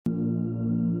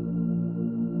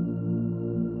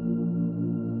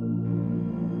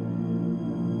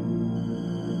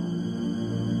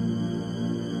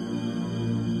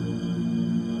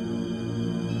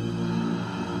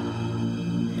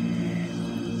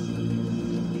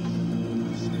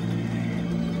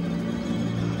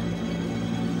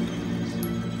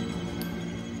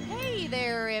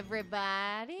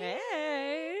everybody.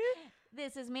 Hey.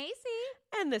 This is Macy.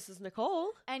 And this is Nicole.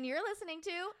 And you're listening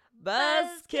to Buzz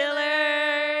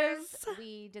Killers.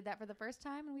 We did that for the first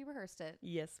time and we rehearsed it.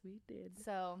 Yes, we did.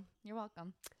 So, you're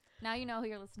welcome. Now you know who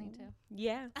you're listening to.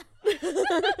 Yeah.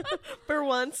 For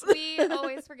once. We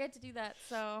always forget to do that.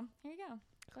 So, here you go.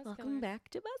 Buzz Welcome Killers. back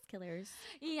to Buzz Killers.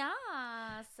 Yeah.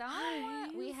 So,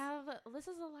 we Guys. have, this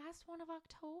is the last one of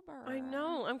October. I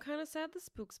know. I'm kind of sad the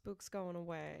spook's going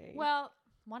away. Well,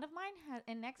 one of mine has,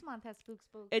 and next month has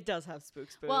Spook. It does have spook.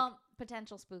 Well,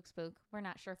 potential Spook. We're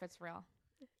not sure if it's real.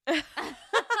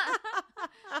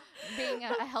 Being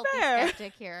a healthy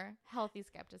skeptic here. Healthy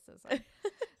skepticism.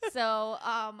 So,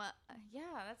 yeah,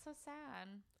 that's so sad.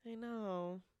 I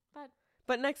know.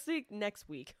 But next week, next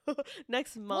month.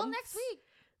 well, next week.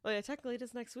 Well, yeah, technically it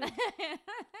is next week.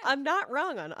 I'm not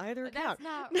wrong on either account.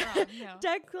 That's not wrong, no.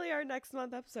 Technically, our next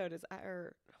month episode is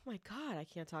our. Oh my God, I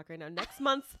can't talk right now. Next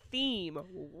month's theme.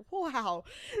 Wow.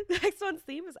 Next month's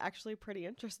theme is actually pretty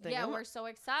interesting. Yeah, we're so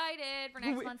excited for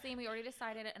next month's theme. We already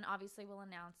decided it, and obviously we'll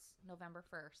announce November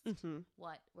 1st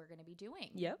what we're going to be doing.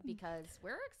 Yep. Because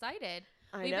we're excited.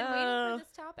 I We've know. been waiting for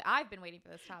this topic. I've been waiting for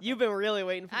this topic. You've been really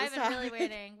waiting for this I've been topic. really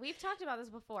waiting. We've talked about this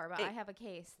before, but I have a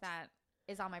case that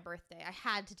is on my birthday. I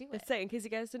had to do it. Let's say, in case you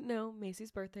guys didn't know,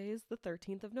 Macy's birthday is the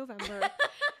 13th of November.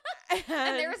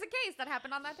 And there was a case that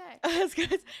happened on that day.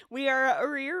 Guys, we are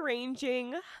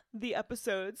rearranging the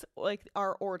episodes, like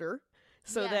our order,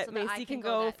 so that so that I Macy can can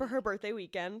go go that for her birthday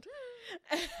weekend.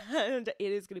 And it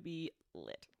is going to be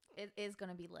lit. It is going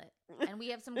to be lit. And we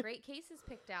have some great cases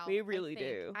picked out. We really I think.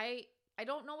 do. I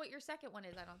don't know what your second one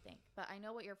is, I don't think. But I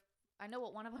know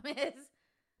what one of them is.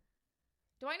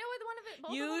 Do I know what one of it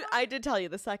both of them are? I did tell you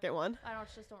the second one. I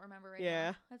just don't remember right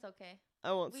Yeah. now. That's okay.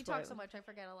 I won't We spoil talk it. so much, I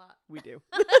forget a lot. We do.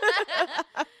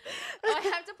 I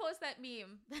have to post that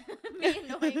meme. Me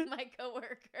annoying my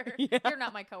coworker. Yeah. You're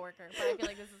not my coworker, but I feel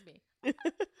like this is me.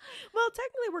 Well,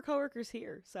 technically, we're coworkers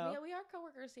here, so Yeah, we are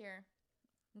coworkers here.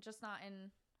 Just not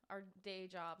in our day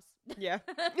jobs. yeah.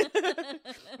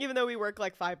 Even though we work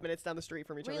like 5 minutes down the street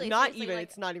from each other, Really, not seriously, even. like-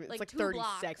 It's not even. like It's like 2 30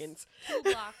 blocks. seconds. 2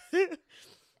 blocks.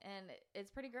 And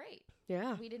it's pretty great.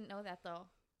 Yeah. We didn't know that though.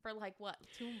 For like what,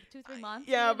 3 months?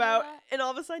 We Yeah, didn't know about, that? and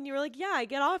all of a sudden you were like, yeah, I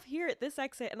get off here at this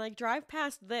exit and I drive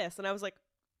past this. And I was like,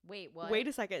 Wait, what? wait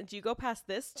a second, do you go past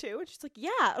this too? And she's like, yeah.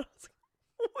 I was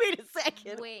like, wait a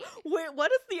second. Wait.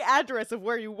 What is the address of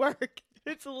where you work?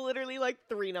 It's literally like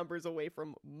 3 numbers away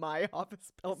from my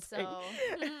office building. So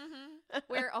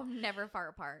we're never far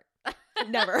apart.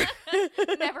 Never.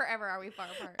 Never ever are we far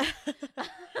apart.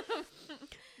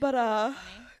 But Funny.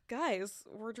 guys,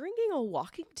 we're drinking a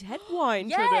Walking Dead wine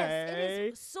Yes, today.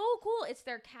 it is so cool. It's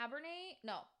their Cabernet.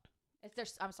 No, it's their.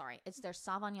 I'm sorry. It's their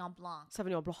Sauvignon Blanc.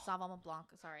 Sauvignon Blanc. Sauvignon Blanc.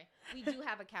 Sorry, we do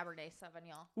have a Cabernet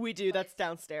Sauvignon. We do. But That's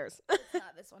downstairs. It's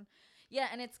not this one. Yeah,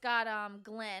 and it's got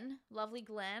Glen, lovely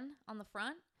Glen on the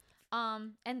front.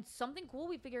 And something cool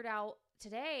we figured out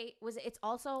today was it's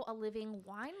also a living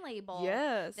wine label.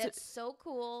 Yes. That's so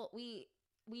cool. We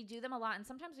do them a lot, and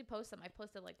sometimes we post them. I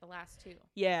posted like the last 2.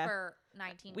 Yeah. For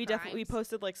 19 We Crimes. definitely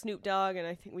posted like Snoop Dogg, and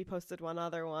I think we posted one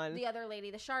other one. The other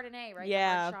lady, the Chardonnay, right?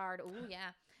 Yeah. The hard Chard. Ooh, yeah.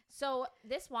 So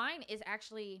this wine is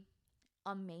actually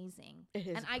amazing. It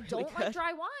is And I really don't like good.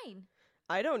 dry wine.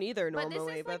 I don't either But this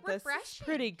normally, is, like, but this is refreshing.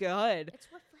 pretty good. It's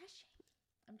refreshing.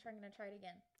 I'm trying to try it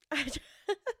again.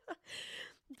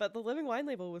 But the living wine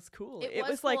label was cool. It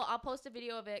was like cool. I'll post a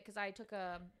video of it because I took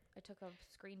a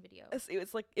screen video. it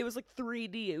was like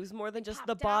 3D. It was more than just Popped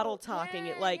the bottle out. talking.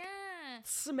 Yeah, It like yeah.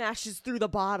 smashes through the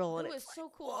bottle, and It was it's so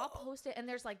like, cool. I'll whoa. post it, and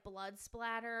there's like blood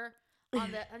splatter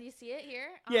on the. Do you see it here?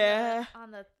 Yeah.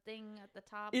 On the thing at the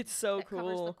top. It's so that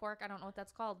covers the cool. cork. I don't know what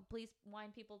that's called. Please,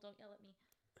 wine people, don't yell at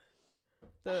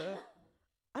me.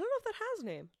 I don't know if that has a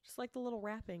name. Just like the little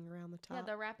wrapping around the top. Yeah,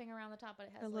 the wrapping around the top, but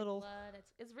it has A like little- blood.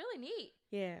 It's really neat,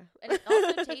 Yeah. and it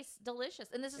also tastes delicious.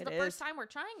 And this is It the first is. time we're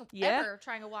Yeah. ever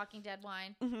trying a Walking Dead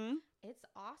wine. Mm-hmm. It's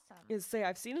awesome, Is say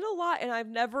I've seen it a lot, and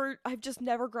I've just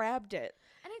never grabbed it.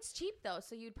 and it's cheap though.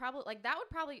 So you'd probably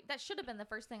that should have been the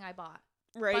first thing I bought.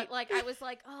 Right. But like I was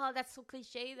like, oh, that's so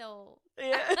cliche though.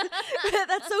 Yeah.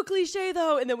 That's so cliche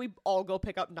though. And then we all go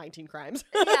pick up 19 Crimes.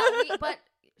 Yeah, but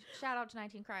shout out to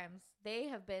 19 Crimes. They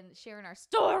have been sharing our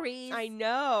stories. I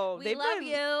know. We They've love been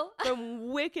you.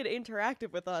 been wicked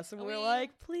interactive with us, and we're We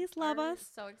like, please love Are us.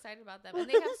 So excited about them, and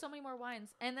they have so many more wines,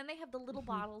 and then they have the little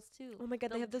bottles too. Oh my god,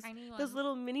 The they have tiny those ones.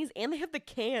 little minis, and they have the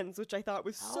cans, which I thought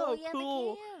was Oh, so yeah,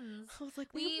 cool. The cans. I was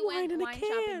like, We have wine went in a wine can.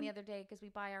 shopping the other day because we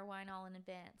buy our wine all in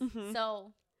advance. Mhm.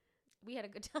 So we had a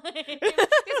good time because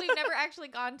we've never actually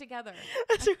gone together.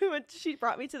 So she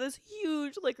brought me to this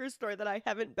huge liquor store that I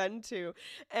haven't been to,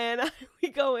 and we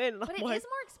go in, and But I'm it like, is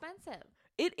more expensive.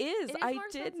 It is. It is I more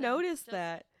did expensive. notice Just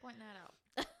that. Pointing that out.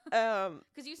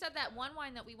 Because you said that one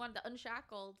wine that we wanted, the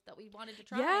Unshackled, that we wanted to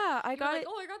try. yeah, I you got were like, it.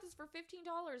 oh, I got this for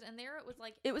 $15, and there it was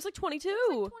like It was like 22. $22.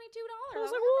 I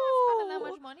was like, I'm not spending that whoa.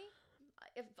 much money.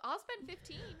 If I'll spend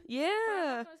 15, Yeah. but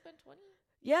I'm not gonna spend 20.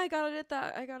 Yeah, I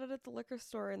got it at the liquor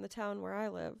store in the town where I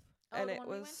live. Oh, and the it one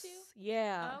was we went to?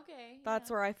 yeah. Okay, That's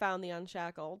yeah. where I found the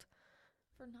Unshackled.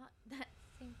 For not that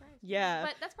same price. Yeah.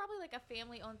 But that's probably like a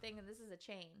family-owned thing, and this is a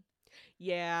chain.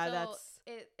 Yeah, so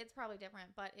it's probably different,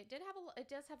 but it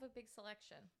does have a big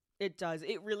selection. It does.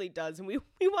 It really does. And we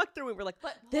walked through and we're like,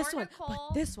 But this poor one, Nicole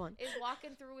but this one is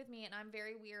walking through with me, and I'm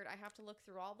very weird. I have to look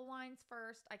through all the wines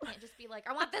first. I can't just be like,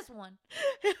 I want this one.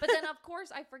 But then, of course,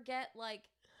 I forget like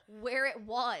where it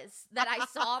was that I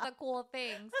saw the cool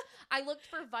things. I looked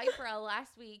for Vipera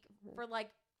last week for like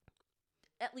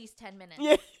at least 10 minutes.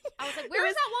 Yeah. I was like, where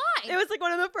is that wine? It was like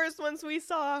one of the first ones we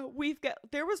saw.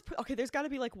 There's got to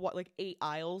be like 8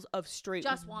 aisles of straight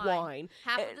Just wine.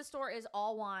 Half of the store is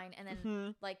all wine, and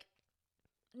then like,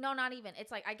 no, not even.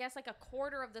 It's like, I guess like a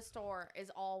quarter of the store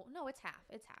is all. No, it's half.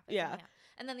 It's half. It's Yeah. only half.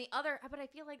 And then the other, but I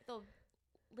feel like the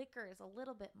liquor is a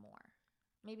little bit more.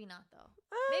 Maybe not though.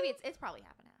 Maybe it's probably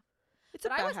half and half.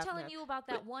 But I was telling you about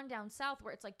that one down south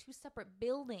where it's like 2 separate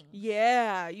buildings.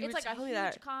 Yeah, it's like a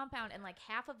huge compound and like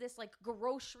half of this like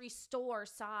grocery store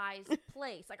size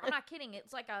place. Like, I'm not kidding.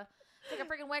 It's like a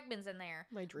freaking Wegmans in there.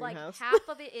 My dream like, house. Half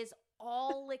of it is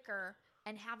all liquor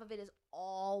and half of it is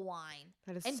all wine.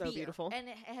 That is and so beer. beautiful. And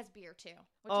it has beer too,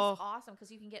 which is awesome because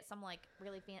you can get some like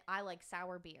really fancy. I like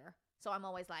sour beer. So I'm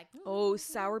always like,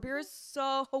 sour beer is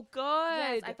so good.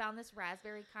 Yes, I found this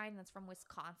raspberry kind that's from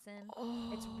Wisconsin.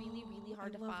 Oh, it's really, really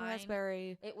hard to love find.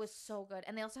 Raspberry. It was so good.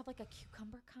 And they also have like a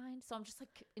cucumber kind. So I'm just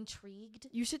like intrigued.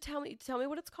 You should tell me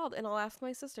what it's called, and I'll ask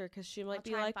my sister because she might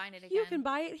be like, find it again. you can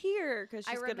buy it here because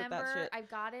she's good with that shit. I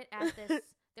got it at this,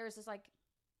 there's this like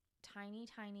tiny,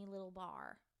 tiny little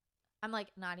bar. I'm like,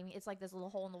 not even, it's like this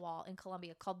little hole in the wall in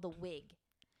Columbia called The Wig.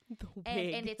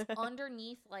 And it's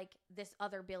underneath like this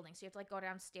other building, so you have to like go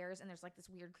downstairs, and there's like this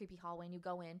weird creepy hallway, and you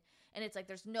go in, and it's like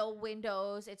there's no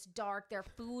windows, it's dark. Their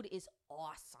food is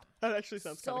awesome. That actually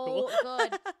sounds so kind of cool.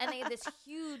 Good. And they have this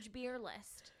huge beer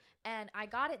list, and I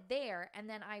got it there, and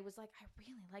then I was like, I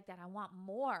really like that, I want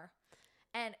more.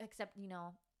 And except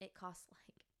it costs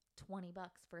like $20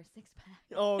 for a 6-pack.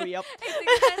 Oh, yep.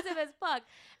 It's expensive as fuck.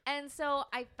 And so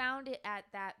I found it at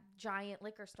that giant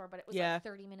liquor store, but it was like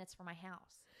 30 minutes from my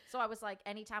house. So I was like,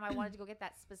 anytime I wanted to go get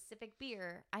that specific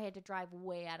beer, I had to drive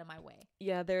way out of my way.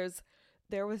 Yeah, there was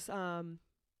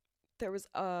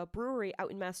a brewery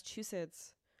out in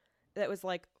Massachusetts that was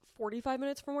like 45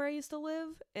 minutes from where I used to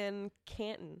live in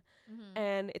Canton,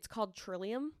 and it's called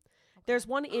Trillium. Okay. There's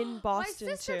one in Boston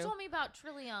too. My sister told me about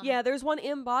Trillium. Yeah, there's one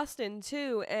in Boston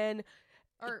too, and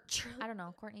I don't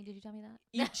know, Courtney, did you tell me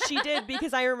that? She did,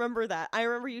 because I remember that. I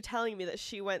remember you telling me that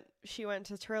she went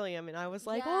to Trillium, and I was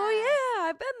like, oh yeah,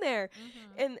 I've been there.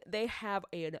 And they have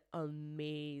an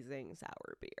amazing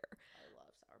sour beer. I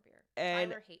love sour beer.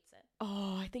 And Tyler hates it.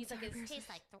 Oh, I think he's like, it tastes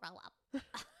like throw up.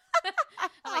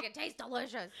 I'm like, it tastes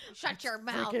delicious. Shut your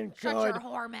mouth. Shut your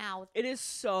whore mouth. It is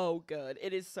so good.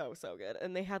 It is so good.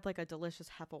 And they had like a delicious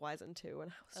Hefeweizen too,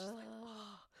 and I was just like,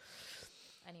 oh.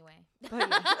 Anyway, yeah.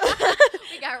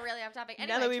 we got really off topic.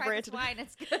 Anyway, now that we've try ranted, this wine,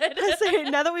 it's good. Say,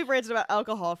 now that we've ranted about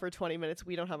alcohol for 20 minutes,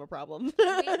 we don't have a problem.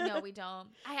 No, we don't.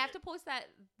 I have to post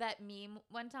that meme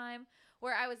one time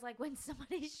where I was like, when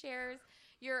somebody shares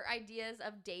your ideas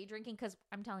of day drinking, because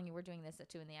I'm telling you, we're doing this at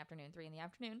 2 p.m, 3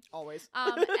 p.m. Always.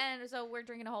 And so we're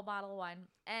drinking a whole bottle of wine,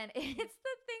 and it's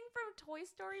the thing from Toy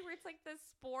Story where it's like the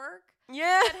spork.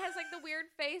 Yeah. That has like the weird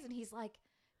face, and he's like,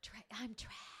 I'm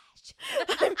trash.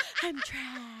 I'm trash. I'm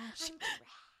trash.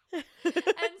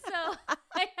 And so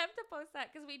I have to post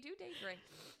that because we do day drink.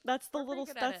 That's the little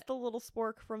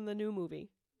spork from the new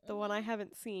movie, the one I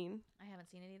haven't seen. I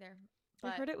haven't seen it either.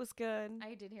 I heard it was good.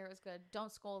 I did hear it was good.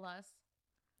 Don't scold us.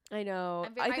 I know.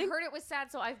 I heard it was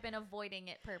sad, so I've been avoiding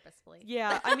it purposefully.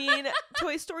 Yeah, I mean,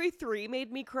 Toy Story 3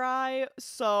 made me cry,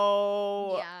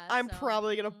 so I'm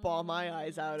probably going to bawl my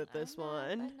eyes out at this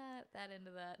one. I'm not that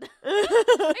into that.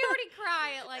 I already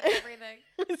cry at like everything.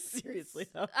 Seriously,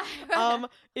 though.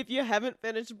 If you haven't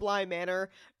finished Bly Manor,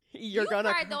 you cried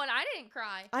though, and I didn't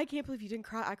cry. I can't believe you didn't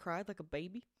cry. I cried like a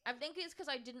baby. I think it's because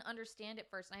I didn't understand it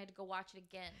first, and I had to go watch it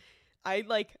again.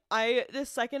 The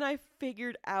second I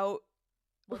figured out.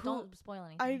 Well, don't spoil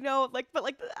anything. I know,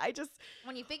 I just...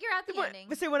 When you figure out the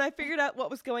ending... So when I figured out what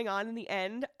was going on in the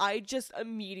end, I just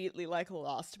immediately,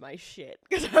 lost my shit.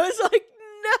 Because I was like,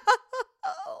 no!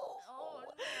 Oh,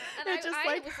 no. And I was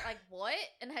like, what?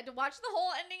 And had to watch the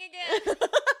whole ending again.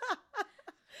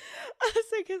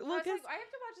 like, I have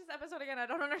to watch this episode again. I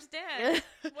don't understand.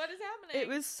 What is happening? It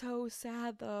was so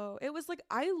sad, though. It was like,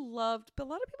 I loved, but a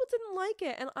lot of people didn't like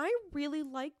it, and I really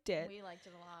liked it. We liked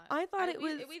it a lot. I thought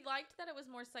we liked that it was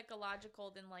more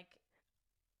psychological than like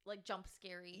jump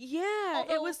scary. Yeah.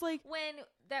 Although, it was like when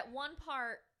that one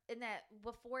part in that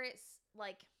before it's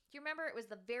like, do you remember it was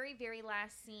the very, very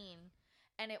last scene,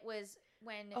 and it was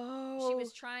when she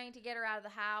was trying to get her out of the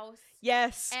house.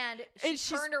 Yes. And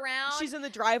she turned around. She's in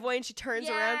the driveway and she turns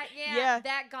around. Yeah.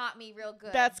 That got me real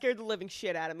good. That scared the living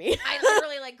shit out of me. I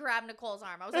literally like grabbed Nicole's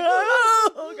arm. I was like,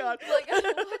 oh God. Like, what's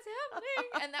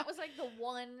happening? And that was like the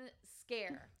one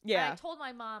scare. Yeah. And I told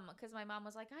my mom, because my mom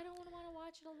was like, I don't want to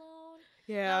watch it alone.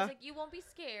 Yeah. And I was like, you won't be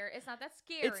scared. It's not that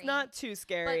scary. It's not too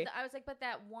scary. But I was like, but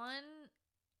that one,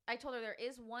 I told her there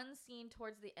is one scene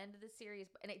towards the end of the series,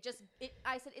 and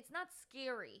I said, it's not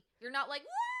scary. You're not like,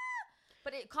 wah!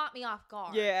 But it caught me off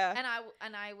guard. Yeah.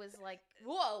 And I was like,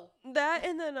 whoa. That,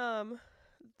 and then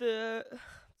the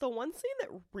one scene that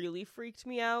really freaked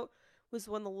me out was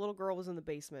when the little girl was in the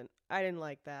basement. I didn't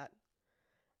like that.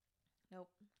 Nope.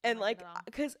 And like,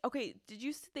 because did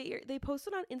you see they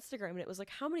posted on Instagram and it was like,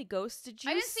 how many ghosts did you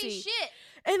see? I didn't see shit.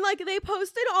 And like, they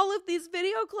posted all of these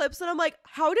video clips, and I'm like,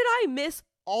 how did I miss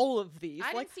all of these?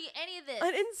 I didn't see any of this.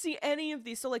 I didn't see any of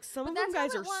these. So like, some of them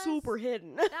guys are super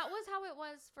hidden. That was how it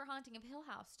was for Haunting of Hill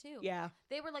House too. Yeah.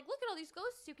 They were like, look at all these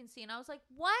ghosts you can see, and I was like,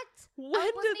 what? When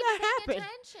did that happen?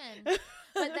 Attention.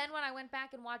 But then when I went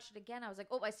back and watched it again, I was like,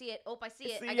 oh, I see it. Oh, I see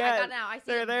it. I yeah, got it now. I see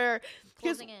they're it. There.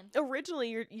 Closing in.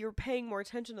 Originally, you're paying more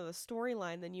attention to the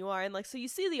storyline than you are, and like, so you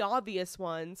see the obvious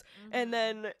ones, and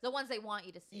then the ones they want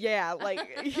you to see. Yeah, like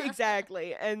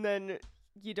exactly, and then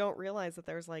you don't realize that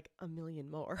there's like a million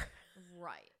more.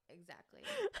 Right, exactly.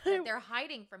 That they're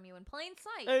hiding from you in plain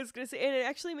sight. I was gonna say, and it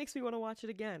actually makes me want to watch it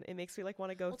again. It makes me like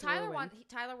want to go through. Tyler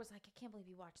was like, I can't believe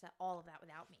you watched all of that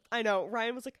without me. I know.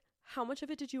 Ryan was like, how much of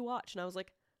it did you watch? And I was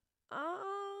like,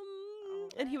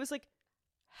 and he was like,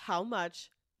 how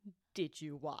much did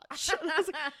you watch? And I was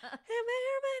like, it may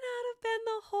or may not have been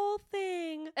the whole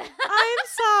thing. I'm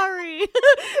sorry.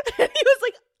 And he was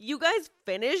like, you guys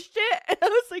finished it? And I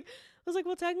was like,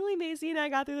 well, technically Macy and I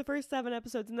got through the first 7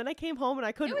 episodes, and then I came home and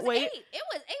I couldn't wait. It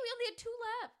was 8. We only had 2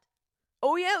 left.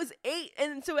 Oh yeah, it was 8.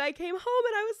 And so I came home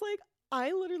and I was like,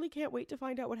 I literally can't wait to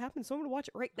find out what happens. So I'm gonna watch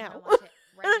it right now. Watch it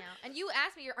right now. And you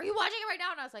asked me, are you watching it right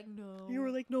now? And I was like, no. You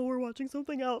were like, no, we're watching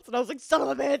something else. And I was like, son of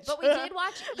a bitch. But we did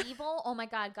watch Evil. Oh my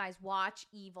God, guys, watch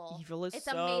Evil. Evil is it's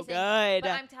so amazing. good.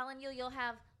 But I'm telling you, you'll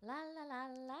have la la la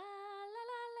la la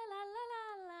la la la la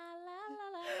la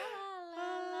la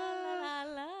la la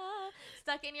la la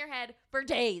stuck in your head for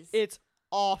days. It's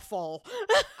awful.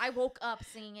 I woke up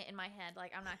singing it in my head.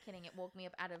 Like, I'm not kidding. It woke me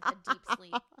up out of a deep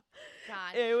sleep.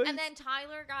 God. And then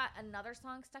Tyler got another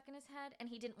song stuck in his head, and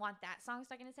he didn't want that song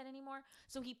stuck in his head anymore.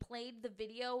 So he played the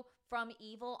video from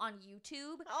Evil on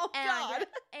YouTube. Oh, God.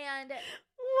 And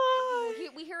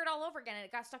we hear it all over again, and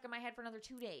it got stuck in my head for another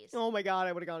 2 days. Oh, my God.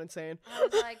 I would have gone insane. I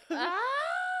was like, ah!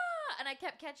 And I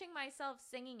kept catching myself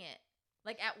singing it.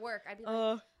 Like, at work. I'd be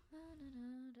like,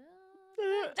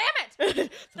 damn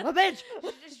it! Son of a bitch!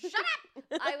 Shut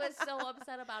up! I was so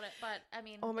upset about it, but I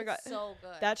mean, oh my God, so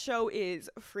good. That show is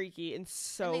freaky in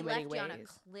so many ways. You on a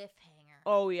cliffhanger.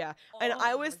 Oh yeah, and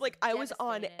I was like, I was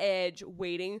on devastated. edge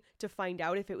waiting to find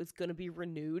out if it was gonna be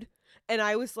renewed, and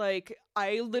I was like,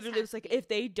 I literally was like, if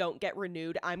they don't get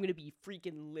renewed, I'm gonna be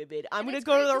freaking livid. I'm gonna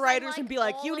go to the writers and be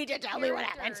like, you need to tell me what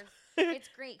happens. It's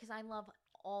great because I love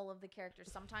all of the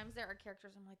characters. Sometimes there are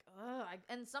characters I'm like, ugh,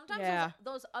 and sometimes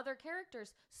those other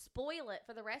characters spoil it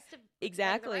for the rest of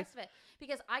exactly the rest of it.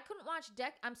 Because I couldn't watch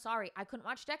I'm sorry, I couldn't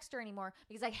watch Dexter anymore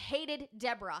because I hated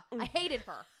Deborah. I hated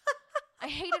her. I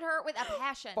hated her with a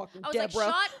passion. Fucking I was Deborah.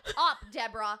 like, shut up,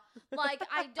 Deborah. Like,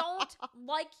 I don't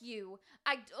like you.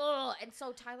 And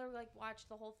so Tyler like watched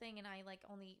the whole thing, and I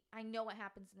know what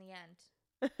happens in the end.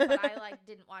 But I like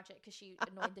didn't watch it because she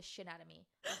annoyed the shit out of me.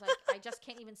 I was like, I just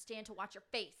can't even stand to watch your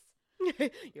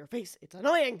face. Your face, it's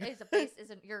annoying.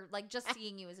 You're like, just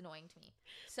seeing you is annoying to me.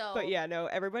 So, but yeah, no,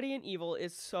 everybody in Evil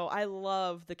is so. I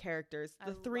love the characters.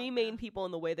 The 3 main people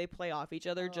and the way they play off each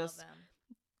other. Just love them.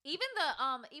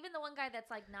 Even the one guy that's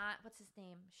like not, what's his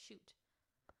name? Shoot,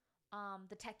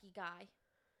 the techie guy.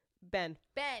 Ben,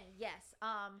 yes.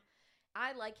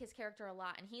 I like his character a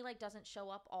lot, and he like doesn't show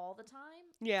up all the time.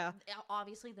 Yeah.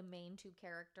 Obviously, the main 2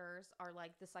 characters are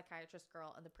like the psychiatrist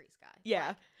girl and the priest guy.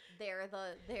 Yeah. Like,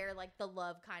 they're like the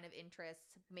love kind of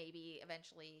interests, maybe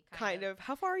eventually. Kind of.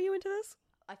 How far are you into this?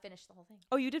 I finished the whole thing.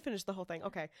 Oh, you did finish the whole thing.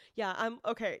 Okay. Yeah, I'm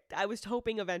okay. I was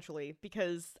hoping eventually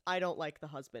because I don't like the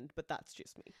husband, but that's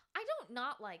just me. I don't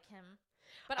not like him.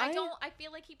 But I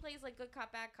feel like he plays like good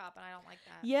cop, bad cop, and I don't like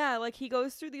that. Yeah, like he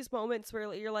goes through these moments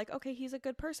where you're like, okay, he's a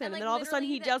good person. And, like, then all of a sudden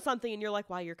he does something and you're like,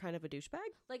 wow, you're kind of a douchebag.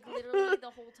 Like literally the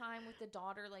whole time with the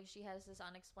daughter, like she has this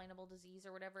unexplainable disease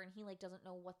or whatever, and he like doesn't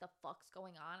know what the fuck's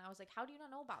going on. I was like, how do you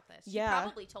not know about this? Yeah. She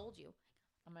probably told you.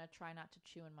 I'm going to try not to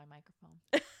chew in my microphone.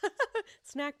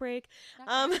 Snack break.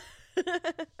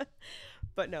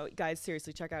 But no, guys,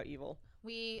 seriously, check out Evil.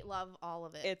 We love all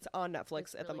of it. It's on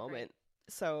Netflix at the moment. Great.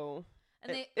 So,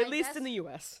 and at least in the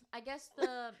US. I guess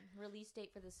the release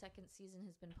date for the second season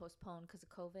has been postponed because of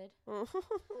COVID.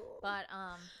 But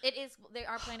they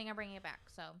are planning on bringing it back.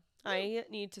 So I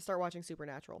need to start watching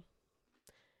Supernatural.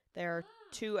 There are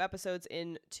 2 episodes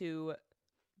into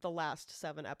the last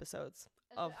 7 episodes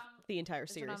of the entire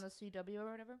series. Is it on the CW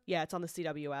or whatever? Yeah, it's on the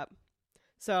CW app.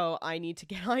 So I need to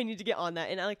get on that.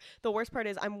 And the worst part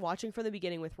is I'm watching from the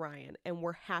beginning with Ryan, and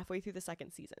we're halfway through the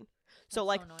second season. So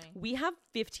like we have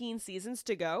 15 seasons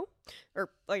to go,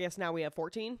 or I guess now we have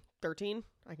 14, 13.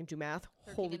 I can do math.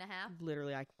 13 and a half.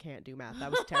 Literally, I can't do math.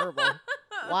 That was terrible.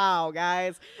 Wow,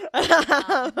 guys.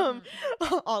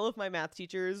 All of my math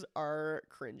teachers are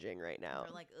cringing right now.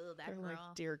 They're like, oh, that They're girl.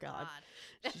 Like, dear God.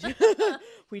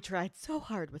 We tried so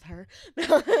hard with her.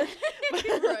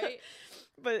 Right.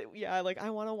 But yeah, like I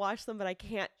want to watch them, but I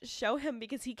can't show him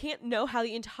because he can't know how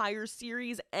the entire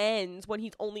series ends when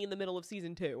he's only in the middle of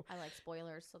season 2. I like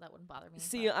spoilers, so that wouldn't bother me.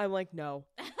 See, but I'm like, nope.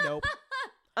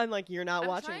 I'm like, you're not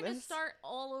watching this. I'm trying to start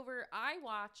all over. I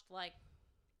watched like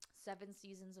 7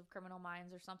 seasons of Criminal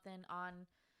Minds or something on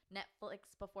Netflix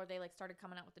before they like started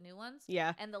coming out with the new ones.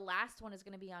 Yeah. And the last one is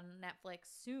going to be on Netflix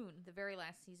soon, the very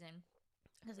last season,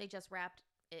 because they just wrapped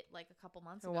it like a couple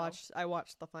months ago. I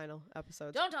watched the final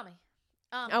episode. Don't tell me.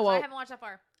 So I haven't watched that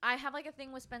far. I have like a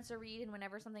thing with Spencer Reid, and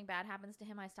whenever something bad happens to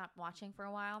him, I stop watching for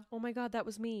a while. Oh my God, that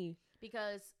was me.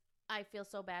 Because I feel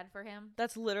so bad for him.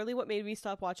 That's literally what made me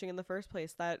stop watching in the first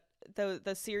place. That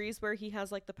the series where he has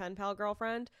like the pen pal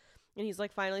girlfriend, and he's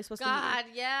like finally supposed to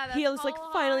meet, that's he was so like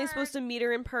hard. finally supposed to meet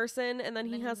her in person, and then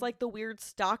he has like the weird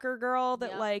stalker girl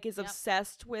that like is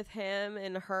obsessed with him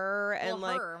and her, and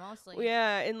like her mostly.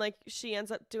 Yeah, and like she ends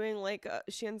up doing like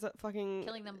she ends up fucking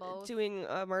killing them both, doing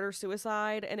a murder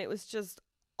suicide, and it was just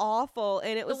awful.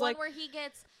 And it was the one like where he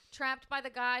gets trapped by the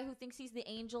guy who thinks he's the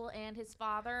angel and his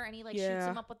father, and he like shoots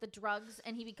him up with the drugs,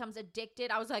 and he becomes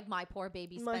addicted. I was like, my poor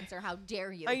baby Spencer, how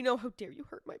dare you? I know, how dare you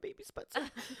hurt my baby Spencer?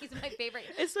 He's my favorite.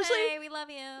 Especially, hey, we love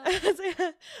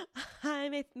you.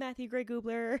 Hi, Matthew Gray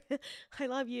Goobler. I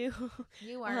love you.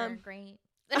 You are great.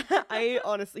 I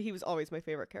honestly, he was always my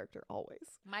favorite character,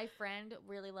 always. My friend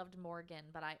really loved Morgan,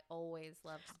 but I always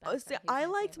loved Spencer. See, I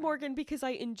liked Morgan because I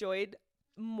enjoyed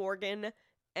Morgan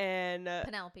and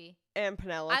Penelope.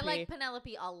 I like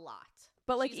Penelope a lot.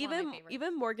 But like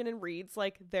even Morgan and Reed's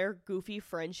like their goofy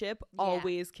friendship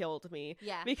always killed me.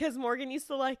 Yeah. Because Morgan used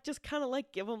to like just kind of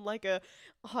like give him like a,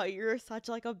 oh, you're such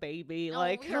like a baby,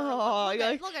 like, oh,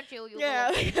 look at you.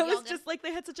 Yeah, like, it was just like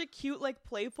they had such a cute like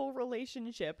playful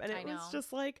relationship, and it was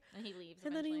just like, and he leaves,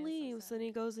 and then he leaves, and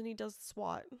he goes and he does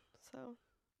SWAT. So.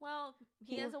 Well,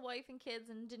 he has a wife and kids,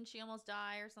 and didn't she almost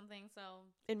die or something? So.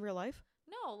 In real life?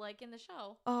 No, like in the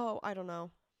show. Oh, I don't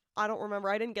know. I don't remember.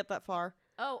 I didn't get that far.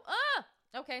 Oh,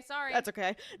 okay, sorry. That's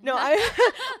okay. No,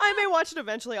 I may watch it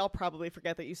eventually. I'll probably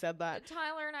forget that you said that.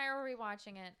 Tyler and I are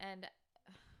rewatching it, and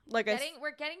like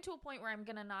we're getting to a point where I'm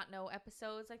gonna not know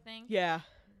episodes, I think. Yeah.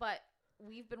 But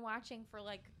we've been watching for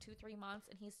like 2-3 months,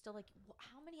 and he's still like,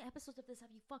 how many episodes of this have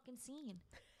you fucking seen?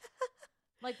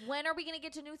 Like, when are we going to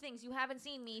get to new things you haven't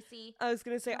seen, Niecy? I was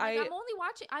going to say, I'm only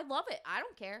watching. I love it. I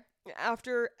don't care.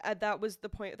 After, that was the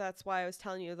point. That's why I was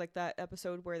telling you, like, that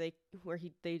episode where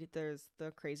there's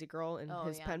the crazy girl and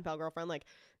his pen pal girlfriend. Like,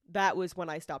 that was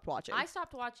when I stopped watching. I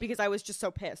stopped watching. Because I was just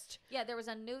so pissed. Yeah, there was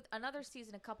another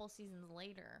season a couple seasons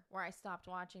later where I stopped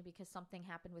watching because something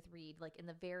happened with Reed, like, in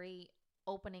the very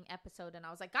opening episode, and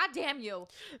I was like, God damn you,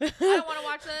 I don't want to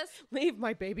watch this. Leave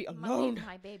my baby alone. Leave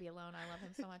my baby alone. I love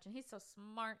him so much, and he's so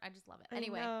smart. I just love it.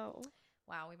 Anyway,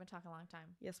 wow, we've been talking a long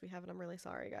time. Yes, we have, and I'm really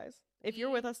sorry, guys. If you're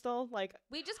with us still, like,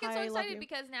 we just get so excited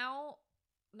because now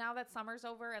that summer's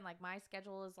over and like my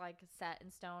schedule is like set in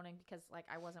stone, and because like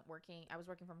I was working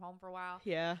from home for a while.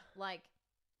 Yeah, like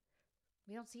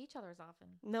we don't see each other as often.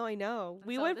 No, I know. And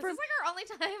this is like our only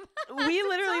time.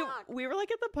 we were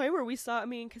like at the point where we saw,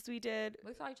 because we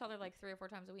saw each other like 3 or 4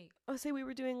 times a week. Oh, say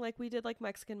we did like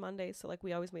Mexican Mondays, so like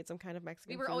we always made some kind of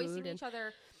Mexican food. We were always seeing each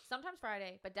other, sometimes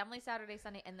Friday, but definitely Saturday,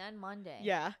 Sunday, and then Monday.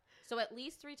 Yeah. So at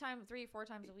least 3 or 4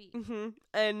 times a week. Mm-hmm.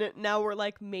 And now we're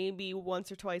like maybe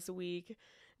once or twice a week.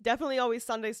 Definitely always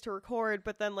Sundays to record,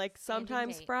 but then like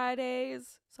sometimes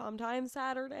Fridays, sometimes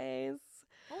Saturdays.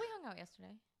 Well, we hung out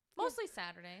yesterday. Mostly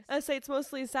Saturdays. I say it's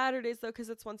mostly Saturdays, though, because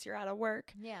it's once you're out of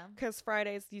work. Yeah. Because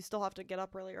Fridays, you still have to get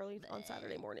up really early on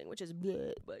Saturday morning, which is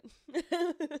bleh, but...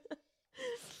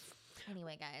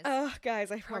 Anyway, guys.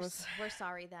 Guys, I promise. We're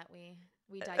sorry that we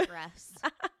digress.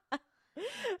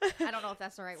 I don't know if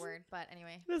that's the right word, but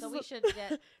anyway. So we should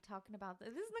get talking about this.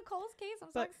 This is Nicole's case.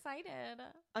 I'm so excited.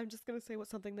 I'm just going to say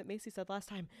something that Macy said last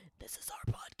time. This is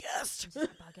our podcast. This is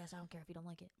our podcast. I don't care if you don't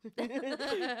like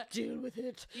it. Deal with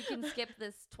it. You can skip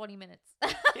this 20 minutes.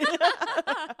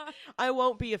 I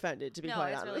won't be offended, to be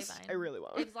quite honest. Really fine. I really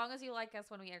won't. As long as you like us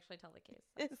when we actually tell the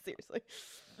case. Seriously.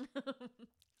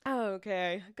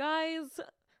 Okay, guys,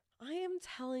 I am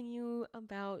telling you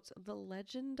about the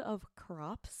legend of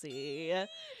Cropsey. I'm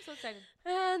so excited.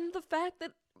 And the fact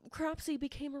that Cropsey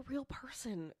became a real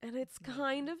person. And it's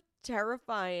kind of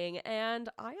terrifying. And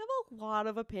I have a lot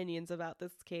of opinions about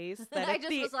this case. That I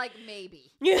just was like,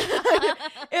 maybe.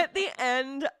 At the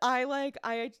end,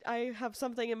 I have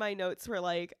something in my notes where,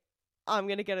 like, I'm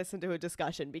going to get us into a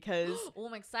discussion because... Oh,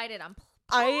 I'm excited.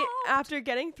 After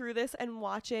getting through this and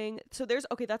watching, so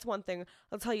that's one thing.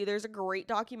 I'll tell you, there's a great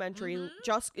documentary,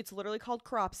 it's literally called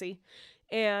Cropsey,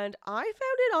 and I found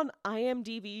it on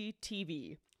IMDb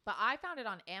TV. But I found it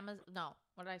on Amazon, no,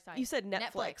 what did I say? You said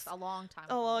Netflix. A long time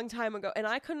ago. A long time ago, and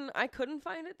I couldn't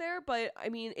find it there, but I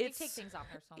mean, they take things off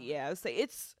there somewhere. Yeah,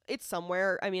 it's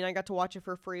somewhere. I mean, I got to watch it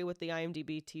for free with the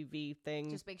IMDb TV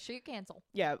thing. Just make sure you cancel.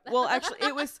 Yeah, well, actually,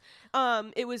 it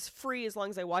was free as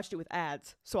long as I watched it with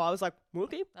ads. So I was like,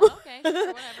 okay. Oh, okay.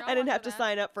 Whatever, I didn't have to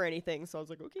sign up for anything, so I was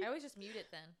like, okay. I always just mute it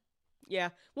then. Yeah.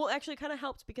 Well, actually, it kind of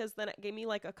helped because then it gave me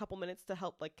like a couple minutes to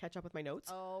help like catch up with my notes.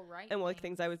 Oh, right. And like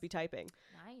things I would be typing.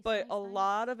 Nice. But a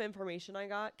lot of information I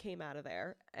got came out of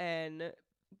there, and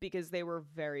because they were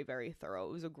very, very thorough.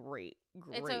 It was a great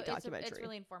documentary. It's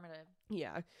really informative.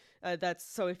 Yeah. That's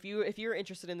so if you're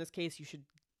interested in this case, you should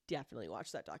definitely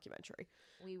watch that documentary.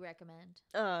 We recommend.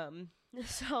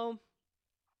 So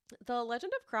the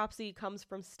legend of Cropsey comes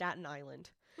from Staten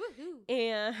Island. Woohoo.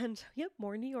 And yep,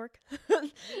 more New York.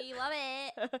 We love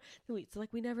it. It's like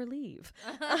we never leave.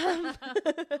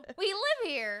 We live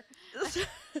here.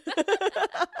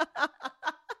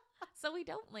 So we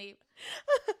don't leave.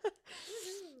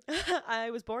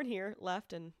 I was born here,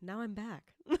 left, and now I'm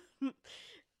back.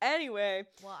 Anyway.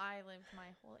 Well, I lived my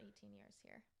whole 18 years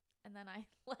here. And then I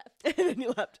left. And then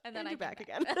you left. And then you're back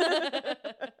again.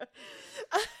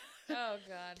 Oh,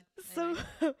 God. So,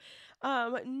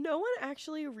 no one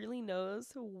actually really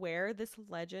knows where this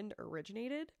legend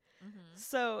originated. Mm-hmm.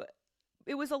 So,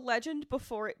 it was a legend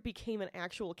before it became an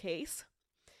actual case.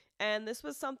 And this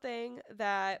was something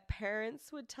that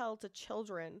parents would tell to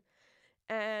children.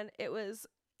 And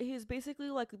he's basically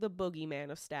like the boogeyman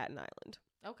of Staten Island.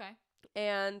 Okay.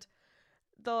 And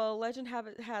the legend has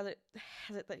it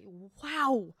that,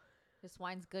 wow. This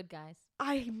wine's good, guys.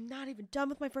 I'm not even done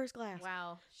with my first glass.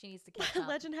 Wow, she needs to catch up.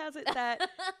 Legend has it that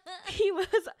he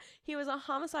was a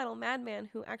homicidal madman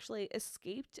who actually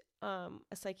escaped a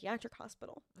psychiatric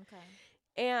hospital. Okay.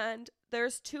 And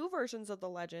there's two versions of the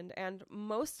legend, and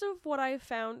most of what I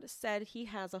found said he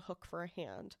has a hook for a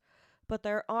hand. But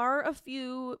there are a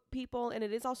few people, and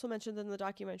it is also mentioned in the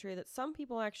documentary, that some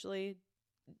people actually,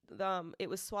 it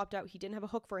was swapped out. He didn't have a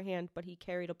hook for a hand, but he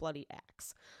carried a bloody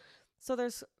axe. So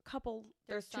there's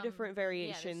two different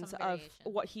variations of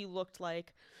what he looked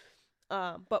like.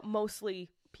 But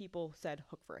mostly people said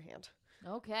hook for a hand.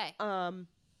 Okay.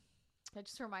 That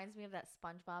just reminds me of that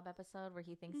SpongeBob episode where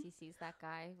he thinks he sees that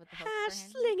guy with the hook for a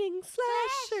hand. Slinging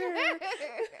slasher.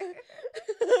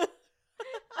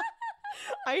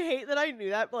 I hate that I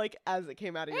knew that like as it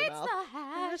came out of your mouth. It's the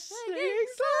hash-slinging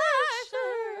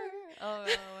slasher. Oh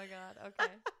my God.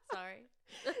 Okay. Sorry.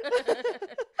 And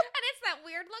it's that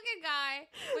weird looking guy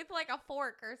with like a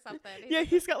fork or something.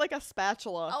 He's got like a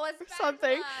spatula. Oh, a spatula.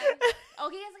 Something. Oh,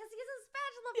 he has a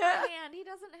spatula for a hand. He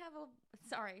doesn't have a.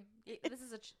 Sorry, this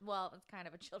is it's kind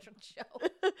of a children's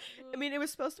show. I mean, it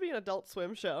was supposed to be an Adult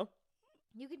Swim show.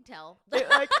 You can tell.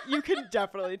 You can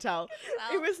definitely tell.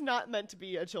 Well, it was not meant to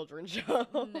be a children's show.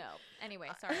 No. Anyway,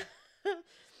 sorry.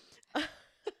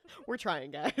 We're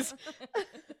trying, guys.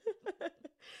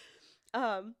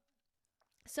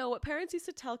 So what parents used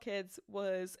to tell kids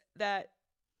was that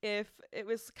if it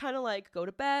was kind of like go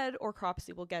to bed or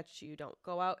Cropsey will get you. Don't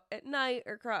go out at night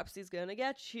or Cropsey's gonna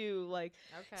get you. Like,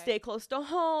 stay close to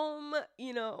home.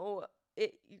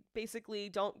 It basically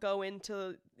don't go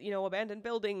into, abandoned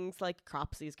buildings, like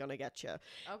Cropsey's gonna get you.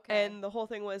 Okay. And the whole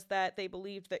thing was that they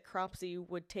believed that Cropsey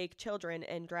would take children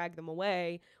and drag them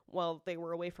away while they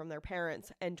were away from their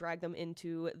parents and drag them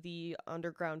into the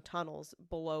underground tunnels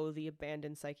below the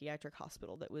abandoned psychiatric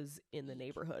hospital that was in the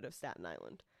neighborhood of Staten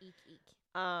Island. Eek.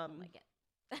 I like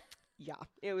it. Yeah,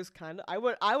 it was kind of. I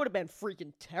would have been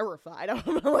freaking terrified.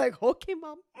 I'm like, okay,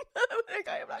 mom. Like,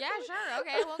 yeah, sure.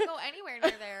 Okay, we'll go anywhere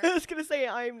near there. I was gonna say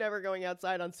I'm never going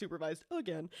outside unsupervised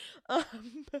again. I'm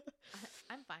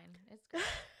fine. It's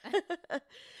good.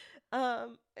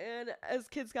 And as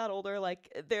kids got older,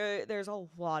 like there's a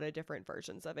lot of different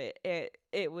versions of it.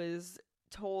 It was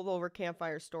told over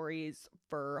campfire stories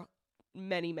for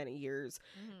many years,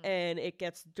 and it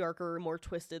gets darker and more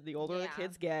twisted the older the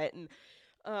kids get. And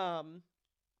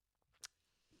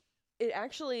it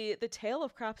actually, the tale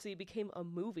of Cropsey became a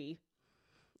movie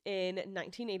in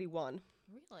 1981.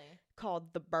 Really?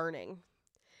 Called The Burning.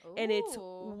 Ooh. And it's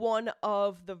one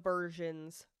of the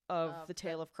versions of the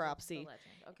tale of Cropsey.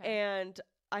 Okay. And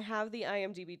I have the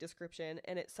IMDb description,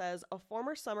 and it says, a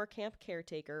former summer camp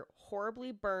caretaker,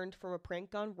 horribly burned from a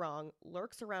prank gone wrong,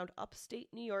 lurks around upstate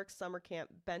New York summer camp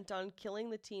bent on killing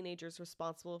the teenagers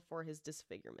responsible for his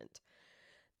disfigurement.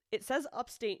 It says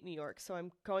upstate New York, so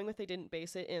I'm going with they didn't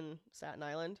base it in Staten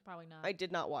Island. Probably not. I did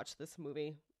not watch this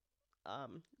movie.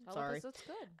 Sorry. It's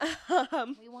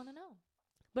good. We want to know.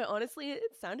 But honestly,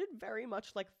 it sounded very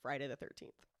much like Friday the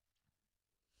 13th.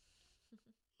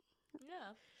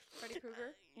 Yeah. Freddy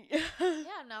Krueger? Yeah,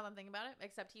 now that I'm thinking about it.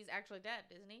 Except he's actually dead,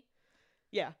 isn't he?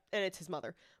 Yeah, and it's his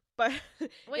mother. But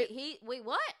wait,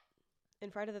 what?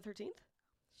 In Friday the 13th?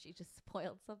 She just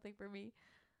spoiled something for me.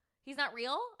 He's not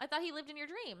real? I thought he lived in your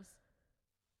dreams.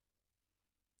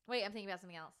 Wait, I'm thinking about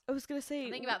something else. I was going to say...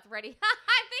 I'm thinking about Freddy.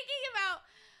 I'm thinking about...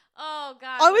 Oh,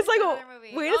 God. I was like,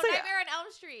 wait a second. Nightmare on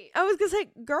Elm Street. I was going to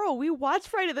say, girl, we watched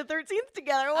Friday the 13th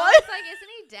together. What? I was like, isn't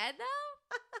he dead,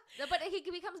 though? But he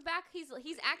comes back. He's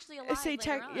actually alive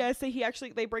later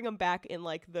on. They bring him back in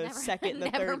like the second and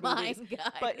the third movies.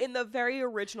 Guys. But in the very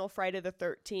original Friday the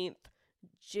 13th,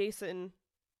 Jason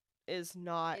is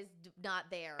not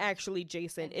there. Actually,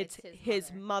 Jason, it's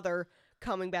his mother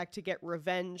coming back to get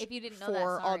revenge if you didn't know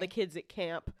for all the kids at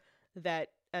camp that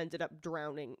ended up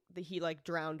drowning. He like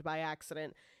drowned by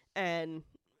accident, and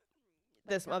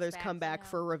this mother's come back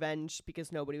for revenge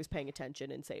because nobody was paying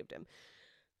attention and saved him.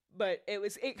 But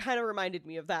it kind of reminded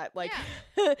me of that. Like,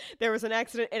 yeah. There was an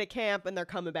accident in a camp and they're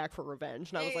coming back for revenge.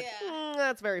 And I was like,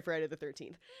 that's very Friday the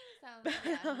 13th.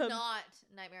 Sounds not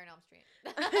Nightmare on Elm Street.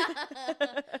 Well,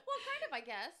 kind of, I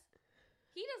guess.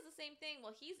 He does the same thing.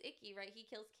 Well, he's icky, right? He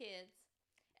kills kids.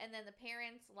 And then the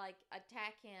parents, like,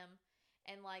 attack him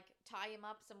and, like, tie him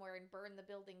up somewhere and burn the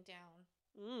building down.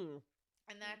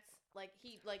 And that's, like,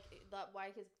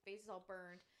 why his face is all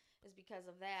burned is because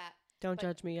of that. Don't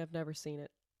judge me. I've never seen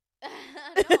it. No,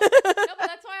 but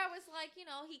that's why I was like,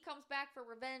 he comes back for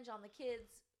revenge on the kids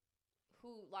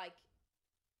who like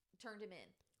turned him in.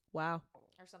 Wow.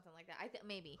 Or something like that.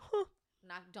 Maybe.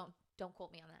 Don't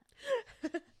quote me on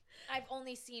that. I've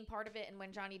only seen part of it, and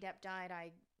when Johnny Depp died,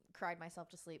 I cried myself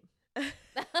to sleep.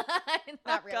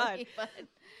 Not really, God. But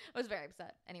I was very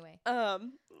upset. Anyway.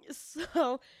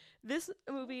 So this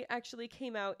movie actually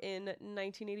came out in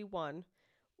 1981,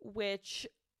 which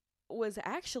was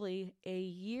actually a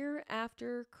year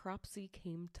after Cropsey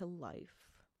came to life.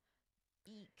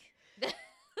 Eek.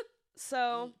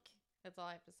 So Eek. That's all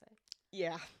I have to say.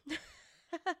 Yeah.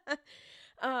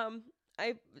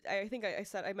 I think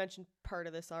I mentioned part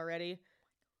of this already.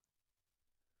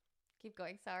 Keep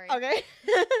going, sorry. Okay.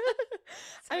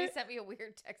 Somebody sent me a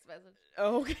weird text message.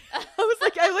 Oh, okay. I was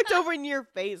like, I looked over in your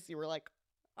face. You were like,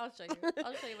 I'll show you.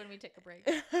 I'll show you when we take a break.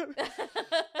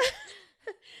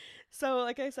 So,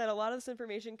 like I said, a lot of this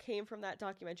information came from that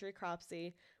documentary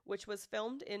Cropsey, which was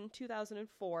filmed in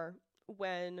 2004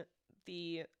 when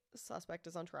the suspect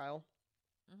is on trial.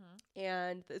 Mm-hmm.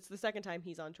 And it's the second time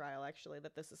he's on trial, actually,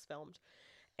 that this is filmed.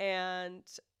 And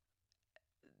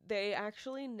they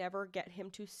actually never get him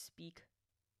to speak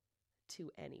to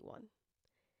anyone.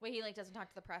 Wait, he doesn't talk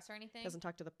to the press or anything? Doesn't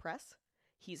talk to the press.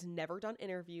 He's never done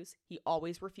interviews. He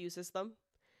always refuses them.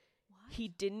 What? He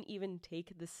didn't even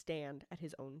take the stand at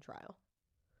his own trial.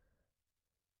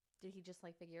 Did he just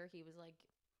figure he was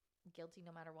guilty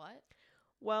no matter what?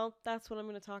 Well, that's what I'm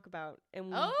going to talk about.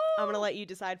 And I'm going to let you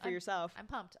decide for yourself. I'm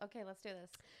pumped. Okay, let's do this.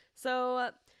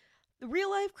 So, the real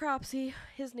life Cropsey,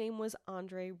 his name was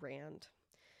Andre Rand.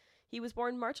 He was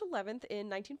born March 11th in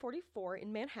 1944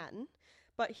 in Manhattan,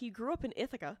 but he grew up in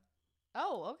Ithaca.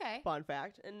 Oh, okay. Fun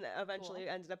fact. And eventually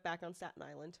ended up back on Staten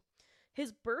Island.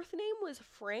 His birth name was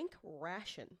Frank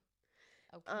Ration.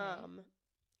 Okay.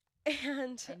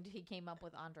 And he came up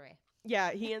with Andre.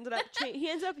 Yeah, he ended up.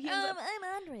 I'm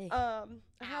Andre.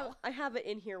 I have it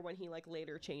in here when he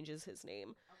later changes his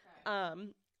name.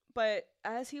 Okay. But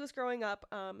as he was growing up,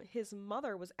 his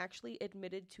mother was actually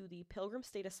admitted to the Pilgrim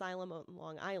State Asylum on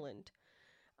Long Island.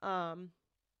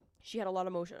 She had a lot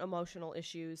of emotional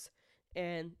issues,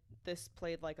 and this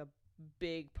played like a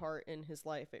big part in his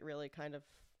life. It really kind of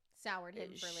soured him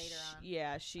for later on.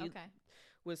 Yeah, she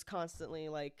was constantly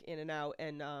like in and out.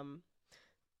 And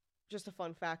just a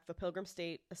fun fact, the Pilgrim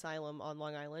State Asylum on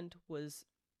Long Island was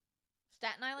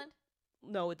Staten Island?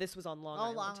 No, this was on Long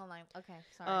Island. Long Island. Okay,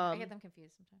 sorry. I get them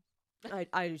confused sometimes.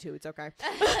 I do too. It's okay.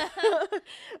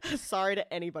 Sorry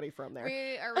to anybody from there.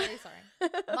 We are really sorry.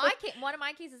 One of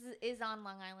my cases is on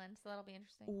Long Island, so that'll be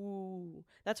interesting. Ooh,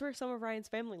 that's where some of Ryan's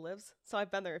family lives. So I've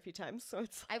been there a few times. So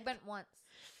it's. I went once,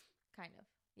 kind of.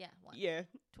 Yeah, once. Yeah.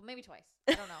 Maybe twice.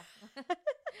 I don't know.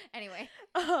 Anyway.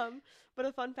 But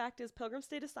a fun fact is Pilgrim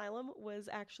State Asylum was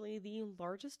actually the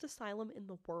largest asylum in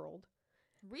the world.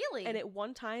 Really? And at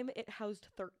one time, it housed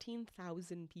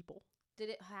 13,000 people. Did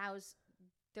it house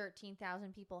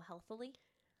 13,000 people healthily?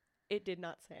 It did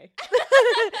not say.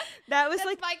 That was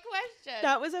That's my question.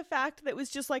 That was a fact that was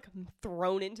just like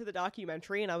thrown into the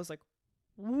documentary, and I was like,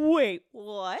 "Wait,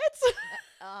 what?"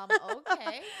 Okay, cool.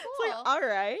 It's like, all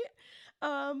right.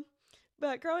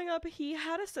 But growing up, he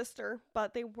had a sister,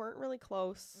 but they weren't really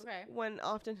close. Okay. When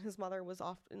often his mother was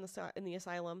off in the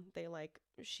asylum,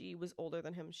 she was older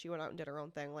than him. She went out and did her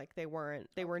own thing. Like they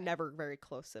were never very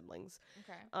close siblings.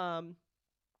 Okay.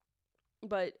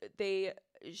 But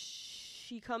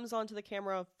she comes onto the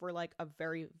camera for like a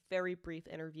very, very brief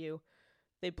interview.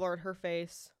 They blurred her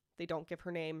face. They don't give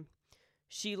her name.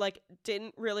 She like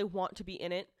didn't really want to be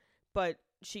in it, but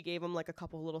she gave him like a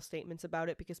couple little statements about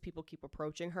it because people keep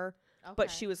approaching her. Okay. But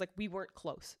she was like, we weren't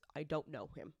close. I don't know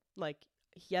him. Like,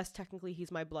 yes, technically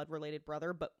he's my blood related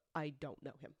brother, but I don't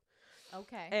know him.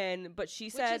 Okay. But she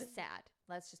said, which is sad.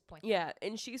 Let's just point. Yeah,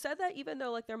 and she said that even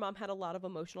though like their mom had a lot of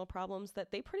emotional problems,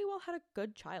 that they pretty well had a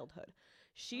good childhood.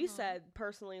 She said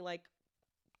personally, like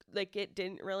it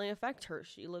didn't really affect her.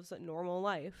 She lives a normal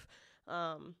life.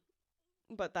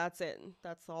 But that's it.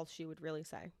 That's all she would really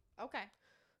say. Okay.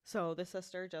 So the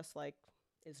sister just like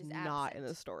is not absent in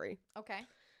the story. Okay.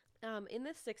 In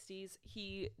the 60s,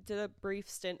 he did a brief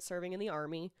stint serving in the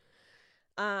army.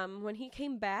 When he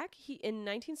came back, in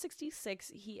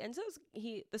 1966,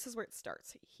 this is where it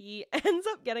starts. He ends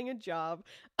up getting a job.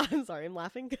 I'm sorry, I'm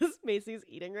laughing because Macy's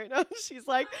eating right now. She's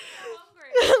like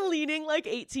leaning like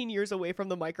 18 years away from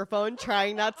the microphone,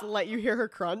 trying not to let you hear her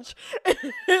crunch.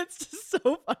 It's just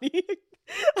so funny.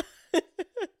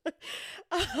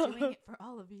 Doing it for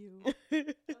all of you.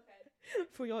 Okay.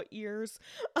 For your ears.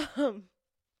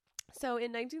 So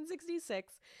in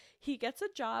 1966, he gets a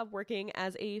job working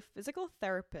as a physical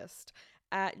therapist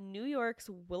at New York's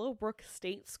Willowbrook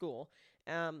State School.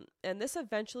 And this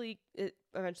eventually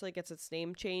gets its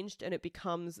name changed, and it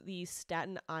becomes the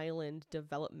Staten Island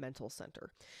Developmental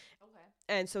Center. Okay.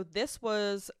 And so it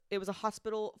was a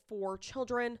hospital for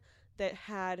children that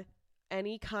had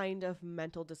any kind of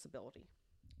mental disability.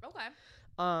 Okay.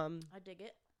 I dig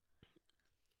it.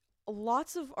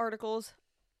 Lots of articles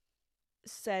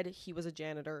said he was a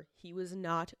janitor. He was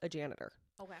not a janitor.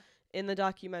 Okay. In the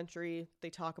documentary,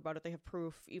 they talk about it. They have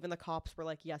proof. Even the cops were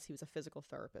like, yes, he was a physical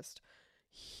therapist.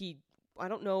 I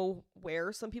don't know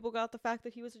where some people got the fact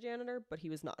that he was a janitor, but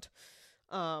he was not.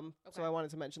 So I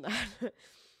wanted to mention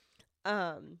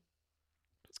that.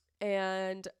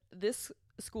 And this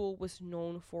school was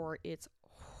known for its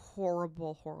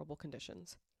horrible, horrible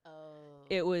conditions. Oh.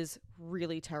 It was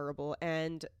really terrible.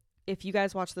 And if you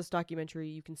guys watch this documentary,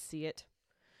 you can see it.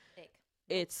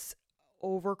 It's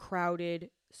overcrowded,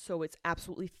 so it's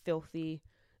absolutely filthy.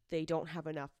 They don't have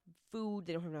enough food.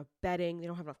 They don't have enough bedding. They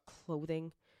don't have enough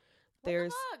clothing. What the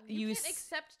fuck? You can't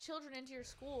accept children into your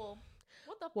school.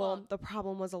 What the fuck? Well, the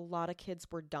problem was a lot of kids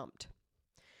were dumped.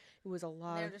 It was a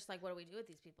lot. They're just like, what do we do with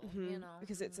these people? You know,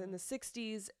 because it's in the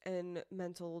 60s, and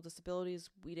mental disabilities,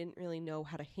 we didn't really know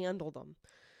how to handle them.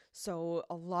 So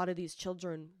a lot of these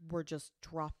children were just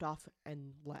dropped off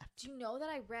and left. Do you know that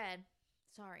I read?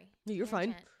 Sorry. You're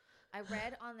fine. I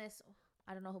read on this.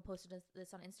 I don't know who posted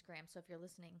this on Instagram. So if you're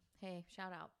listening, hey,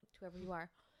 shout out to whoever you are.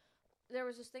 There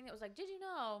was this thing that was like, did you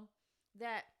know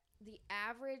that the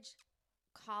average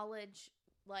college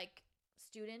like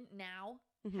student now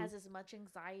has as much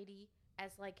anxiety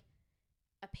as like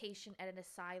a patient at an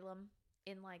asylum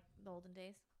in like the olden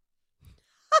days?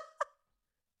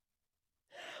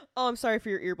 Oh, I'm sorry for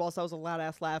your earballs. That was a loud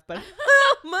ass laugh, but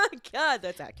oh my god,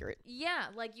 that's accurate. Yeah,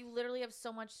 like you literally have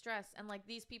so much stress, and like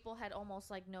these people had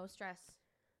almost like no stress.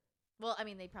 Well, I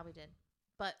mean, they probably did,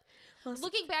 but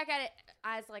looking back at it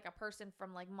as like a person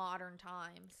from like modern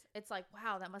times, it's like,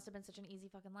 wow, that must have been such an easy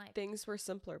fucking life. Things were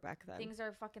simpler back then. Things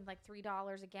are fucking like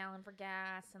 $3 a gallon for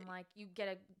gas, and like you get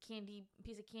a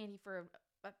piece of candy for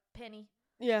a penny.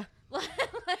 Yeah. Like,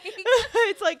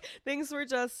 It's like things were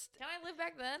just. can I live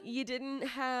back then? You didn't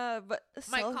have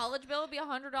My college bill would be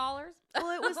 $100. Well,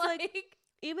 it was like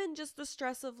even just the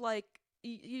stress of like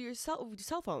your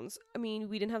cell phones. I mean,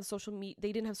 we didn't have social media.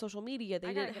 They didn't have social media.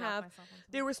 They didn't have.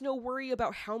 There was no worry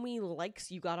about how many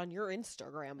likes you got on your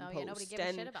Instagram post. Yeah, nobody gave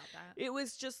a shit about that. It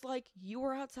was just like you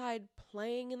were outside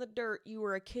playing in the dirt. You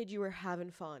were a kid. You were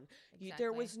having fun. Exactly.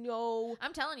 There was no.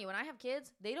 I'm telling you, when I have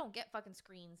kids, they don't get fucking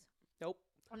screens. Nope.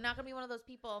 I'm not gonna be one of those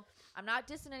people. I'm not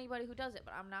dissing anybody who does it,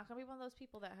 but I'm not gonna be one of those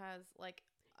people that has like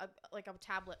a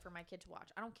tablet for my kid to watch.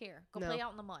 I don't care. Go play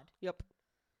out in the mud. Yep.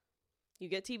 You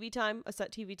get TV time, a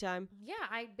set TV time. Yeah,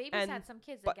 I babysat some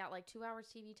kids that got like 2 hours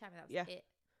TV time. And that was it.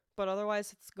 But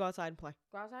otherwise, it's go outside and play.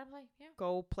 Go outside and play. Yeah.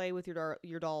 Go play with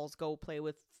your dolls. Go play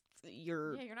with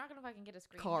your. Yeah, you're not gonna fucking get a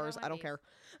screen. Cars. I don't care.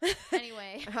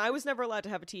 Anyway, I was never allowed to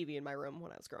have a TV in my room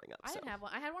when I was growing up. I didn't have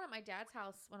one. I had one at my dad's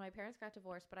house when my parents got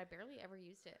divorced, but I barely ever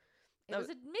used it. It was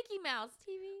a Mickey Mouse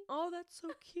TV. Oh, that's so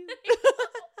cute. It's so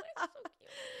cute.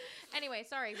 Anyway,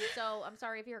 sorry. So I'm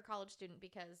sorry if you're a college student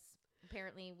because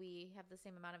apparently we have the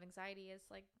same amount of anxiety as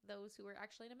like those who are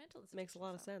actually in a mental institution. Makes a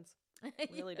lot of sense.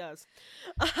 It really does.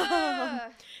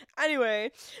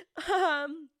 Anyway,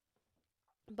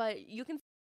 but you can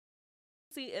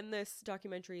see in this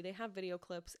documentary they have video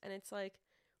clips and it's like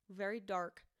very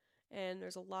dark and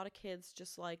there's a lot of kids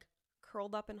just like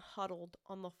curled up and huddled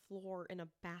on the floor in a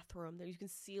bathroom. There you can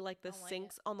see like the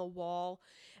sinks on the wall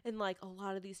and like a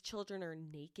lot of these children are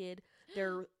naked.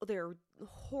 They're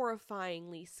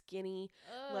horrifyingly skinny.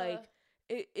 Like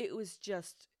it was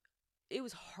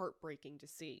heartbreaking to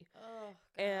see.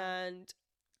 And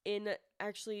in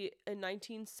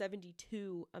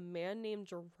 1972, a man named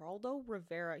Geraldo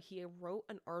Rivera, he wrote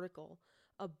an article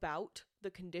about the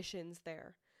conditions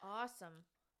there. Awesome.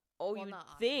 Oh, well,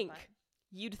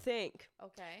 You'd think.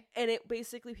 Okay. And it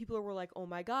basically, people were like, oh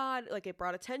my God, like it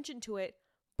brought attention to it,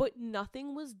 but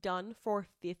nothing was done for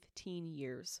 15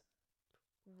 years.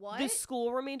 What? The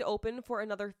school remained open for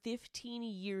another 15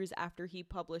 years after he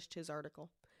published his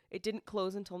article. It didn't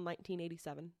close until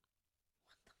 1987. What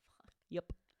the fuck?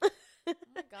 Yep. Oh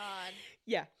my God.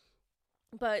 Yeah.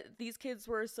 But these kids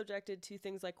were subjected to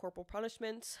things like corporal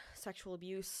punishment, sexual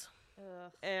abuse,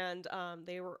 and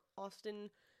they were often...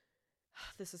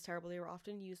 This is terrible. They were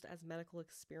often used as medical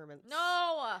experiments.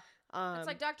 No! It's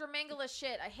like Dr. Mengele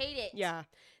shit. I hate it. Yeah.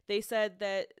 They said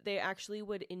that they actually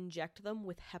would inject them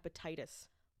with hepatitis.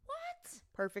 What?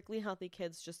 Perfectly healthy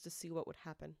kids just to see what would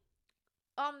happen.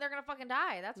 They're gonna fucking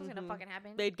die. That's what's gonna fucking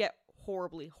happen. They'd get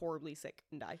horribly, horribly sick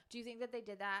and die. Do you think that they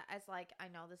did that as like, I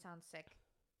know this sounds sick.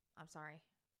 I'm sorry.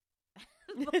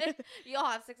 But you all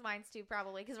have 6 minds too,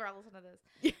 probably, because we're all listening to this.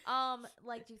 Yeah.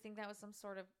 Like, do you think that was some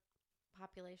sort of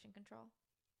population control?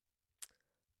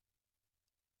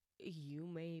 You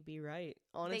may be right.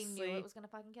 Honestly, they knew it was gonna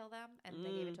fucking kill them, and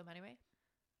they gave it to them anyway.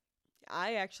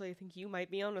 I actually think you might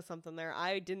be onto something there.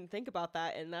 I didn't think about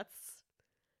that, and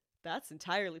that's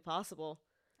entirely possible.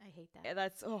 I hate that. And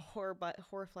that's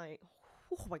horrifying.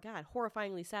 Oh my God,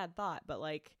 horrifyingly sad thought. But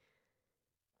like,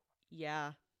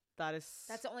 yeah, that's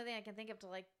the only thing I can think of to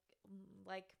like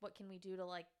what can we do to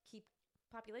like keep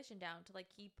population down, to like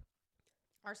keep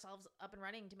ourselves up and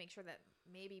running, to make sure that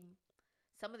maybe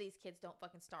some of these kids don't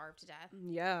fucking starve to death.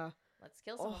 Yeah. Let's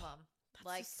kill some of them. That's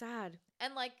like so sad.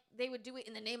 And like they would do it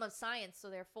in the name of science, so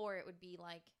therefore it would be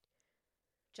like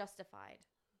justified,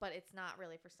 but it's not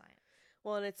really for science.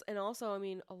 Well, and also, I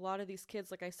mean, a lot of these kids,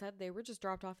 like I said, they were just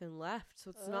dropped off and left. So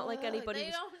it's not like anybody.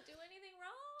 They don't do anything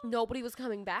wrong. Nobody was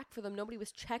coming back for them. Nobody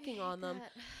was checking on them,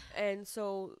 and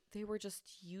so they were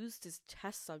just used as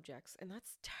test subjects, and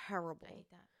that's terrible. I hate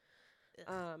that.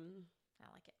 I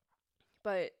don't like it.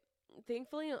 But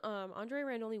thankfully, Andre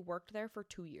Rand only worked there for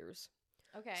 2 years.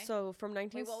 Okay. So from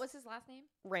 19... Wait, what was his last name?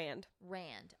 Rand.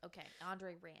 Rand. Okay.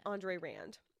 Andre Rand. Andre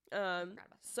Rand.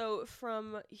 So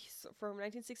from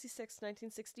 1966 to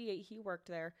 1968, he worked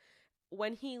there.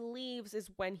 When he leaves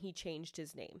is when he changed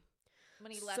his name.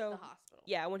 When he left the hospital.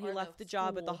 Yeah, when he left the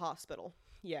job at the hospital.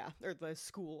 Yeah, or the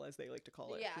school, as they like to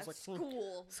call it. Yeah, like,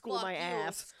 school. School my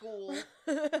ass. School.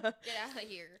 Get out of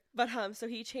here. But so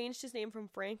he changed his name from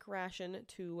Frank Ration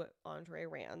to Andre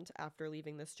Rand after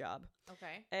leaving this job.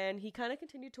 Okay. And he kind of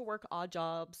continued to work odd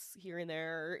jobs here and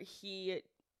there. He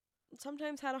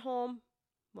sometimes had a home.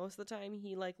 Most of the time,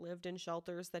 he like lived in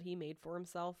shelters that he made for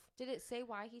himself. Did it say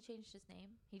why he changed his name?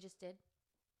 He just did.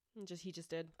 He just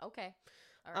did. Okay.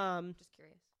 All right. Just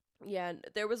curious. Yeah,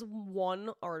 there was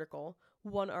one article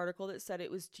that said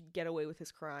it was to get away with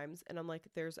his crimes, and I'm like,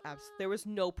 there was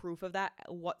no proof of that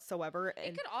whatsoever. And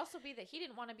it could also be that he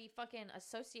didn't want to be fucking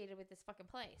associated with this fucking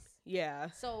place. Yeah.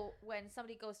 So when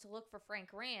somebody goes to look for Frank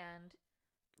Rand,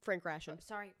 Frank Ration.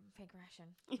 Sorry, Frank Ration.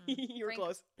 You were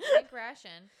close. Frank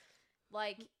Ration,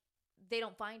 like, they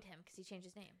don't find him because he changed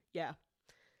his name. Yeah.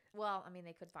 Well, I mean,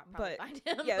 they could probably find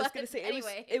him. Yeah, I was going to say,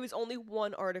 anyway. it was only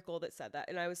one article that said that.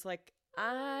 And I was like,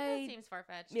 that seems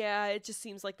far-fetched. Yeah, it just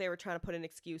seems like they were trying to put an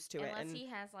excuse to it. Unless he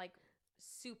has, like,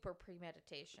 super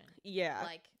premeditation. Yeah.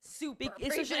 Like, super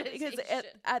premeditation. Because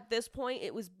at this point,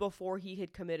 it was before he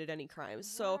had committed any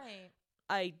crimes. So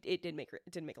it didn't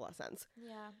make a lot of sense.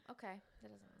 Yeah, okay.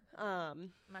 That doesn't...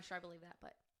 I'm not sure I believe that,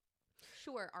 but...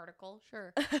 Sure, article,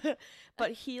 sure.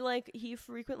 But he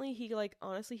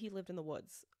honestly, he lived in the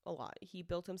woods a lot. He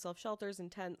built himself shelters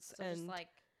and tents, so and just like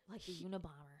a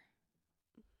Unabomber.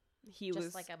 He just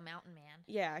was like a mountain man.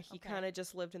 Yeah, he kind of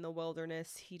just lived in the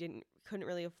wilderness. He couldn't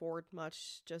really afford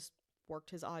much. Just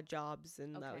worked his odd jobs,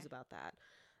 and that was about that.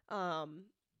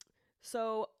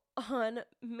 So on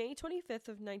May 25th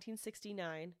of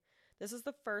 1969, this is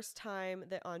the first time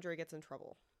that Andre gets in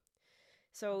trouble.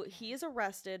 So he is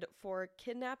arrested for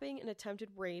kidnapping and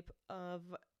attempted rape of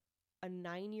a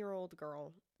 9-year-old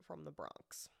girl from the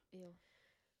Bronx. Ew.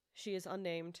 She is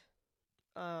unnamed.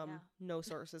 No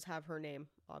sources have her name,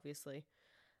 obviously.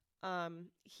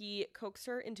 He coaxed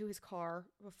her into his car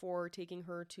before taking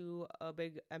her to a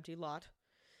big empty lot.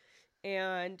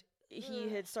 And he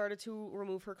had started to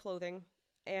remove her clothing.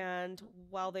 And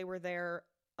while they were there,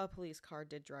 a police car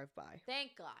did drive by.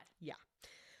 Thank God. Yeah.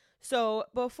 So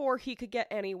before he could get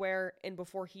anywhere and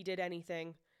before he did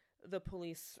anything, the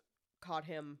police caught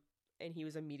him and he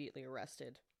was immediately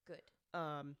arrested. Good.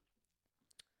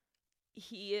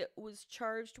 He was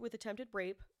charged with attempted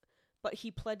rape, but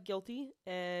he pled guilty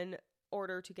in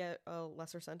order to get a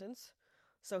lesser sentence.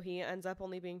 So he ends up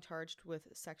only being charged with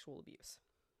sexual abuse.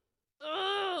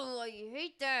 Oh, I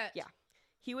hate that. Yeah.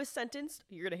 He was sentenced,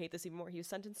 you're going to hate this even more, he was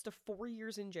sentenced to 4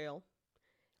 years in jail.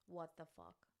 What the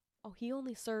fuck? Oh, he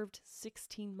only served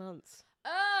 16 months.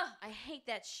 Ugh, I hate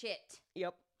that shit.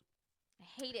 Yep. I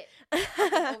hate it.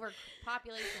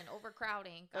 Overpopulation,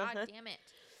 overcrowding. God damn it.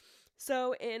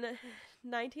 So by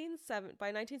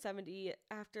 1970,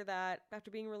 after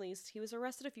being released, he was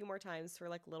arrested a few more times for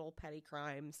like little petty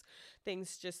crimes,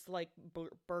 things just like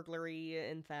burglary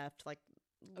and theft, like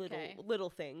little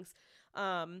things.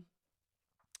 And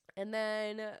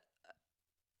then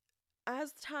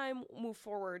as time moved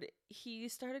forward, he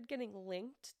started getting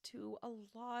linked to a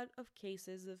lot of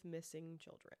cases of missing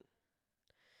children.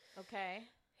 Okay.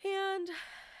 And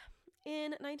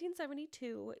in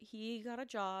 1972, he got a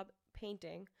job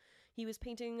painting. He was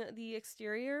painting the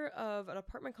exterior of an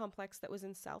apartment complex that was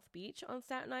in South Beach on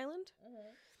Staten Island.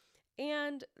 Mm-hmm.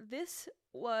 And this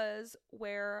was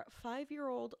where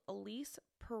 5-year-old Elise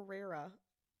Pereira,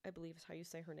 I believe is how you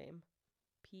say her name,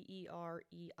 Pereira.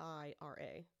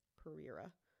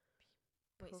 Pereira.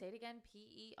 Wait, say it again.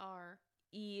 Pereira.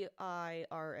 Pereira.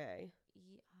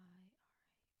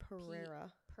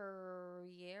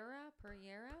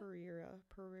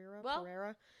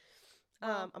 Pereira.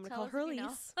 Well, I'm gonna call her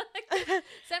Elise.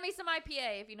 Send me some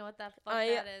IPA if you know what that fuck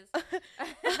that is,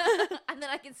 and then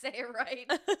I can say it right.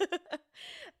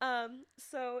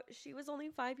 So she was only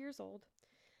 5 years old.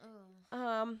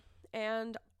 Oh.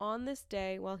 And on this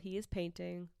day, while he is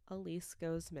painting, Elise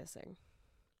goes missing.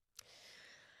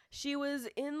 She was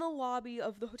in the lobby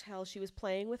of the hotel. She was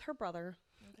playing with her brother.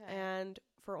 Okay. And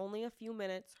for only a few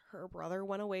minutes, her brother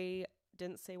went away,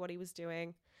 didn't say what he was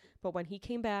doing. But when he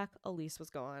came back, Elise was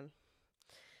gone.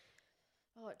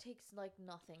 Oh, it takes like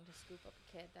nothing to scoop up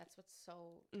a kid. That's what's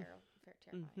so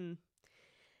terrifying. Mm-hmm.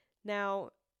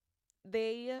 Now,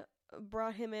 they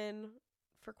brought him in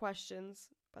for questions,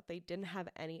 but they didn't have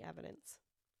any evidence.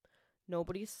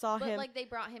 Nobody saw him. But like they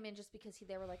brought him in just because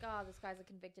they were like, oh, this guy's a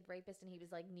convicted rapist, and he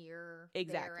was like near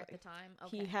there at the time.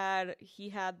 Okay. He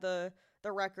had the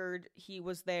record. He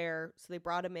was there, so they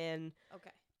brought him in.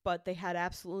 Okay. But they had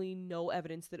absolutely no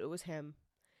evidence that it was him.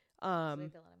 So they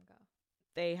had to let him go.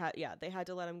 They had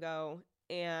to let him go,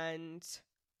 and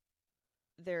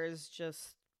there's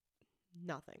just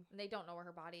nothing. And they don't know where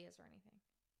her body is or anything.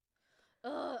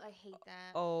 Ugh, I hate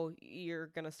that. Oh, you're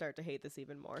gonna start to hate this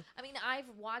even more. I mean, I've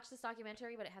watched this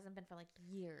documentary, but it hasn't been for like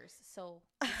years, so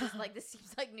this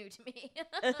seems like new to me.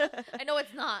 I know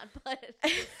it's not, but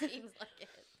it seems like it.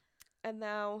 And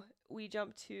now we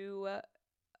jump a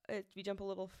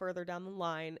little further down the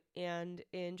line, and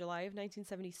in July of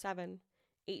 1977,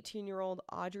 18-year-old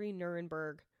Audrey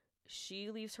Nuremberg,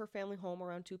 she leaves her family home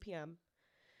around 2 p.m.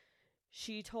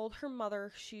 She told her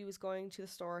mother she was going to the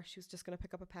store. She was just going to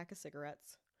pick up a pack of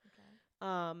cigarettes.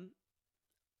 Okay.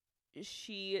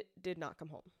 She did not come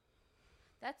home.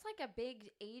 That's like a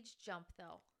big age jump,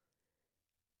 though.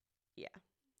 Yeah.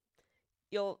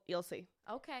 You'll see.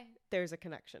 Okay. There's a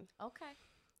connection. Okay.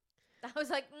 I was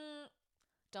like,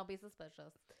 don't be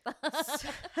suspicious.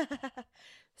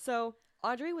 So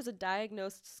Audrey was a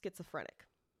diagnosed schizophrenic.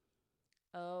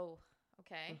 Oh,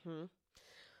 okay. Mm-hmm.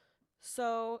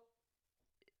 So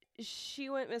she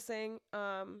went missing.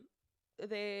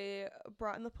 They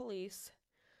brought in the police.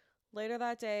 Later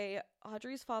that day,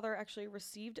 Audrey's father actually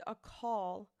received a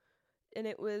call, and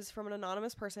it was from an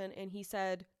anonymous person, and he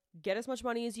said, get as much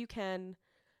money as you can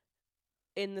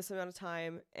in this amount of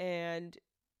time, and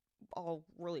I'll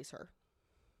release her.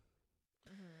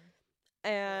 Mm-hmm.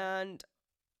 And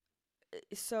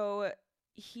so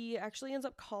he actually ends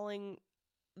up calling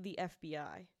the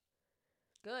FBI.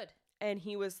 Good. And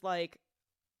he was like,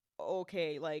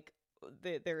 okay, like,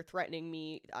 they're threatening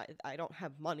me. I don't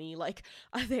have money. Like,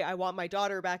 I want my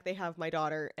daughter back. They have my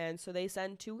daughter. And so they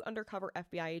send 2 undercover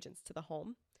FBI agents to the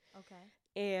home. Okay.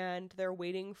 And they're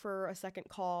waiting for a second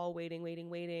call,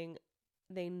 waiting.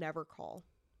 They never call.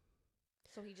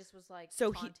 So he just was like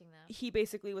taunting them. He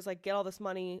basically was like, get all this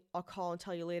money. I'll call and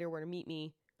tell you later where to meet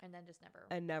me. And then just never.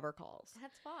 And never calls.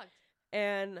 That's fucked.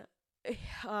 And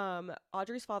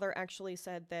Audrey's father actually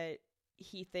said that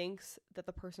he thinks that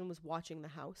the person was watching the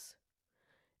house.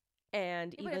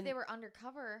 And yeah, even but if they were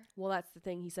undercover. Well, that's the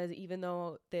thing. He says even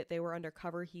though that they were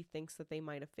undercover, he thinks that they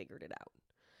might have figured it out.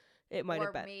 It might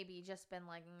have been. Or maybe just been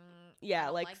like, yeah, I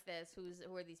don't like this.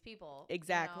 Who are these people?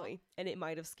 Exactly. You know? And it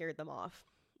might have scared them off.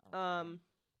 Okay.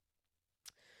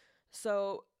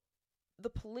 So the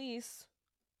police,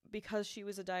 because she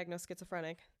was a diagnosed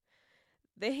schizophrenic,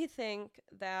 they think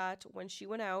that when she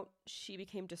went out, she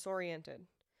became disoriented.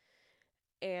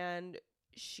 And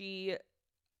she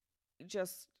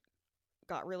just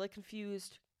got really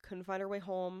confused, couldn't find her way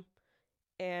home,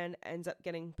 and ends up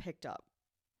getting picked up.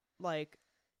 Like,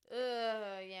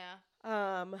 yeah.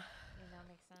 Yeah, that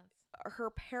makes sense. Her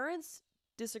parents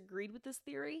disagreed with this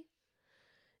theory.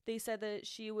 They said that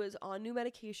she was on new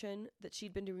medication, that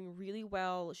she'd been doing really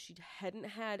well, she hadn't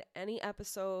had any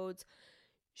episodes,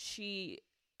 she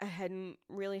hadn't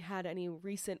really had any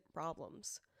recent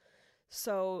problems.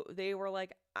 So they were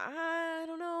like, I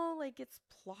don't know, like, it's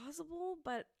plausible,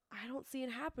 but I don't see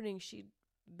it happening. She'd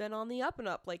been on the up and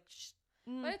up, like.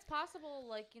 But it's possible,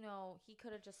 like, you know, he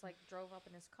could have just, like, drove up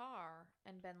in his car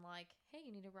and been like, hey,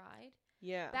 you need a ride?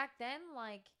 Yeah. Back then,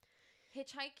 like,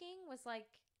 hitchhiking was, like,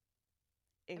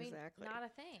 exactly, not a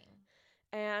thing.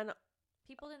 And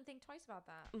people didn't think twice about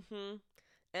that. Mm-hmm.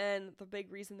 And the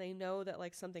big reason they know that,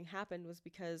 like, something happened was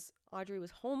because Audrey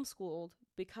was homeschooled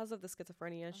because of the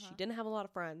schizophrenia. Uh-huh. She didn't have a lot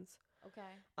of friends. Okay.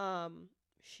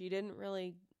 She didn't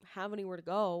really have anywhere to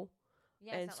go.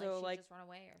 Yeah, and it's not so, like, she just run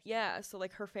away or something. Yeah, so,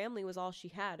 like, her family was all she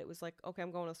had. It was like, okay, I'm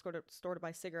going to the store to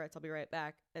buy cigarettes. I'll be right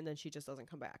back. And then she just doesn't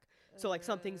come back. So, like,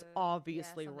 something's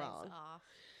obviously wrong. Off.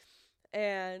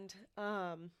 And,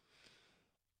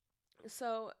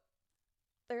 so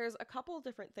there's a couple of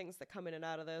different things that come in and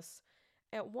out of this.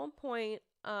 At one point,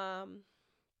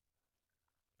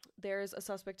 there's a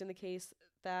suspect in the case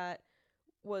that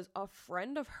was a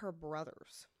friend of her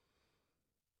brother's.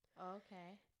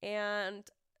 Okay. And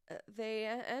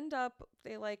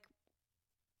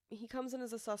he comes in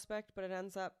as a suspect, but it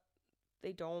ends up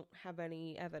they don't have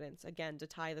any evidence, again, to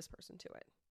tie this person to it.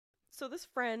 So this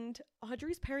friend,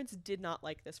 Audrey's parents did not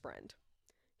like this friend.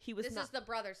 This is the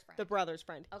brother's friend. The brother's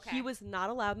friend. Okay. He was not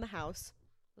allowed in the house.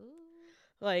 Ooh.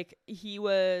 Like,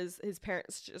 his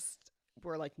parents just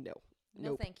were like, no.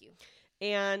 No, thank you.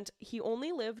 And he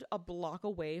only lived a block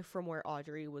away from where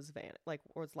Audrey was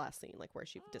was last seen, like where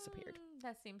she disappeared.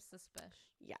 That seems suspicious.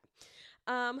 Yeah.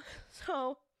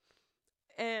 So,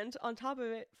 and on top of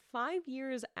it, 5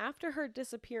 years after her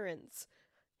disappearance,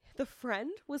 the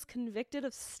friend was convicted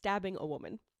of stabbing a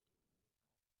woman.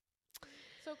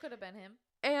 So it could have been him.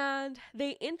 And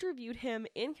they interviewed him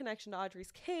in connection to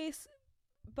Audrey's case,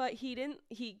 but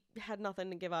he had nothing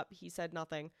to give up. He said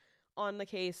nothing. On the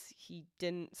case, he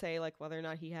didn't say, like, whether or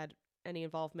not he had any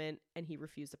involvement, and he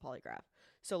refused a polygraph.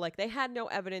 So, like, they had no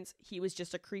evidence. He was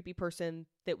just a creepy person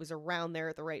that was around there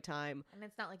at the right time. And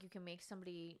it's not like you can make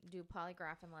somebody do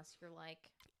polygraph unless you're, like...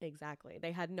 Exactly.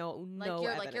 They had no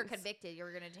evidence. Like, you're convicted.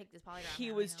 You're going to take this polygraph.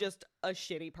 He was just a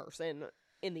shitty person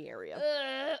in the area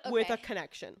with a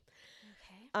connection.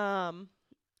 Okay.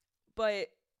 But,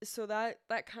 so that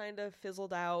kind of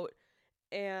fizzled out,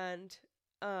 and,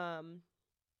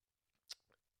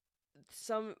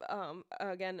 some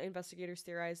again, investigators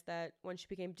theorized that when she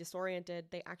became disoriented,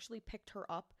 they actually picked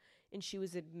her up and she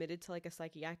was admitted to, like, a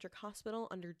psychiatric hospital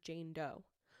under Jane Doe,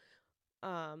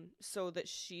 so that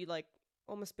she, like,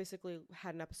 almost basically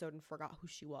had an episode and forgot who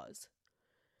she was.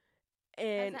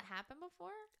 And has that happened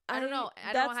before? I don't know.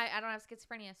 I don't have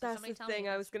schizophrenia. So that's somebody the tell thing me.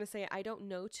 I was gonna say. I don't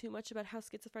know too much about how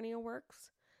schizophrenia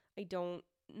works. I don't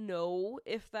know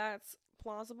if that's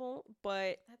plausible,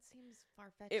 but that seems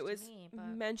far-fetched it was to me, but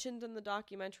mentioned in the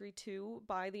documentary too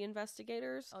by the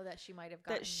investigators. that she might have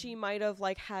gotten... That she might have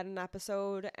like had an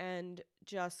episode and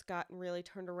just gotten really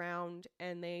turned around,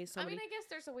 and I guess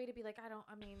there's a way to be like,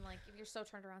 if you're so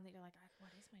turned around that you're like, what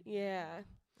is my name? Yeah.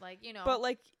 Like, But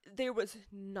like there was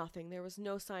nothing. There was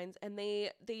no signs, and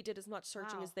they did as much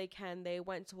searching as they can. They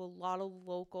went to a lot of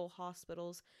local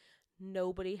hospitals.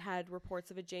 Nobody had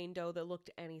reports of a Jane Doe that looked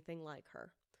anything like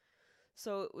her.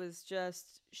 So it was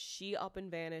just, she up and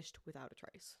vanished without a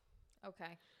trace.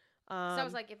 Okay. So I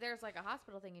was like, if there's like a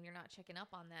hospital thing and you're not checking up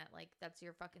on that, like that's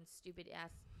your fucking stupid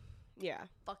ass. Yeah.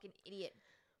 Fucking idiot.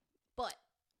 But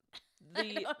I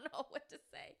don't know what to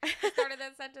say. I started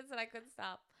that sentence and I couldn't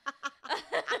stop.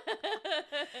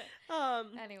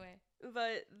 Anyway.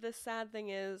 But the sad thing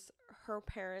is, her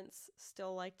parents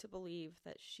still like to believe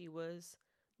that she was,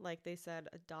 like they said,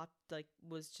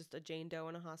 was just a Jane Doe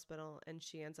in a hospital, and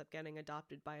she ends up getting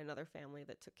adopted by another family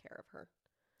that took care of her.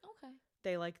 Okay.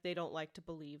 They don't like to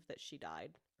believe that she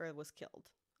died or was killed.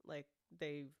 Like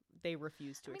they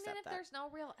refuse to accept then if that. there's no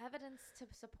real evidence to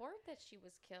support that she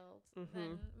was killed,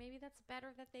 then maybe that's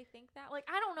better that they think that. Like,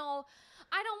 I don't know.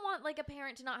 I don't want like a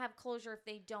parent to not have closure if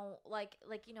they don't like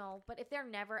but if they're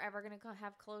never ever going to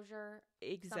have closure,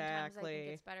 sometimes I think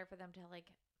it's better for them to like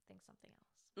think something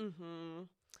else.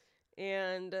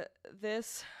 And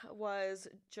this was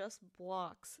just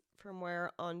blocks from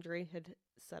where Andre had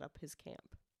set up his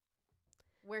camp.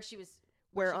 Where she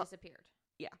disappeared.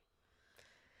 Yeah.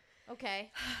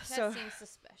 Okay. That seems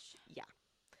suspicious. Yeah.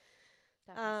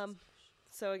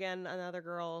 So again, another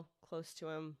girl close to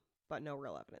him, but no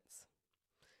real evidence.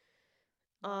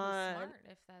 Smart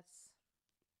if that's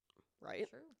right.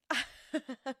 True.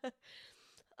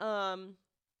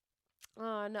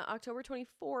 On October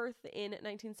 24th in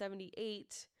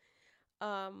 1978,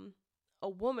 a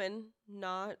woman,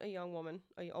 not a young woman,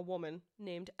 a woman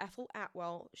named Ethel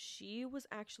Atwell, she was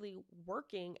actually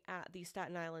working at the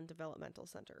Staten Island Developmental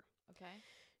Center. Okay.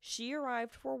 She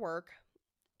arrived for work.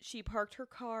 She parked her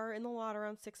car in the lot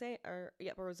around 6 a.m.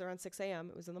 It was around 6 a.m.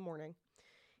 It was in the morning.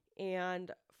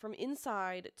 And from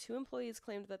inside, 2 employees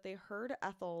claimed that they heard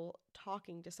Ethel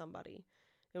talking to somebody.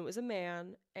 It was a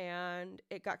man, and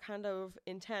it got kind of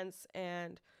intense,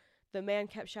 and the man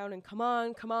kept shouting, come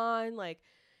on, like,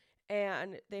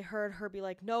 and they heard her be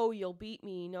like, no, you'll beat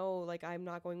me, no, like, I'm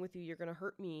not going with you, you're gonna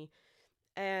hurt me,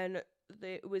 and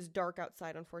it was dark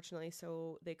outside, unfortunately,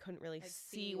 so they couldn't really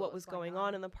see what was going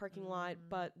on in the parking lot,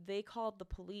 but they called the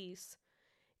police,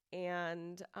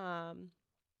 and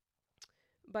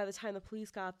by the time the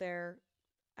police got there,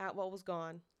 Atwell was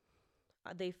gone.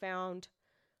 They found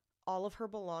all of her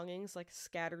belongings like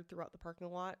scattered throughout the parking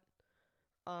lot.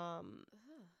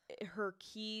 Her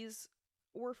keys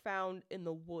were found in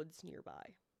the woods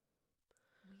nearby.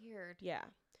 Weird. Yeah.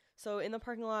 So in the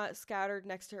parking lot, scattered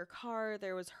next to her car,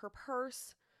 there was her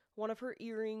purse, one of her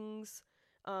earrings,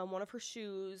 one of her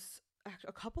shoes,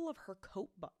 a couple of her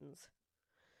coat buttons.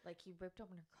 Like he ripped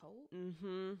open her coat?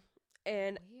 Mm-hmm.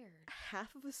 And weird.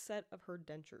 Half of a set of her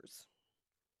dentures.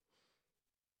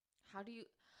 How do you...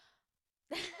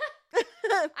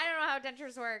 I don't know how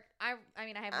dentures work. I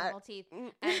mean, I have normal teeth,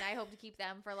 and I hope to keep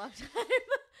them for a long time.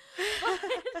 How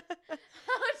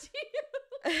do you?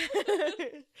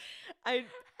 You're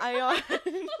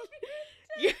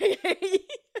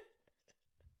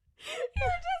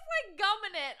just like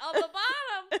gumming it on the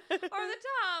bottom or the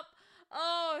top.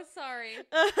 Oh, sorry.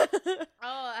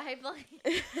 I'm like,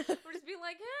 I'm just being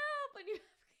like, help, and you.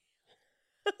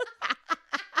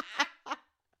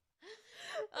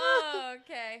 Oh,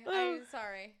 okay. I'm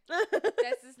sorry.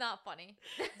 This is not funny.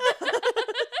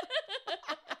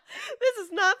 This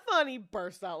is not funny.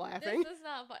 Burst out laughing. This is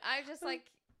not funny. I just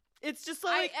like. It's just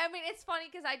like. I mean, it's funny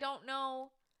because I don't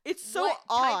know. It's so what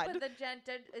odd. Type of the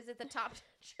is it the top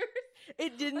dentures?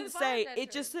 It didn't say.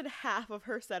 It just said half of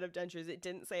her set of dentures. It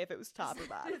didn't say if it was top or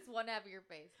bottom. It's one half of your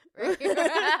face. Right here.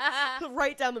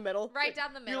 Right down the middle. Right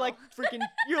down the middle. You're like freaking.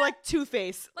 You're like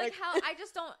Two-Face. Like how I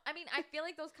just don't. I mean, I feel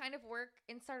like those kind of work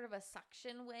in sort of a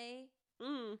suction way.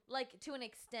 Like to an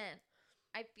extent,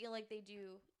 I feel like they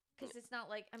do. Because it's not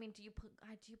like, I mean, do you put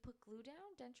glue down?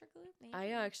 Denture glue? Maybe? I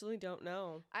actually don't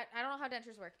know. I don't know how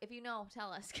dentures work. If you know,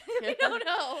 tell us. If you don't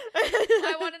know,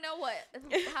 I want to know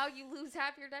how you lose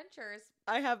half your dentures.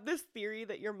 I have this theory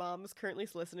that your mom is currently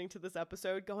listening to this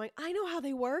episode going, I know how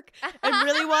they work, and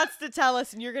really wants to tell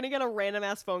us, and you're going to get a random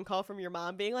ass phone call from your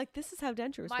mom being like, this is how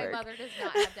dentures work. My mother does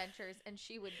not have dentures, and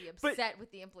she would be upset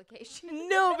with the implication.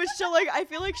 No, but she'll like, I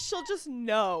feel like she'll just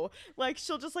know. Like,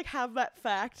 she'll just like have that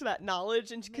fact, that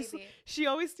knowledge, and because you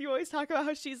always talk about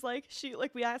how she's like,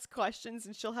 we ask questions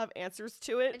and she'll have answers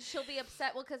to it. And she'll be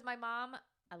upset. Well, because my mom,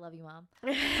 I love you, Mom.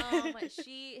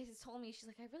 She has told me, she's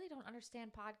like, I really don't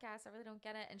understand podcasts. I really don't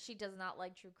get it. And she does not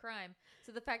like true crime.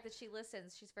 So the fact that she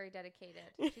listens, she's very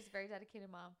dedicated. She's a very dedicated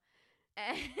mom.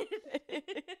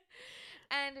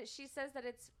 And she says that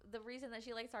it's the reason that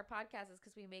she likes our podcast is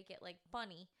because we make it like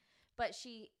funny. But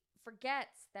she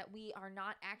forgets that we are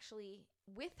not actually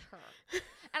with her.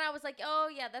 And I was like, oh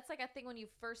yeah, that's like a thing when you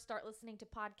first start listening to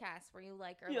podcasts where you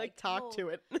like are you talk to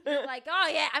it. You're like, oh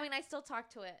yeah, I mean I still talk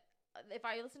to it. If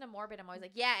I listen to Morbid, I'm always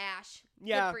like, yeah, Ash,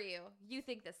 good for you. You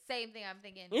think the same thing I'm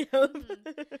thinking.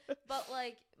 But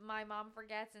like my mom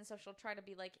forgets, and so she'll try to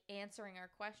be like answering our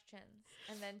questions,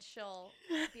 and then she'll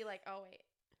be like, oh wait.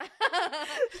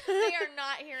 They are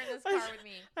not here in this car with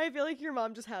me. I feel like your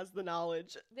mom just has the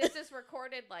knowledge. This is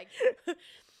recorded like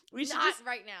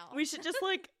right now. We should just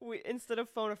like instead of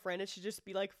phone a friend, it should just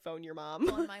be like phone your mom.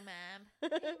 Phone my mom. Hey,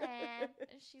 Mom.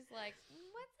 And she's like,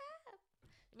 what's up?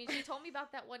 I mean, she told me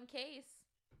about that one case.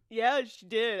 Yeah, she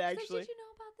did actually. She's like, did you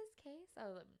know about this case? I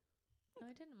was like, no,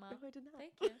 I didn't, Mom. No, I did not.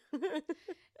 Thank you.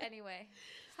 Anyway,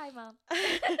 hi, Mom.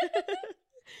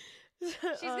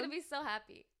 She's gonna be so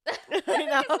happy. I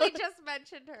know. Because we just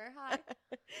mentioned her. Hi.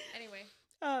 Anyway,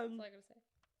 that's all I gotta say.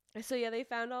 So yeah, they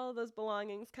found all of those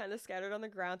belongings kind of scattered on the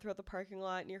ground throughout the parking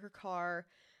lot near her car,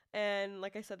 and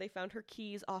like I said, they found her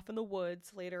keys off in the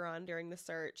woods later on during the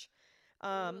search.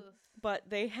 But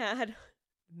they had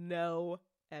no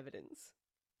evidence,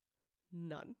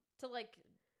 none to like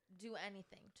do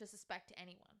anything, to suspect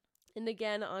anyone. And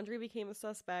again, Andre became a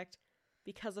suspect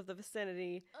because of the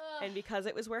vicinity and because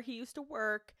it was where he used to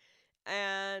work.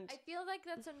 And I feel like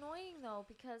that's annoying though,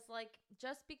 because like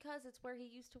just because it's where he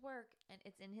used to work and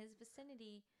it's in his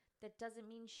vicinity, that doesn't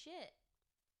mean shit.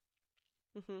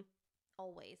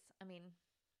 Always. I mean,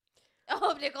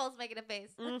 oh, Nicole's making a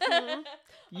face.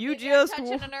 You just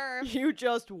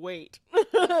wait.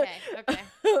 Okay.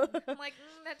 I'm like,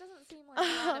 that doesn't seem like a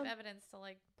lot of evidence to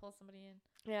like pull somebody in.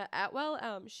 Yeah,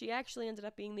 Atwell, she actually ended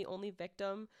up being the only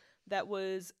victim that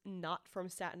was not from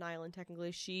Staten Island.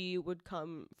 Technically, she would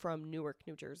come from Newark,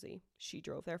 New Jersey. She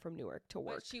drove there from Newark to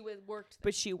work.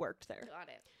 But she worked there. Got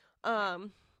it.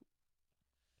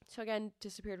 So again,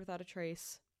 disappeared without a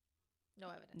trace. No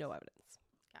evidence.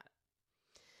 Got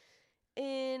it.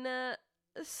 In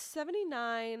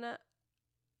 79,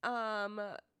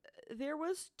 there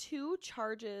was two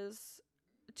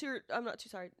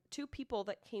people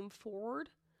that came forward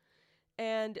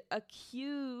and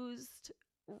accused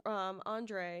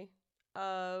Andre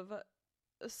of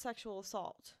sexual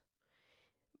assault,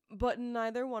 but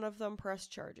neither one of them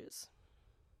pressed charges.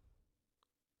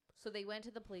 So they went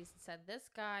to the police and said, this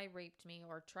guy raped me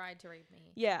or tried to rape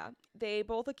me. Yeah, they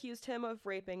both accused him of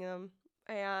raping them,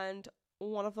 and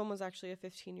one of them was actually a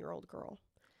 15-year-old girl.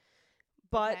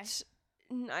 But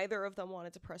neither of them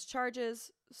wanted to press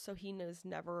charges, so he was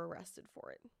never arrested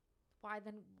for it. Why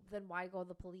then why go to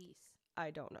the police?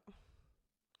 I don't know.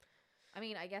 I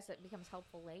mean, I guess it becomes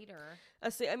helpful later.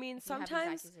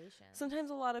 Sometimes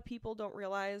a lot of people don't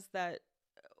realize that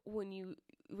when you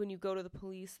go to the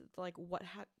police, like what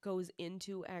goes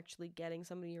into actually getting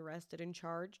somebody arrested and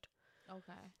charged.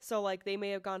 Okay. So like they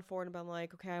may have gone forward and been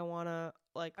like, okay, I want to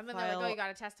like. And then they're like, oh, you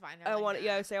got to testify. I want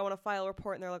to file a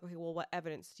report, and they're like, okay, well, what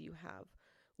evidence do you have?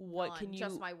 What can you?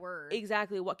 Just my word.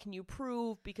 Exactly. What can you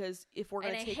prove? Because if we're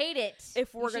gonna hate it.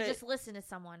 If we're gonna just listen to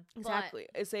someone. Exactly.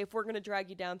 Say if we're gonna drag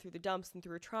you down through the dumps and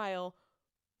through a trial,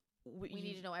 we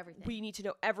need to know everything. We need to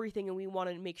know everything, and we want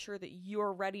to make sure that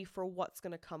you're ready for what's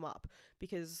gonna come up,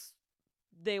 because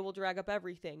they will drag up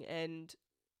everything, and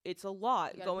it's a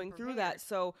lot going through that.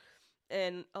 So.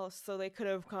 And so they could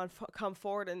have come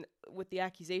forward and with the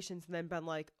accusations and then been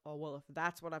like, oh, well, if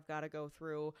that's what I've got to go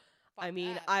through,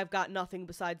 I've got nothing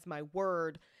besides my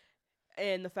word.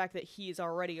 And the fact that he's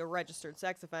already a registered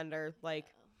sex offender,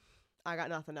 like, I got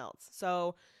nothing else.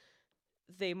 So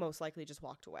they most likely just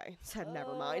walked away. Said,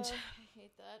 never mind. I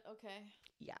hate that. Okay.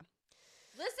 Yeah.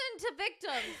 Listen to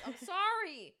victims. I'm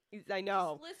sorry. I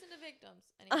know. Just listen to victims.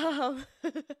 Anyway.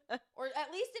 Or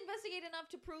at least investigate enough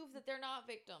to prove that they're not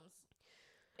victims.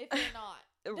 If they're not.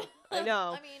 I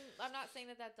know. I mean, I'm not saying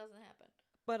that doesn't happen.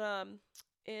 But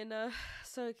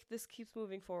so this keeps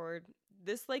moving forward.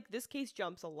 This case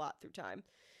jumps a lot through time.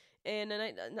 In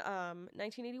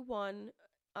 1981,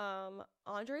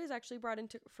 Andre is actually brought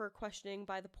into for questioning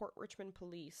by the Port Richmond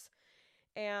police,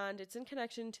 and it's in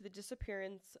connection to the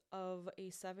disappearance of a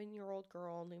 7-year-old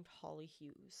girl named Holly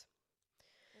Hughes.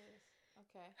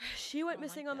 Okay. She went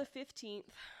missing on the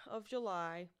 15th of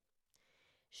July.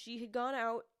 She had gone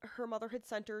out. Her mother had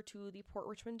sent her to the Port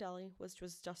Richmond Deli, which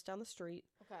was just down the street,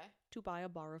 Okay. to buy a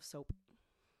bar of soap.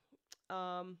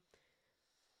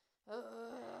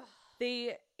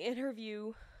 They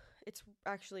interview. It's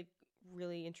actually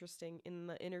really interesting in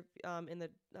the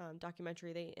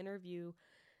documentary. They interview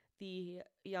the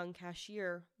young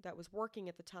cashier that was working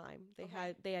at the time.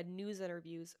 They had news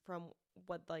interviews from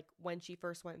when she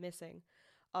first went missing,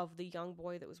 of the young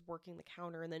boy that was working the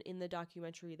counter, and then in the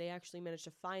documentary they actually managed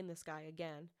to find this guy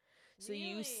again. So really?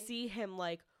 You see him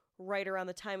right around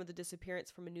the time of the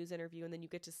disappearance from a news interview, and then you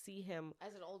get to see him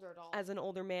as an older adult, as an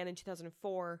older man in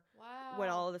 2004. Wow. When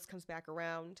all of this comes back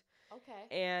around. Okay.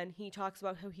 And he talks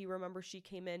about how he remembers she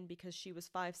came in because she was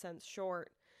 5 cents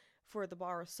short for the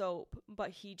bar of soap,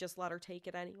 but he just let her take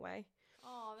it anyway.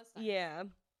 Oh, that's nice. Yeah.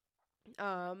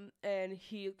 And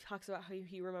he talks about how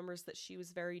he remembers that she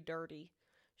was very dirty.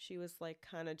 She was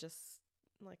kind of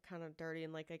dirty,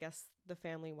 and I guess the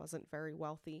family wasn't very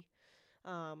wealthy.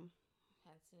 Hence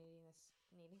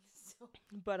needing this soap.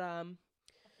 But sorry.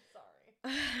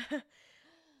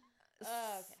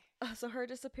 Okay. So her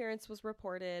disappearance was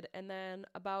reported, and then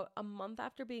about a month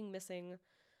after being missing,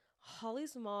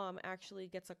 Holly's mom actually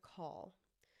gets a call.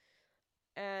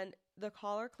 And the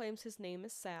caller claims his name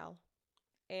is Sal.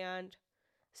 And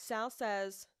Sal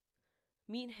says,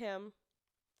 "Meet him.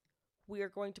 We are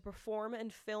going to perform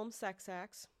and film sex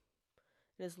acts.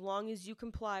 And as long as you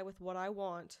comply with what I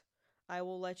want, I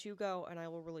will let you go and I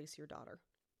will release your daughter."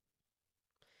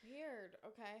 Weird.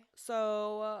 Okay.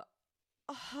 So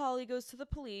Holly goes to the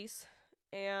police,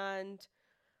 and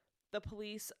the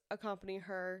police accompany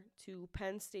her to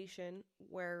Penn Station,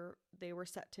 where they were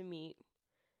set to meet,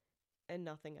 and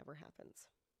nothing ever happens.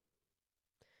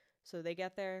 So they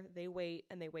get there, they wait,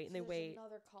 and they wait, and they wait.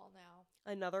 Another call now.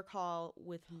 Another call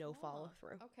with no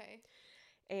follow-through. Okay.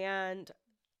 And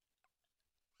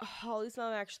Holly's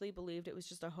mom actually believed it was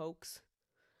just a hoax.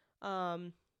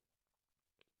 But...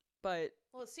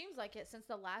 Well, it seems like it, since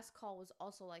the last call was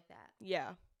also like that.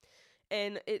 Yeah.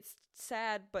 And it's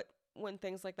sad, but when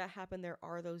things like that happen, there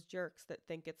are those jerks that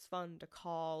think it's fun to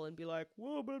call and be like,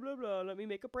 whoa, blah, blah, blah, let me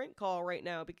make a prank call right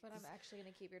now. But I'm actually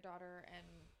going to keep your daughter and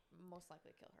most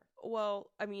likely kill her. Well,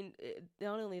 I mean,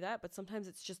 not only that, but sometimes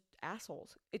it's just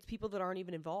assholes. It's people that aren't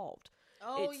even involved.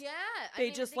 Oh, yeah.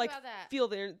 They just feel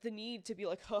the need to be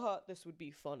like, haha, this would be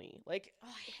funny. Oh, I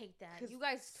hate that. You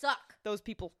guys suck. Those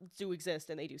people do exist,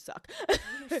 and they do suck.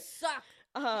 You suck.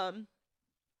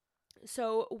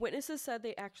 So witnesses said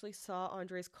they actually saw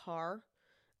Andre's car.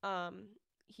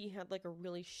 He had a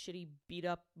really shitty beat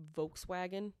up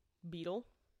Volkswagen Beetle.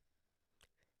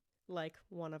 Like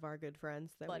one of our good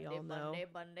friends that we all know.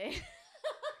 Bundy.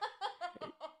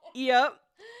 Yep.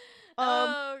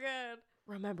 Oh, God.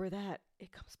 Remember that.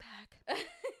 It comes back.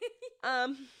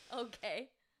 Okay.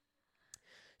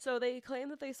 So they claim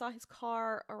that they saw his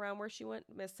car around where she went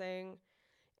missing,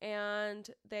 and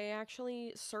they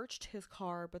actually searched his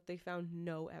car, but they found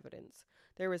no evidence.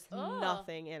 There was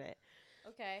nothing in it.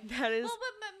 Okay. That is... Well,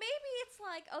 but maybe it's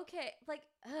okay,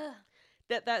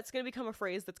 That's going to become a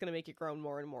phrase that's going to make you groan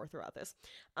more and more throughout this.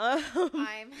 I'm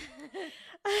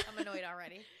annoyed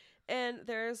already. And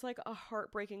there's a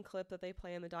heartbreaking clip that they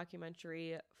play in the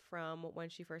documentary from when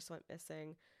she first went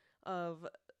missing, of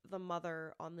the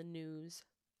mother on the news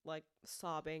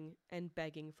sobbing and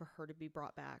begging for her to be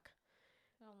brought back.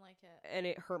 I don't like it. And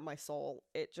it hurt my soul.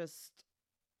 It just...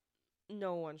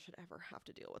 No one should ever have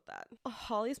to deal with that.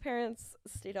 Holly's parents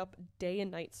stayed up day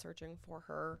and night searching for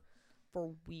her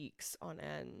for weeks on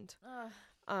end.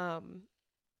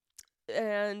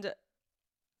 And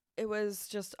it was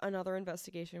just another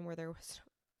investigation where there was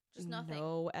just nothing.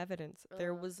 No evidence.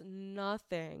 There was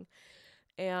nothing.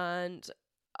 And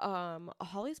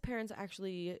Holly's parents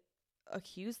actually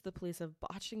accused the police of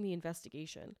botching the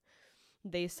investigation.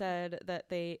 They said that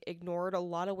they ignored a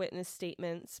lot of witness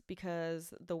statements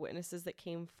because the witnesses that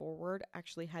came forward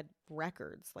actually had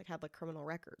records, had criminal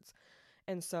records.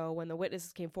 And so when the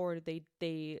witnesses came forward,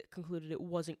 they concluded it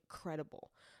wasn't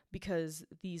credible because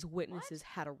these witnesses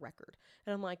had a record.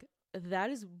 And I'm like,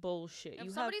 that is bullshit.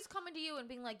 If somebody's coming to you and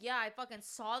being like, yeah, I fucking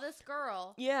saw this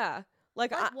girl. Yeah. What?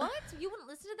 You wouldn't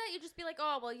listen to that? You'd just be like,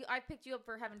 oh, well, I picked you up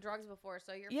for having drugs before,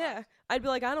 so you're fucked. I'd be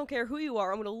like, I don't care who you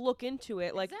are. I'm going to look into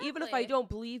it. Exactly. Even if I don't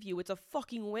believe you, it's a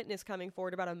fucking witness coming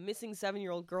forward about a missing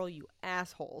 7-year-old girl, you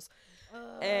assholes.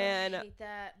 And I hate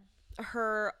that.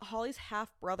 Holly's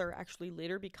half-brother actually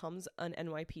later becomes an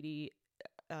NYPD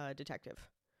detective.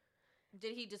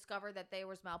 Did he discover that there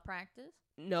was malpractice?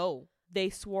 No. They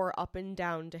swore up and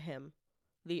down to him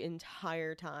the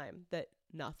entire time that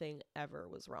nothing ever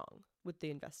was wrong with the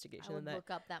investigation. I would and that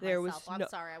look up that there myself. was I'm no,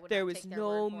 sorry, I would there not was take their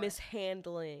no word for it.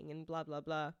 mishandling and blah blah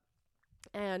blah.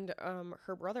 And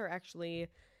her brother actually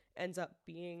ends up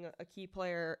being a key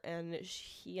player, and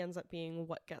he ends up being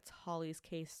what gets Holly's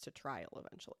case to trial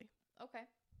eventually. Okay.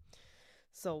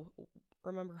 So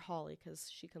remember Holly, because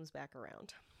she comes back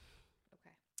around.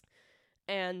 Okay.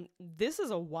 And this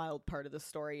is a wild part of the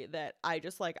story that I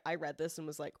read this and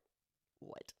was like,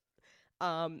 what?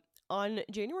 On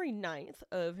January 9th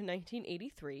of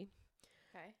 1983,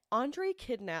 okay, Andre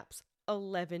kidnaps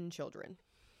 11 children.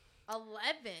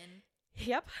 11?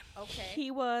 Yep. Okay.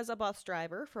 He was a bus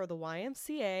driver for the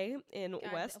YMCA in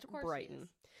West Brighton.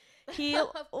 He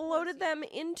loaded them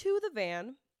into the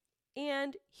van,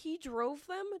 and he drove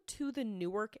them to the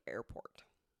Newark airport.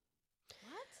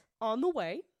 What? On the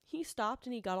way, he stopped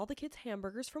and he got all the kids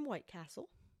hamburgers from White Castle.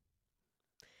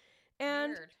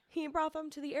 And Weird. he brought them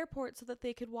to the airport so that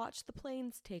they could watch the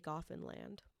planes take off and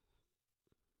land.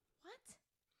 What?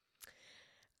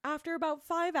 After about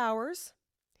 5 hours,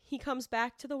 he comes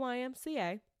back to the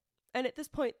YMCA. And at this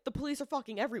point, the police are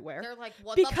fucking everywhere. They're like,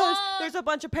 what the fuck? Because there's a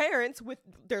bunch of parents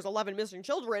there's 11 missing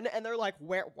children, and they're like,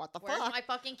 what the fuck? Where's my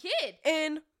fucking kid?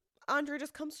 And Andre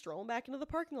just comes strolling back into the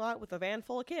parking lot with a van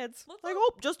full of kids.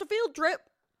 What just a field trip.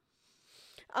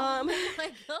 Oh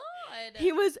my god.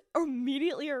 He was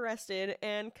immediately arrested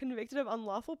and convicted of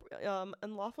unlawful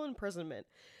imprisonment.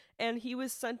 And he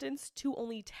was sentenced to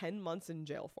only 10 months in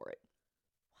jail for it.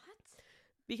 What?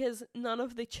 Because none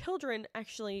of the children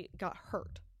actually got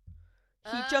hurt.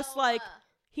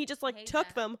 He just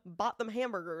took them, bought them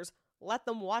hamburgers, let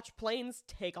them watch planes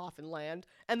take off and land,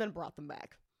 and then brought them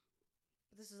back.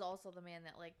 This is also the man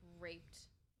that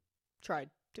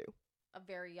Tried to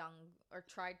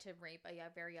tried to rape a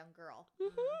very young girl.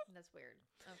 Mm-hmm. That's weird.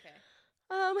 Okay.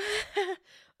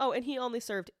 Oh, and he only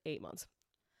served 8 months.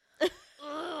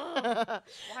 Why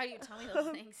do you tell me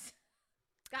those things?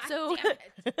 God damn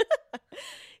it.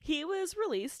 He was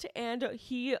released, and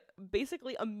he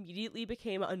basically immediately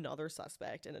became another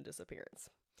suspect in a disappearance.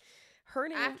 Her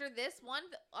name after this one,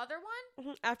 the other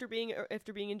one? After being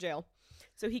in jail.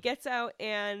 So he gets out,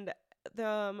 and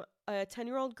a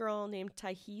 10-year-old girl named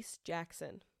Tyheese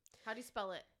Jackson. How do you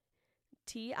spell it?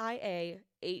 Tiahease.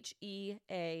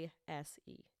 Tyheese.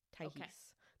 Okay.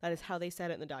 That is how they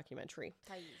said it in the documentary.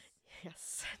 Thais.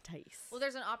 Yes, Thais. Well,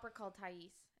 there's an opera called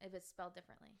Thais, if it's spelled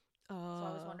differently. So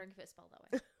I was wondering if it's spelled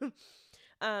that way.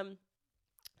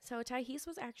 So Tyheese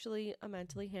was actually a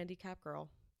mentally handicapped girl.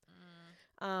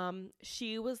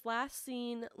 She was last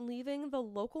seen leaving the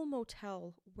local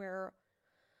motel where,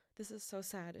 this is so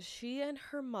sad, she and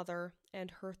her mother and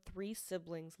her 3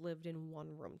 siblings lived in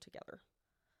one room together.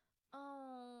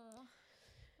 Oh,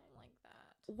 I don't like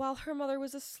that. While her mother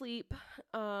was asleep,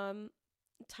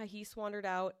 Tyheese wandered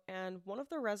out, and one of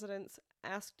the residents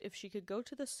asked if she could go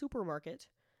to the supermarket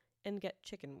and get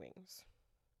chicken wings.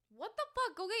 What the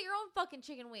fuck? Go get your own fucking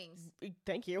chicken wings.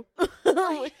 Thank you.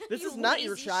 Like, this is not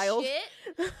your child.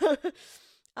 Shit.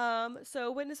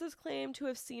 So witnesses claim to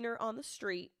have seen her on the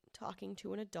street talking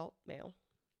to an adult male.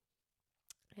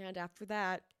 And after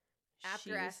that,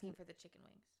 after asking for the chicken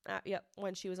wings. Yep,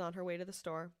 when she was on her way to the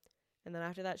store. And then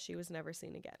after that, she was never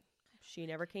seen again. She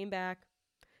never came back.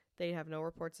 They have no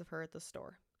reports of her at the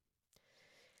store.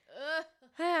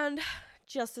 And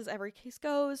just as every case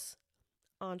goes,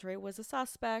 Andre was a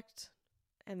suspect,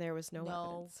 and there was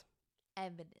no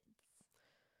evidence.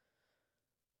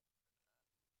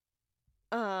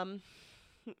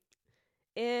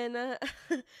 In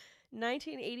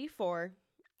 1984,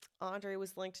 Andre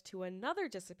was linked to another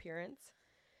disappearance.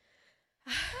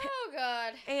 Oh,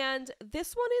 God. And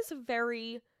this one is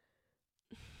very...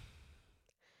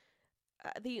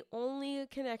 the only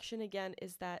connection, again,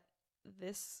 is that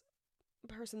this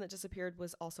person that disappeared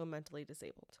was also mentally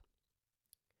disabled.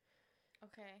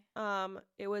 Okay.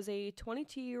 It was a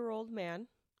 22-year-old man,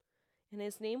 and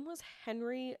his name was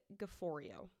Henry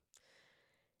Gafforio.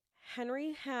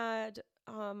 Henry had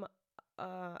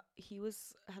had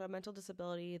a mental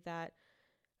disability that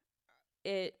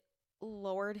it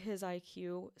lowered his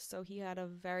IQ, so he had a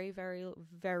very, very,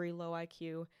 very low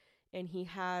IQ, and he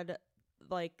had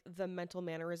the mental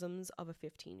mannerisms of a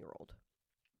 15-year-old.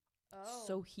 Oh.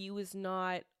 So he was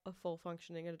not a full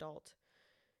functioning adult.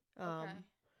 Okay.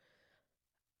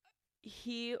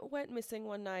 He went missing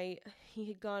one night. He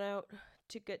had gone out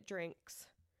to get drinks,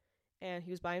 and he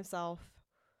was by himself,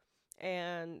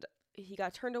 and he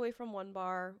got turned away from one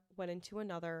bar, went into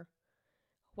another.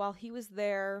 While he was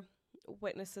there,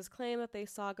 witnesses claim that they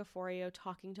saw Gafforio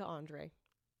talking to Andre.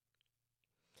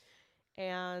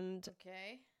 And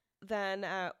okay. then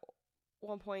at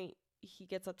one point, he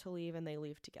gets up to leave, and they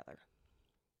leave together.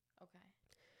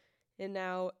 And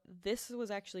now this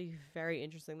was actually very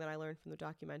interesting that I learned from the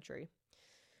documentary.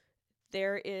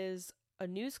 There is a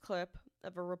news clip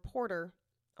of a reporter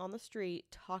on the street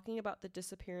talking about the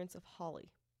disappearance of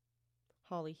Holly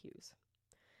Hughes.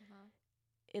 Uh-huh.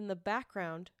 In the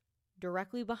background,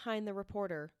 directly behind the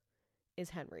reporter,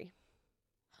 is Henry.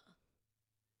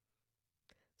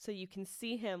 So you can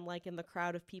see him like in the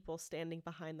crowd of people standing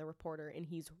behind the reporter, and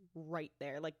he's right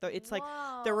there. Like it's like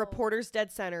the reporter's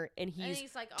dead center, and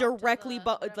he's like directly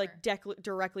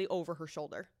directly over her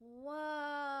shoulder.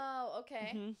 Whoa.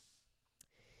 Okay. Mm-hmm.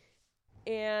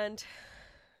 And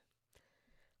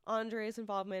Andre's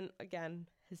involvement again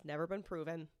has never been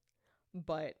proven,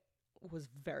 but was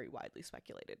very widely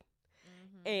speculated.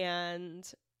 Mm-hmm.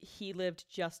 And he lived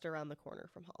just around the corner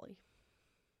from Holly.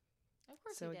 Of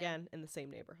course. So again, in the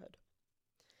same neighborhood.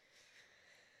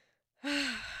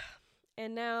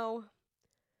 And now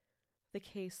the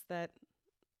case that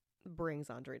brings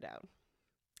Andre down.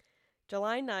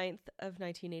 July 9th of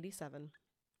 1987.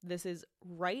 This is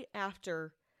right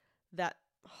after that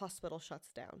hospital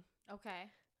shuts down. Okay.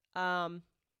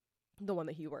 The one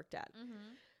that he worked at.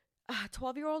 Mm-hmm. A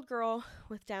 12-year-old girl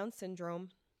with Down syndrome.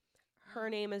 Her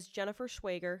name is Jennifer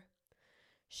Schwager.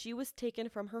 She was taken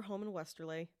from her home in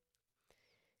Westerly.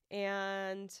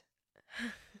 And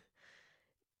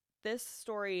this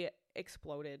story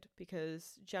exploded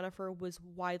because Jennifer was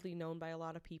widely known by a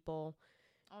lot of people.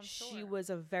 She was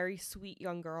a very sweet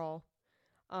young girl.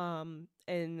 And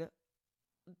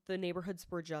the neighborhoods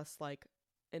were just like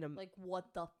in a... Like, what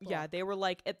the fuck? Yeah, they were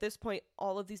like, at this point,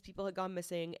 all of these people had gone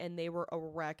missing, and they were a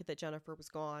wreck that Jennifer was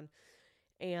gone.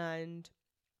 And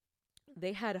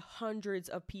they had hundreds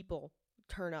of people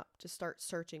turn up to start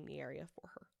searching the area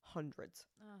for her. Hundreds.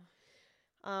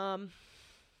 Oh.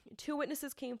 2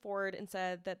 witnesses came forward and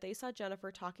said that they saw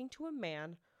Jennifer talking to a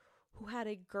man who had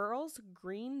a girl's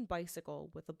green bicycle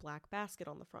with a black basket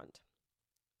on the front.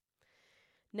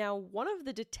 Now, one of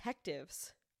the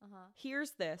detectives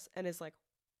hears this and is like,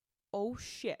 oh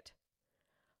shit.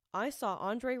 I saw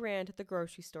Andre Rand at the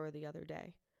grocery store the other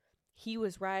day. He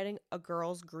was riding a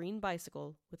girl's green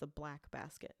bicycle with a black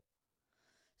basket.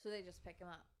 So they just pick him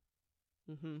up.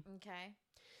 Mm-hmm. Okay.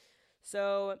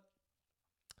 So,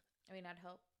 I mean, I'd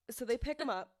hope. So they pick him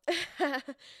up.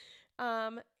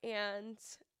 And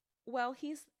while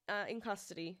he's in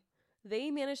custody, they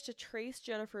managed to trace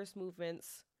Jennifer's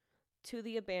movements to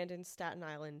the abandoned Staten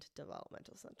Island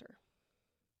Developmental Center.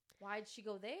 Why'd she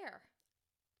go there?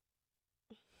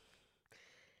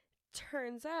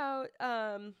 Turns out,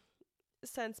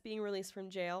 since being released from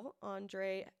jail,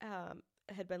 Andre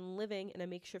had been living in a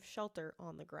makeshift shelter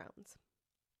on the grounds.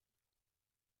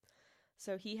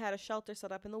 So he had a shelter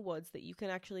set up in the woods that you can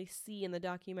actually see in the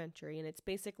documentary. And it's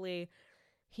basically,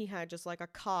 he had just like a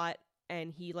cot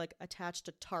and he like attached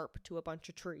a tarp to a bunch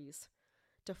of trees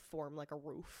to form like a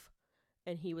roof.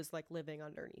 And he was like living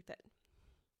underneath it.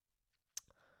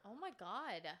 Oh my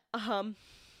God.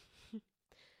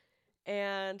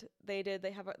 And they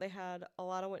had a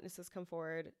lot of witnesses come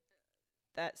forward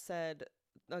that said,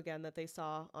 again, that they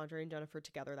saw Andre and Jennifer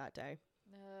together that day.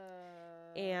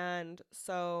 And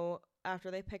so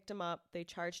after they picked him up, they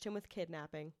charged him with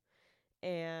kidnapping,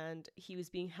 and he was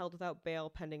being held without bail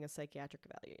pending a psychiatric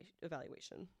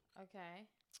evaluation. Okay.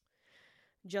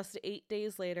 Just 8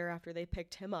 days later, after they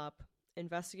picked him up,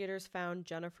 investigators found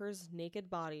Jennifer's naked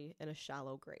body in a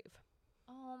shallow grave.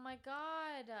 Oh my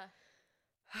God.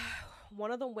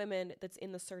 One of the women that's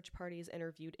in the search party is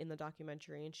interviewed in the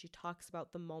documentary, and she talks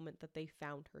about the moment that they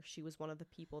found her. She was one of the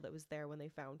people that was there when they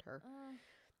found her.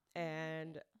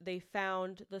 And they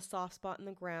found the soft spot in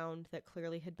the ground that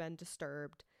clearly had been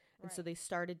disturbed. And right. So they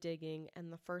started digging, and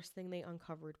the first thing they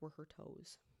uncovered were her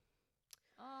toes.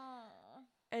 Oh.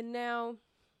 And now,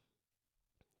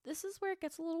 this is where it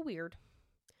gets a little weird.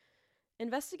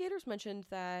 Investigators mentioned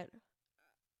that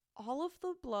all of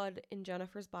the blood in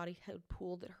Jennifer's body had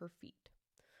pooled at her feet.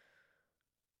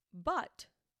 But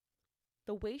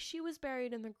the way she was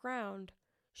buried in the ground,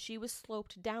 she was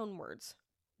sloped downwards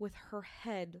with her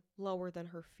head lower than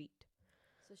her feet.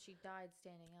 So she died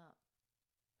standing up.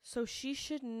 So she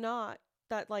should not,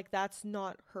 that's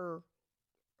not her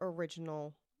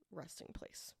original resting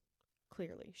place.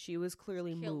 Clearly. She was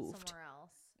clearly moved. Somewhere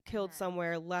else. Killed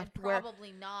somewhere, left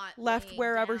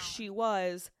wherever she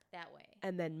was. That way.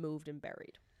 And then moved and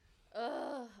buried.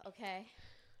 Ugh, okay.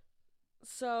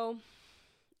 So,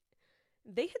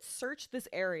 they had searched this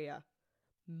area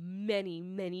many,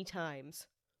 many times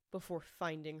before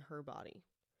finding her body.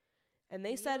 And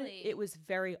they said it was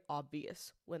very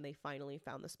obvious when they finally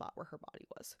found the spot where her body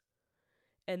was.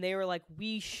 And they were like,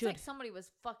 we should... It's like somebody was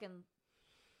fucking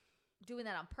doing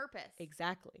that on purpose.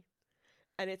 Exactly.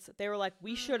 And they were like,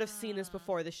 we should have seen this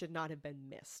before. This should not have been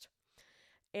missed.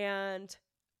 And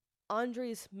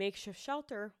Andre's makeshift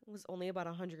shelter was only about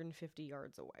 150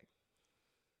 yards away.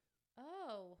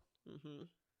 Oh. Mm-hmm.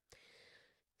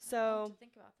 So, I don't know what to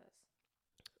think about this.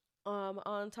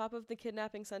 On top of the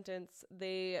kidnapping sentence,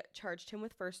 they charged him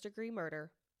with first-degree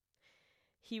murder.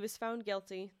 He was found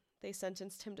guilty. They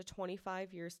sentenced him to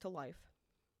 25 years to life.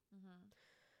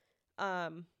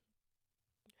 Mm-hmm.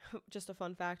 Just a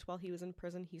fun fact, while he was in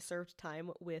prison, he served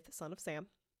time with Son of Sam.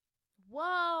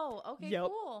 Whoa. Okay, yep.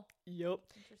 Cool. Yep.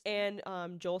 And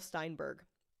Joel Steinberg.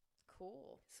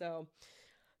 Cool. So,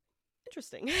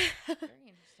 interesting. Very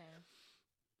interesting.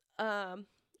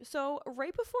 So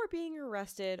right before being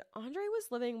arrested, Andre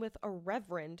was living with a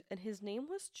reverend, and his name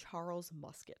was Charles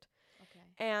Musket.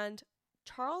 Okay. And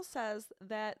Charles says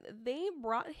that they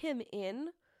brought him in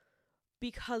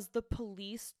because the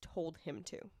police told him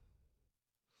to.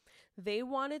 They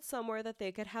wanted somewhere that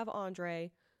they could have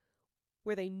Andre,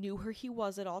 where they knew where he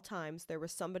was at all times. There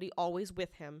was somebody always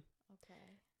with him. Okay.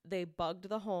 They bugged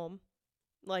the home,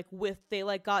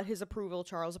 got his approval,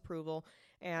 Charles' approval,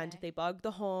 and they bugged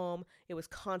the home. It was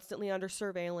constantly under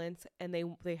surveillance, and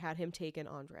they had him taken,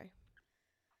 Andre.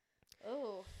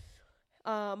 Oh.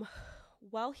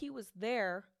 While he was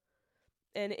there,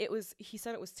 and he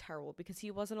said it was terrible because he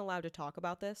wasn't allowed to talk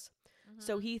about this. Mm-hmm.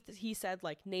 So he said,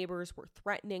 like, neighbors were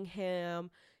threatening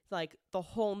him. Like, the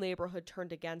whole neighborhood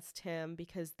turned against him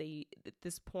because at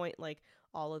this point, like,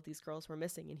 all of these girls were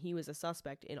missing, and he was a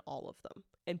suspect in all of them,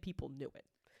 and people knew it.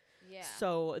 Yeah.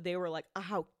 So they were like,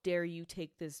 how dare you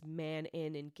take this man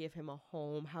in and give him a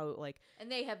home? And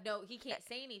they have he can't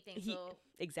say anything.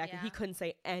 Exactly. Yeah. He couldn't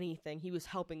say anything. He was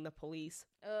helping the police.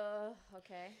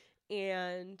 Okay.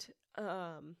 And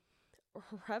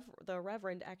the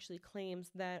Reverend actually claims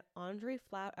that Andre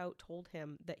flat out told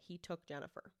him that he took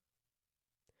Jennifer.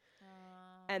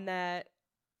 And that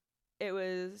it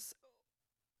was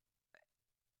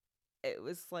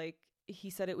like, he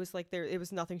said it was like it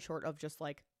was nothing short of just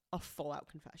like a full out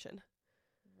confession.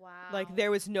 Wow. Like, there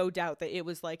was no doubt that it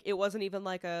was like, it wasn't even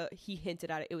like he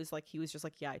hinted at it. It was like, he was just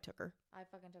like, yeah, I took her. I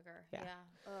fucking took her. Yeah.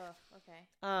 Okay.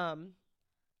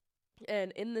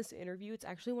 And in this interview, it's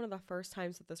actually one of the first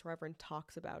times that this Reverend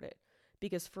talks about it,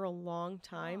 because for a long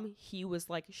time he was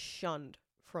like shunned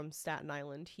from Staten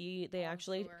Island. They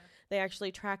actually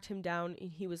tracked him down, and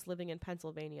he was living in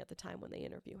Pennsylvania at the time when they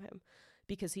interview him,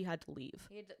 because he had to leave.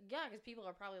 Because people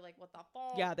are probably like, what the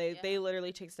fuck? Yeah, they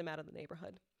literally chased him out of the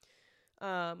neighborhood.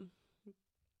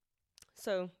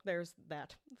 So there's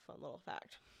that fun little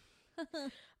fact.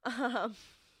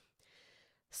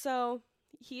 So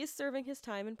he is serving his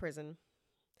time in prison,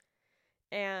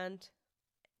 and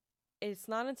it's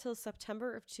not until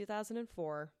September of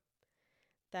 2004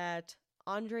 that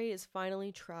Andre is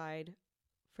finally tried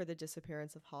for the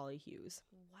disappearance of Holly Hughes.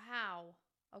 Wow.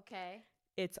 Okay.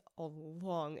 It's a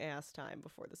long ass time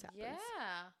before this happens.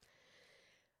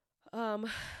 Yeah.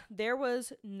 There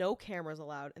was no cameras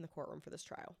allowed in the courtroom for this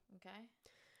trial. Okay.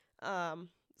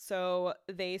 So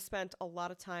they spent a lot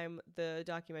of time, the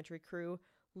documentary crew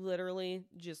literally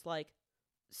just like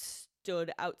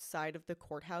stood outside of the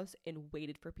courthouse and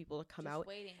waited for people to come out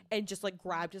and just like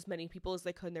grabbed as many people as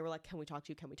they could. And they were like, can we talk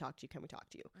to you? Can we talk to you? Can we talk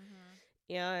to you?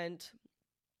 Mm-hmm. And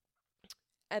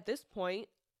at this point,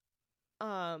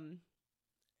 Andre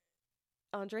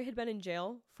had been in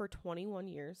jail for 21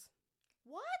 years.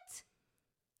 What?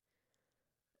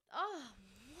 Oh,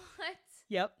 what?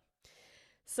 Yep.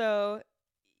 So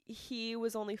he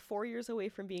was only 4 years away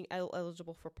from being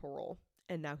eligible for parole,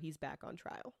 and now he's back on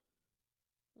trial.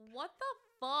 What the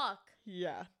fuck?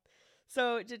 Yeah.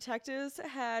 So detectives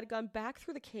had gone back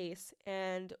through the case,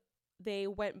 and they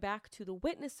went back to the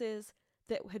witnesses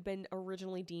that had been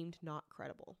originally deemed not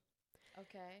credible.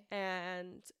 Okay.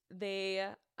 And they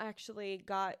actually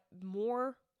got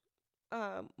more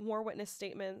witness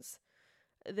statements.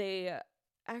 They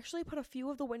actually put a few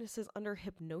of the witnesses under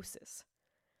hypnosis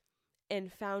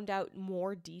and found out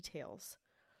more details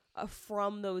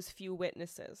from those few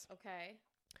witnesses. Okay.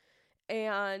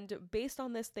 And based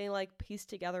on this, they like pieced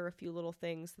together a few little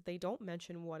things that they don't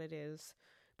mention what it is,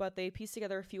 but they pieced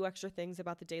together a few extra things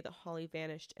about the day that Holly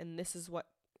vanished, and this is what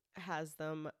has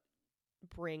them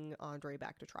bring Andre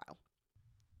back to trial.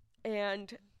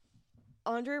 And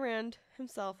Andre Rand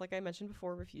himself, like I mentioned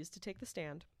before, refused to take the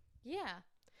stand. Yeah.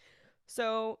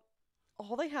 So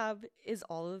all they have is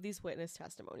all of these witness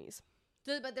testimonies.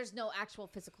 But there's no actual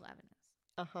physical evidence.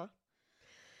 Uh-huh.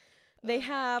 They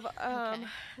have,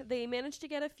 they managed to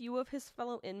get a few of his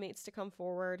fellow inmates to come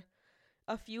forward.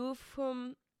 A few of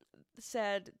whom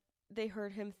said they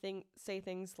heard him say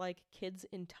things like, "Kids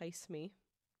entice me."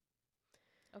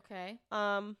 Okay.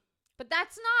 But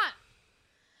that's not.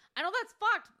 I know that's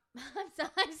fucked.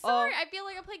 I'm sorry. I feel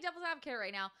like I'm playing devil's advocate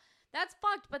right now. That's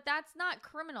fucked, but that's not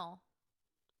criminal.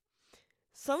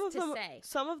 Some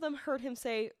of them heard him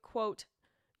say, quote,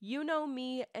 "You know,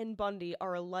 me and Bundy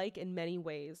are alike in many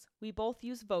ways. We both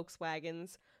use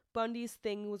Volkswagens. Bundy's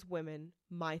thing was women.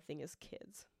 My thing is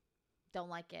kids." Don't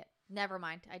like it. Never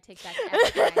mind. I take back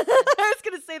everything I said. I was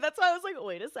going to say, that's why I was like,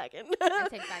 wait a second. I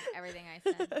take back everything I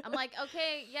said. I'm like,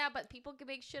 okay, yeah, but people can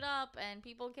make shit up and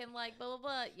people can like blah, blah,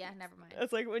 blah. Yeah, never mind.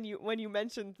 It's like when you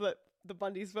mentioned the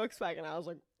Bundy's Volkswagen, I was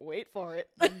like, wait for it.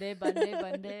 Bundy.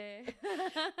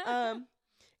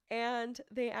 And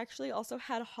they actually also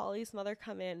had Holly's mother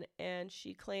come in, and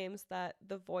she claims that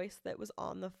the voice that was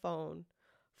on the phone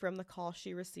from the call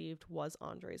she received was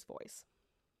Andre's voice.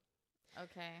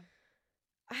 Okay.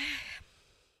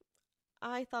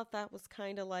 I thought that was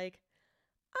kind of like,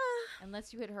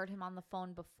 unless you had heard him on the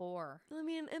phone before. I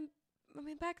mean,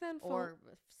 back then, or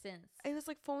since it was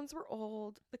like phones were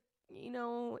old.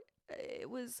 It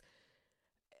was,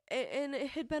 and it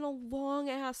had been a long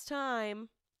ass time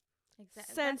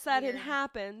since that had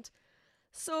happened.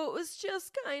 So it was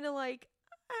just kind of like,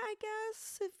 I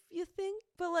guess if you think,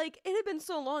 but like it had been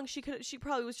so long, she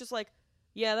probably was just like,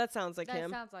 yeah, that sounds like him.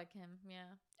 That sounds like him,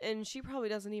 yeah. And she probably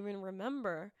doesn't even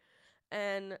remember.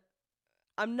 And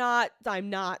I'm not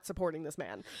supporting this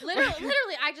man.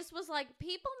 Literally, I just was like,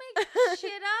 people make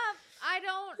shit up.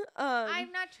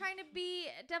 I'm not trying to be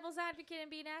devil's advocate and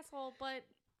be an asshole, but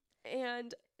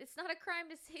and it's not a crime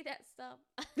to say that stuff.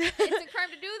 It's a crime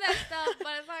to do that stuff,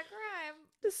 but it's not a crime.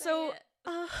 So,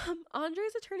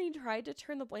 Andre's attorney tried to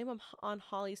turn the blame on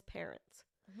Holly's parents.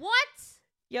 What?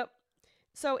 Yep.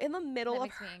 So in the middle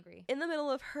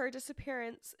of her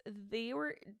disappearance, they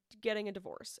were getting a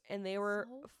divorce and they were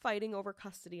fighting over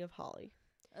custody of Holly.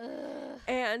 Ugh.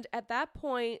 And at that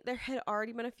point, there had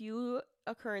already been a few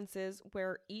occurrences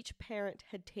where each parent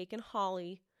had taken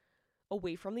Holly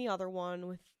away from the other one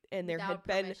without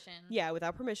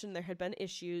permission. There had been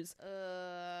issues.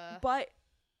 But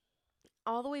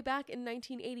all the way back in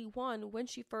 1981, when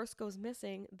she first goes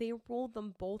missing, they ruled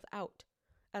them both out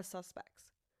as suspects.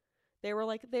 They were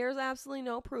like, there's absolutely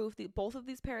no proof. Both of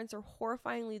these parents are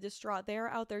horrifyingly distraught. They are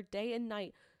out there day and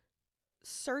night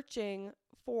searching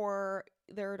for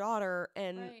their daughter,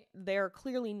 and they're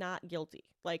clearly not guilty.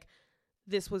 Like,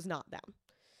 this was not them.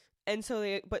 And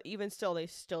so but even still, they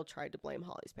still tried to blame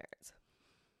Holly's parents.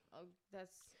 Oh,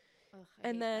 that's...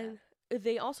 and then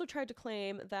they also tried to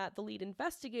claim that the lead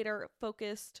investigator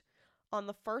focused on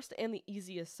the first and the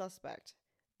easiest suspect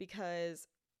because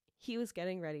he was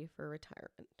getting ready for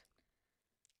retirement.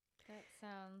 That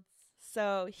sounds...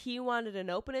 So he wanted an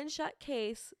open and shut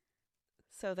case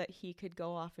so that he could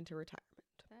go off into retirement.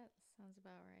 That sounds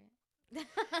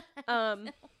about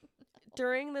right.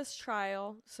 During this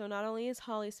trial, so not only is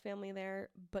Holly's family there,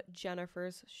 but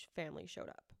Jennifer's family showed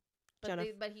up.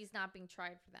 But he's not being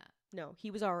tried for that. No, he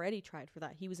was already tried for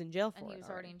that. He was in jail for it. And he was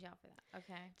already in jail for that.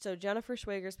 Okay. So Jennifer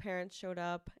Schwager's parents showed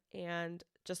up and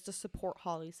just to support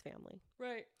Holly's family.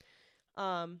 Right.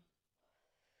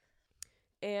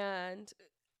 And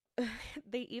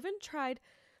they even tried...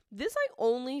 This I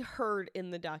only heard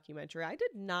in the documentary. I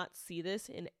did not see this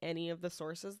in any of the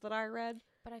sources that I read.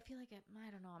 But I feel like I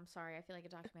don't know. I'm sorry. I feel like a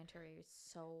documentary is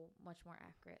so much more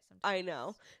accurate sometimes. I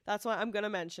know. That's why I'm going to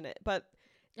mention it. But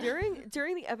during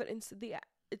the evidence,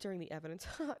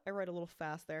 I read a little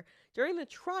fast there. During the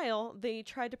trial, they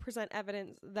tried to present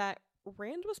evidence that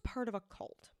Rand was part of a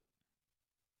cult.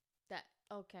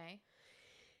 Okay.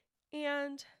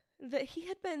 And that he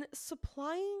had been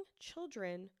supplying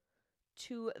children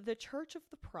to the Church of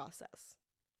the Process,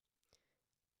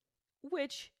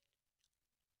 which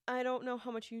I don't know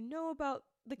how much you know about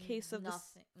the case of the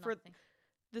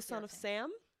Son of Sam.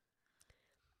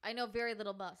 I know very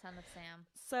little about Son of Sam.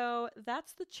 So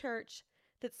that's the church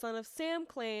that Son of Sam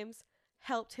claims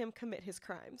helped him commit his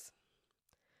crimes.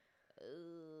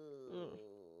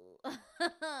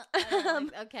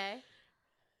 Okay.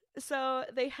 So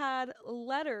they had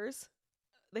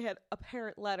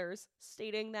apparent letters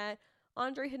stating that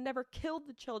Andre had never killed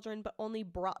the children, but only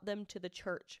brought them to the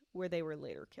church where they were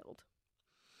later killed.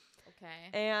 Okay.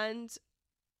 And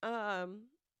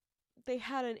they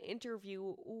had an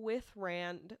interview with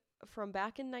Rand from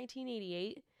back in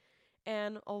 1988,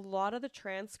 and a lot of the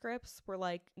transcripts were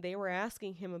like, they were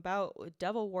asking him about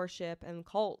devil worship and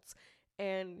cults,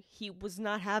 and he was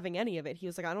not having any of it. He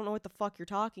was like, I don't know what the fuck you're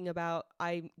talking about.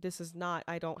 I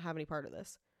don't have any part of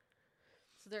this.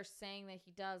 So they're saying that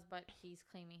he does, but he's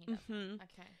claiming he doesn't. Mm-hmm.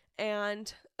 Okay.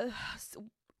 And so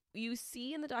you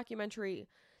see in the documentary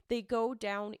they go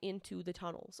down into the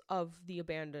tunnels of the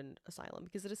abandoned asylum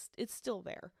because it's still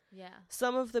there. Yeah.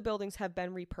 Some of the buildings have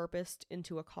been repurposed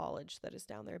into a college that is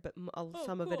down there, but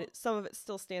some of it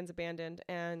still stands abandoned,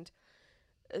 and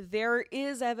there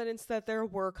is evidence that there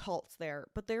were cults there,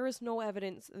 but there is no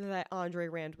evidence that Andre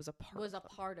Rand was a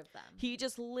part of them. He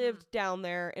just lived down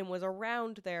there and was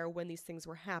around there when these things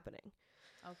were happening.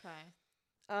 Okay.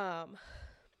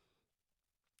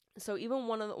 So even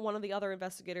one of the other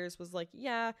investigators was like,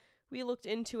 yeah, we looked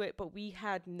into it, but we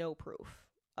had no proof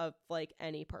of like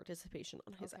any participation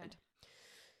on his end.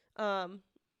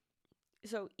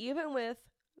 So even with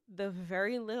the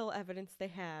very little evidence they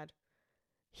had,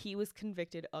 he was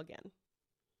convicted again.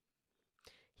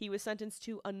 He was sentenced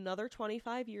to another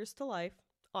 25 years to life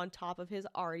on top of his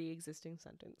already existing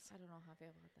sentence. I don't know how I feel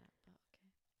about that, but okay.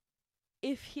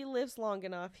 If he lives long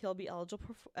enough, he'll be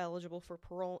eligible for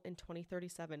parole in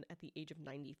 2037 at the age of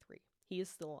 93. He is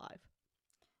still alive.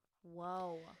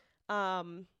 Whoa.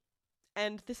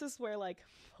 And this is where like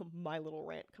my little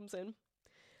rant comes in.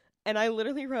 And I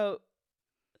literally wrote,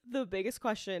 the biggest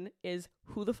question is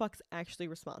who the fuck's actually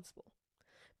responsible?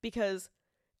 Because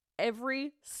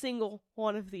every single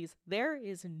one of these, there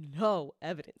is no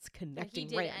evidence connecting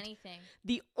Rand. He did anything.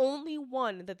 The only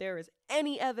one that there is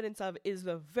any evidence of is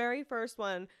the very first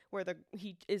one where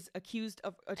he is accused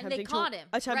of attempting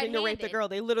to rape the girl.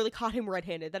 They literally caught him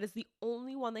red-handed. That is the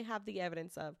only one they have the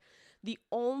evidence of. The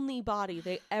only body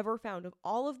they ever found of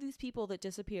all of these people that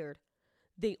disappeared,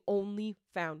 they only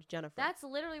found Jennifer. That's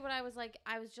literally what I was like.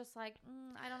 I was just like,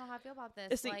 I don't know how I feel about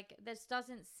this. Like, this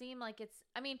doesn't seem like it's...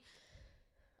 I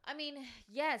mean,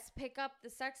 yes, pick up the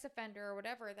sex offender or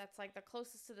whatever. That's like the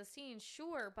closest to the scene,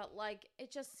 sure. But like,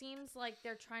 it just seems like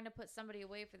they're trying to put somebody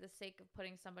away for the sake of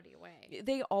putting somebody away.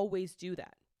 They always do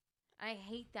that. I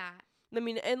hate that. I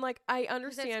mean, and like, I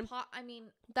understand.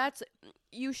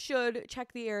 You should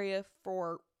check the area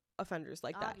for offenders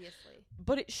like that. Obviously.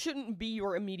 But it shouldn't be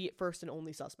your immediate first and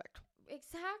only suspect.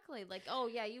 Exactly. Like, oh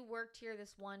yeah, you worked here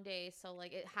this one day, so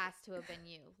like it has to have been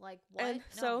you. Like, what? And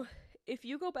so if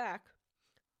you go back,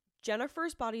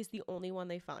 Jennifer's body is the only one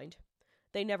they find.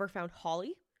 They never found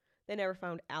Holly. They never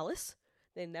found Alice.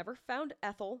 They never found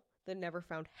Ethel. They never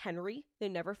found Henry. They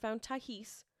never found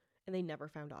Tahis. And they never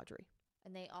found Audrey.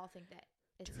 And they all think that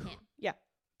it's him. Yeah.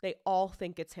 They all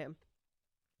think it's him.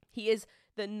 He is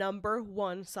the number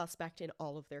one suspect in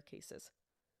all of their cases.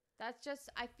 That's just,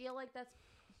 I feel like that's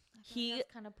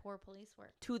kind of poor police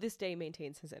work. To this day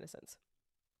maintains his innocence.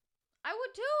 I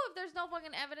would too if there's no fucking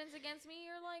evidence against me.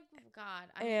 You're like, oh,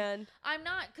 God. I'm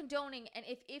not condoning, and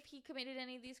if he committed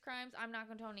any of these crimes, I'm not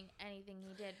condoning anything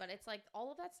he did. But it's like all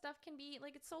of that stuff can be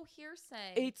like, it's so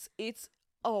hearsay. It's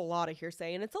a lot of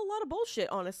hearsay, and it's a lot of bullshit.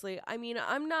 Honestly, I mean,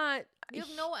 I'm not. You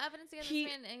have no evidence against this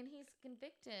man, and he's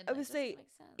convicted. I would say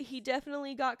he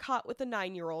definitely got caught with a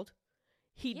 9-year-old.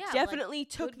 He definitely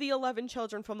took the 11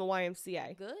 children from the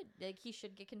YMCA. Good, like he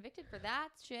should get convicted for that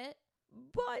shit.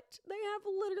 But they have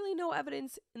literally no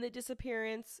evidence in the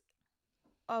disappearance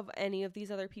of any of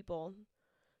these other people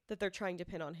that they're trying to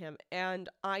pin on him. And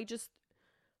I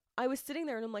was sitting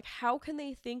there and I'm like, how can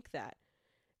they think that?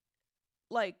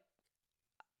 Like,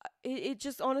 it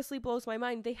just honestly blows my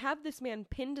mind. They have this man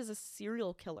pinned as a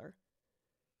serial killer.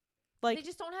 Like, they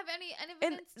just don't have any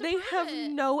evidence they have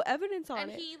no evidence on it.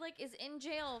 And he like is in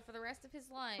jail for the rest of his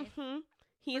life. Mm-hmm.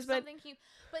 But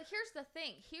here's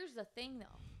the thing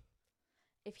though.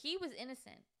 If he was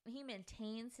innocent, he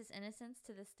maintains his innocence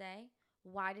to this day,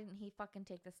 why didn't he fucking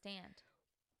take the stand?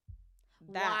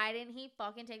 Why didn't he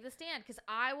fucking take the stand? Because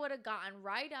I would have gotten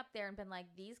right up there and been like,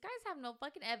 these guys have no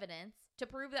fucking evidence to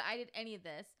prove that I did any of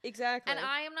this. Exactly. And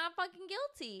I am not fucking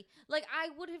guilty. Like, I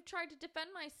would have tried to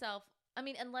defend myself. I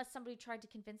mean, unless somebody tried to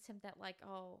convince him that, like,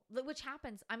 which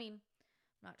happens. I mean,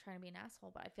 I'm not trying to be an asshole,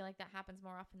 but I feel like that happens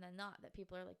more often than not, that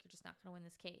people are like, you're just not going to win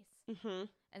this case. Mm-hmm.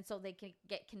 And so they can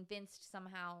get convinced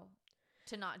somehow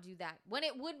to not do that, when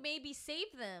it would maybe save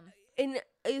them. And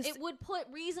it would put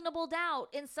reasonable doubt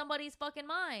in somebody's fucking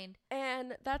mind.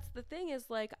 And that's the thing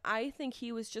is, like, I think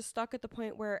he was just stuck at the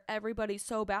point where everybody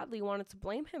so badly wanted to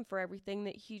blame him for everything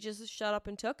that he just shut up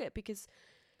and took it, because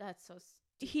that's so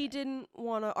stupid. He didn't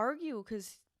want to argue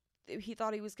because he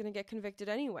thought he was going to get convicted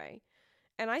anyway.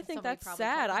 And I think that's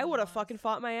sad. I would have fucking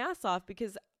fought my ass off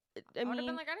because, I would have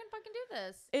been like, I didn't fucking do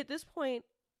this. At this point,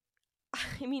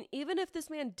 I mean, even if this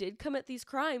man did commit these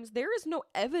crimes, there is no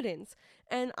evidence.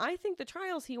 And I think the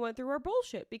trials he went through are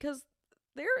bullshit because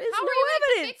there is How no are you going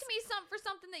to evidence. convict me for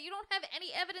something that you don't have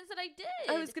any evidence that I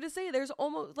did? I was gonna say there's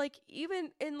almost like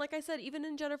even in like I said even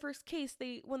in Jennifer's case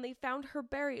when they found her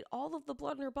buried, all of the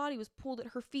blood in her body was pooled at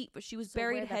her feet, but she was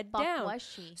buried head down. Where the fuck was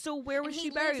she? So where was she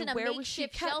buried? Where was she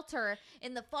kept? Shelter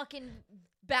in the fucking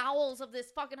bowels of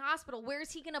this fucking hospital. Where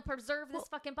is he gonna preserve this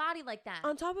fucking body like that?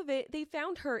 On top of it, they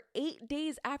found her 8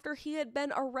 days after he had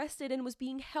been arrested and was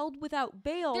being held without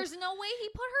bail. There's no way he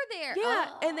put her there. Yeah,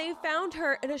 and they found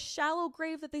her in a shallow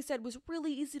grave that they said was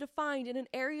really easy to find in an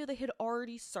area they had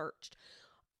already searched.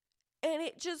 And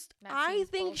it just, I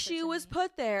think she was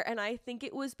put there, and I think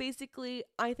it was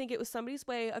somebody's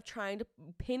way of trying to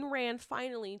pin Rand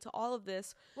finally to all of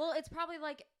this. Well, it's probably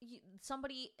like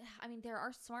somebody, I mean, there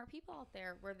are smart people out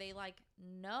there where they like,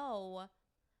 know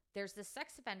there's this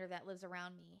sex offender that lives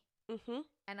around me. Mm-hmm.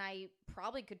 And I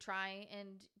probably could try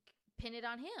and pin it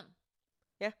on him.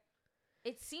 Yeah.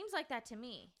 It seems like that to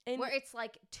me. And where it's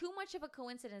like too much of a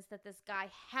coincidence that this guy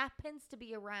happens to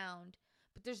be around,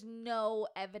 but there's no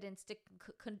evidence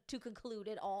to conclude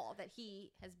at all that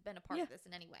he has been a part of this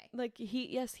in any way. Like,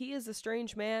 he is a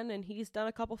strange man, and he's done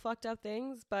a couple fucked up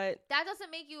things, but that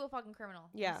doesn't make you a fucking criminal.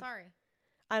 Yeah. I'm sorry.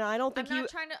 And I don't think I'm really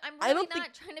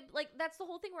not trying to, like, that's the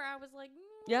whole thing where I was like,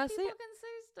 people can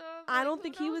say stuff. Like, I don't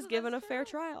think he was given a fair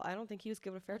trial. I don't think he was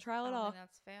given a fair trial at all. I don't think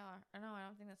that's fair. I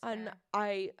don't think that's fair.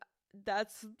 And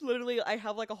that's literally, I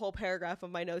have like a whole paragraph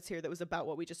of my notes here that was about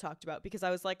what we just talked about, because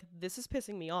I was like, this is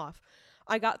pissing me off.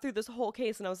 I got through this whole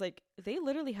case and I was like, they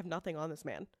literally have nothing on this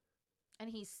man. And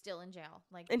he's still in jail.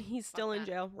 And he's still in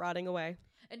jail, rotting away.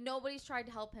 And nobody's tried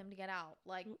to help him to get out.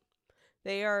 Like,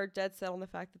 they are dead set on the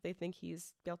fact that they think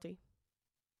he's guilty.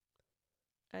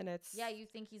 And it's... Yeah, you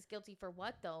think he's guilty for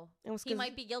what, though? He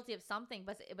might be guilty of something,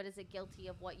 but is it guilty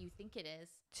of what you think it is?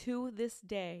 To this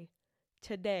day,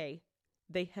 today,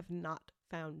 they have not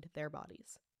found their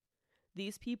bodies.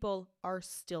 These people are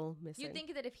still missing. You'd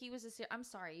think that if he was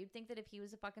you'd think that if he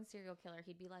was a fucking serial killer,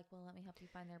 he'd be like, well, let me help you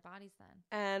find their bodies then.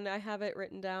 And I have it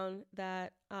written down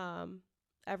that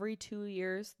every 2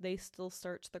 years, they still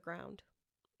search the ground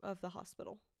of the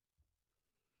hospital.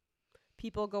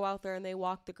 People go out there and they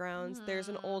walk the grounds. Mm-hmm.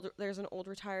 There's an old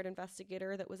retired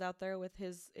investigator that was out there with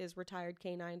his retired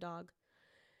canine dog.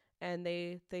 And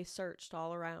they searched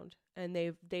all around. And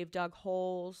they've dug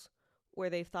holes where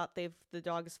they thought the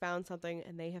dog has found something,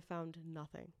 and they have found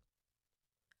nothing.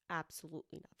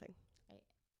 Absolutely nothing.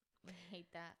 I hate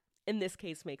that. In this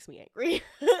case, makes me angry.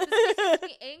 This case makes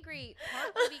me angry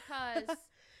partly because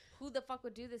who the fuck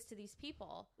would do this to these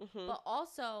people? Mm-hmm. But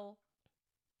also,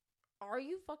 are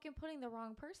you fucking putting the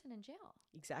wrong person in jail?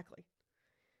 Exactly.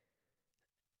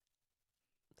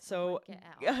 So,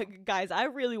 guys, I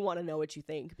really want to know what you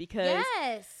think, because...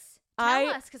 Yes! Tell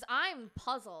us, because I'm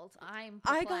puzzled.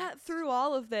 I got through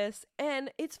all of this,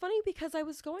 and it's funny because I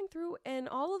was going through, and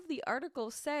all of the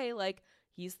articles say, like,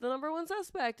 he's the number one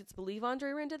suspect. It's believe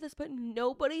Andre Rand did this, but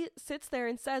nobody sits there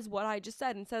and says what I just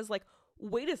said and says, like,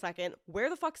 wait a second, where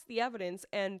the fuck's the evidence,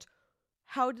 and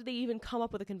how did they even come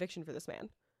up with a conviction for this man?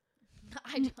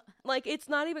 I don't. Like, it's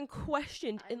not even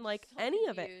questioned in, like, so any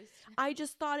confused. Of it. I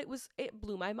just thought it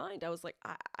blew my mind. I was like,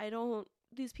 I don't,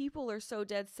 these people are so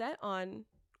dead set on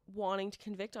wanting to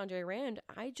convict Andre Rand.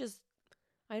 I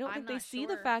don't think they see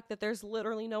the fact that there's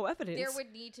literally no evidence. There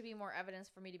would need to be more evidence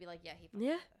for me to be like, yeah, he did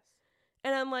this.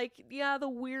 And I'm like, yeah, the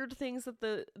weird things that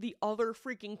the other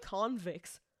freaking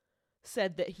convicts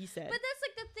said that he said. But that's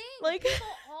like the thing. Like, people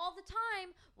all the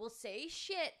time will say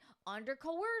shit under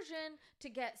coercion to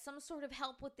get some sort of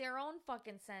help with their own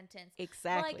fucking sentence.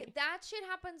 Exactly. Like, that shit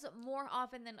happens more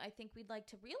often than I think we'd like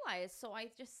to realize. So I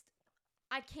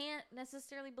can't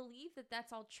necessarily believe that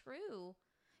that's all true.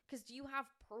 Because do you have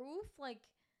proof? Like,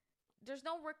 there's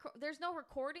no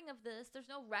recording of this. There's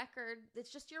no record. It's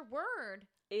just your word.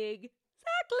 Exactly.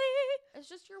 It's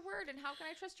just your word. And how can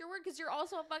I trust your word? Because you're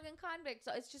also a fucking convict.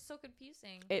 So it's just so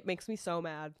confusing. It makes me so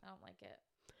mad. I don't like it.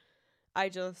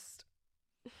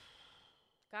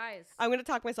 Guys. I'm going to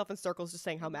talk myself in circles just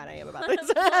saying how mad I am about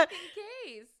this. Fucking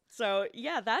case. So,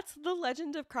 yeah, that's the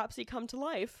legend of Cropsey come to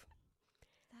life.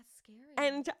 Scary.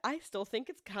 And I still think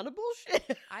it's kind of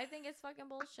bullshit. I think it's fucking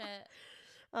bullshit.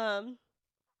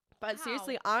 But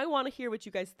seriously, I want to hear what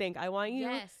you guys think. I want you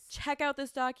to check out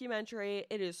this documentary.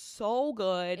 It is so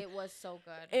good. It was so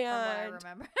good. And from what I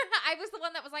remember. I was the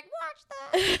one that was like, watch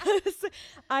that.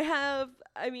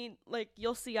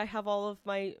 You'll see I have all of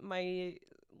my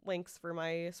links for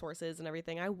my sources and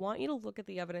everything. I want you to look at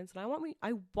the evidence, and I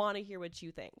want to hear what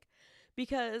you think.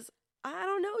 Because I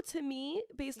don't know, to me,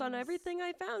 based on everything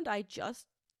I found, I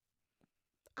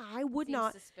would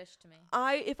not. Suspicious to me.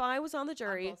 If I was on the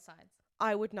jury, on both sides.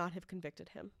 I would not have convicted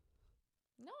him.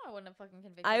 No, I wouldn't have fucking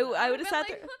convicted I would have sat like,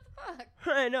 there. What the fuck?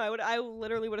 I know. I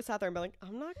literally would have sat there and been like,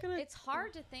 I'm not gonna. It's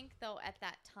hard to think though at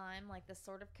that time, like the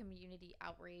sort of community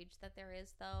outrage that there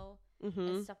is though,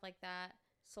 and stuff like that.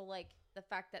 So like the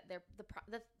fact that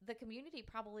the community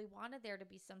probably wanted there to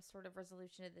be some sort of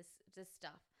resolution to this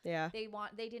stuff. Yeah.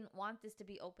 They didn't want this to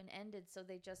be open ended, so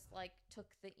they just like took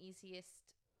the easiest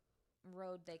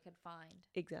road they could find.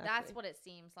 Exactly. That's what it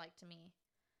seems like to me.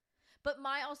 But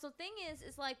my also thing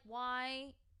is like,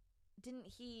 why didn't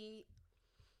he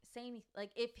say anything? Like,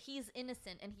 if he's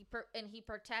innocent and he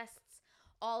protests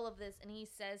all of this and he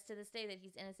says to this day that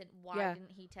he's innocent, why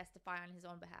didn't he testify on his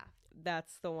own behalf?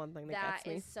 That's the one thing that gets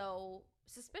me. That is so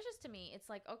suspicious to me. It's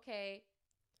like, okay,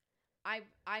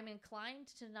 I'm inclined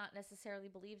to not necessarily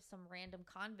believe some random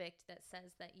convict that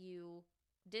says that you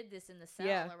did this in the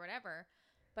cell or whatever.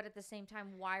 But at the same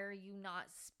time, why are you not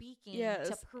speaking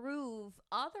to prove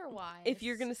otherwise? If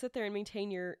you're going to sit there and maintain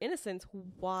your innocence,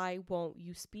 why won't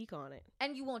you speak on it?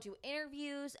 And you won't do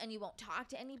interviews and you won't talk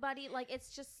to anybody. Like,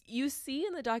 it's just... You see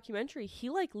in the documentary, he,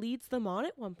 like, leads them on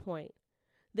at one point.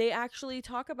 They actually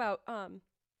talk about,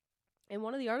 in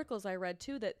one of the articles I read,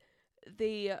 too, that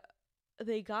they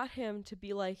got him to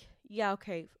be like, yeah,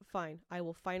 okay, fine. I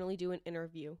will finally do an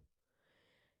interview.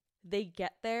 They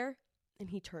get there. And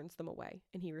he turns them away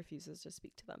and he refuses to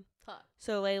speak to them. Huh.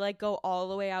 So they like go all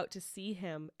the way out to see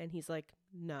him and he's like,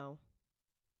 no.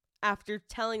 After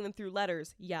telling them through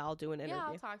letters, yeah, I'll do an interview. Yeah,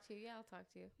 I'll talk to you. Yeah, I'll talk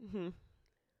to you. Mm-hmm.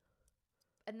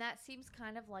 And that seems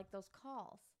kind of like those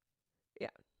calls. Yeah.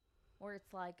 Where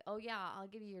it's like, oh yeah, I'll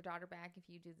give you your daughter back if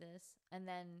you do this. And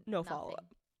then no follow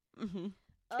up. Mm-hmm.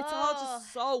 Oh, it's all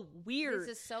just so weird.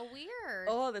 This is so weird.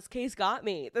 Oh, this case got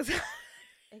me. Guys.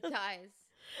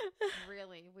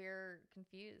 Really, we're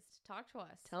confused. Talk to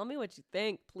us. Tell me what you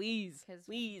think, please.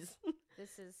 Please.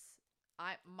 This is,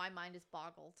 my mind is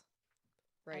boggled.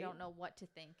 Right? I don't know what to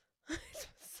think. It's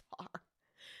bizarre.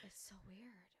 It's so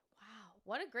weird. Wow.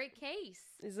 What a great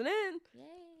case. Isn't it?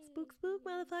 Yay. Spook,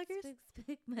 motherfuckers.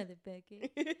 Spook, motherfuckers.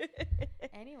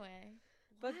 Anyway.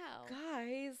 But wow.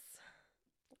 Guys.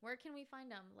 Where can we find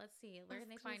them? Let's see. Where can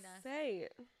they find us?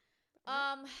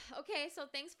 Okay, so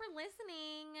thanks for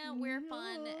listening. We're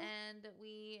fun, and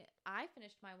I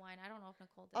finished my wine. I don't know if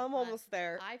Nicole did. I'm almost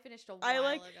there. I finished a while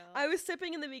ago. I was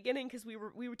sipping in the beginning because we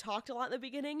talked a lot in the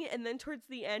beginning, and then towards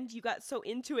the end, you got so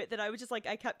into it that I was just like,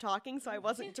 I kept talking, so I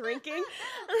wasn't drinking.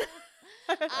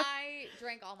 I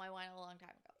drank all my wine a long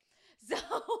time ago, so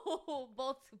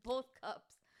both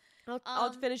cups.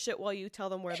 I'll finish it while you tell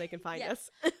them where they can find us.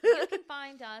 You can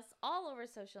find us all over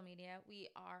social media. We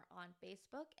are on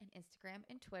Facebook and Instagram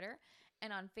and Twitter.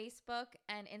 And on Facebook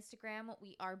and Instagram,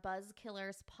 we are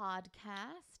Buzzkillers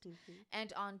Podcast. Mm-hmm.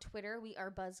 And on Twitter, we are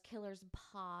Buzzkillers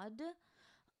Pod.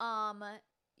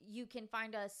 You can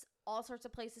find us all sorts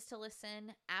of places to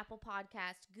listen. Apple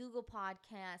Podcast, Google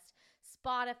Podcast,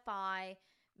 Spotify,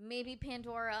 maybe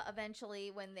Pandora eventually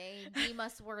when they deem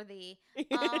us worthy.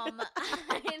 I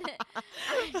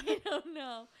don't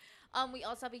know. We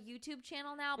also have a YouTube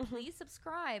channel now. Please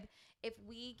subscribe. If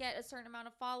we get a certain amount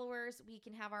of followers, we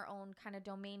can have our own kind of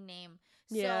domain name.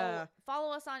 So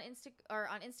follow us on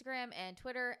Instagram and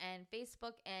Twitter and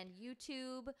Facebook and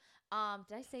YouTube.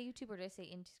 Did I say YouTube or did I say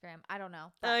Instagram? I don't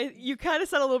know. You kind of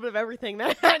said a little bit of everything.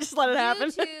 Just let it happen.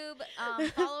 YouTube.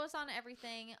 Follow us on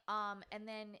everything. And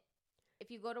then if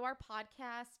you go to our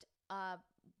podcast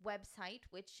website,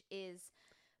 which is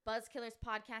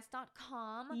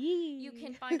buzzkillerspodcast.com, you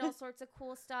can find all sorts of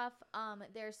cool stuff.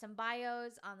 There's some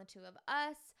bios on the two of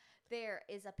us. There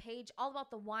is a page all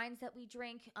about the wines that we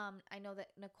drink. I know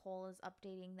that Nicole is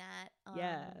updating that.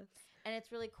 Yes. And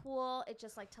it's really cool. It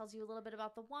just like tells you a little bit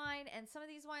about the wine. And some of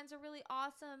these wines are really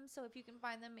awesome. So if you can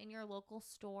find them in your local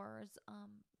stores,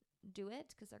 do it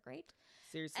because they're great.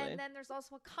 Seriously. And then there's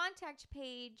also a contact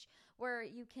page where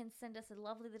you can send us a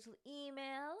lovely little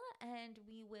email and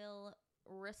we will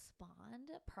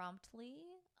respond promptly.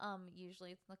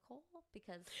 Usually it's Nicole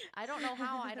because I don't know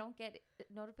how I don't get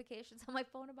notifications on my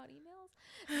phone about emails.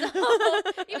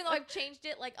 So even though I've changed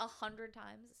it like 100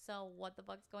 times. So what the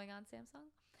fuck's going on,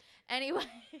 Samsung? Anyway,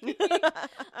 you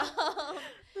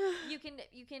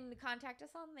can contact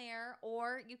us on there,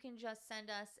 or you can just send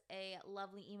us a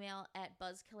lovely email at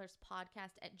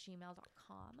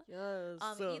buzzkillerspodcast@gmail.com. Yes.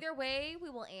 Either way, we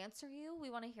will answer you. We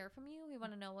want to hear from you. We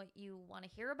want to know what you want to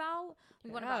hear about.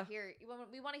 We want to hear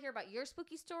about your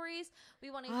spooky stories. We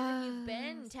want to hear if you've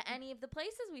been to any of the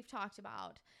places we've talked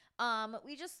about.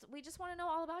 We just want to know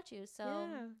all about you. So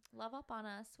love up on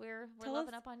us. We're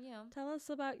loving up on you. Tell us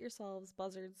about yourselves,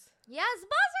 buzzards. Yes,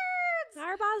 buzzards.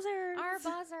 Our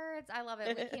buzzards. I love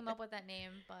it. We came up with that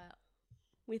name, but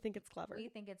We think it's clever. We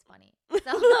think it's funny. So,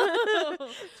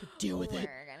 deal with it.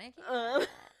 We're gonna keep it.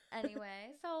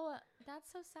 Anyway, so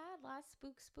that's so sad. Last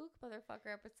spook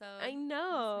motherfucker episode. I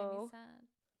know. This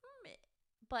made me sad.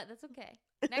 But that's okay.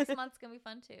 Next month's gonna be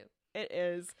fun too. It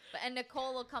is. And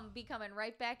Nicole will be coming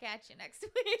right back at you next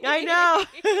week. I know.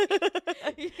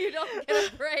 You don't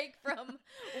get a break from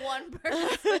one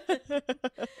person.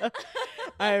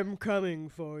 I'm coming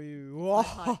for you.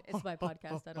 It's my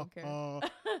podcast. I don't care.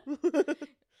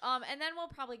 And then we'll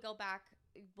probably go back.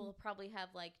 We'll probably have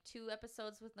like 2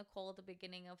 episodes with Nicole at the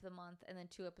beginning of the month, and then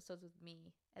 2 episodes with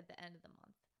me at the end of the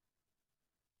month.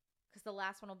 Because the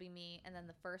last one will be me, and then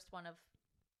the first one of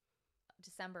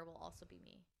December will also be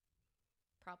me.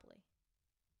 Probably.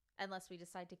 Unless we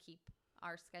decide to keep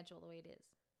our schedule the way it is.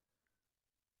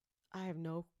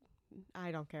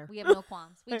 I don't care. We have no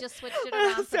qualms. We just switched it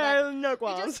around. No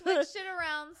qualms. We just switched it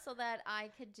around so that I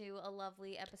could do a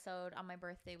lovely episode on my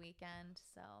birthday weekend.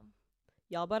 So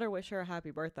y'all better wish her a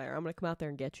happy birthday, or I'm gonna come out there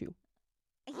and get you.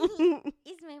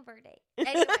 It's my birthday.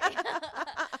 Anyway.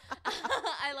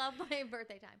 I love my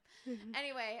birthday time.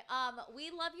 Anyway, we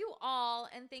love you all,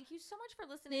 and thank you so much for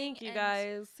listening. Thank you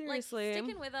guys. Seriously.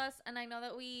 Sticking with us, and I know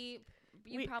that you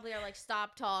probably are like,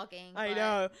 stop talking. I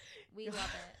know. We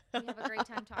love it. We have a great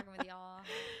time talking with y'all.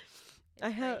 I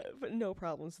have no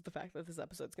problems with the fact that this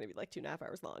episode's going to be like 2.5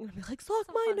 hours long. I'll be like,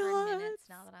 suck my nuts. Minutes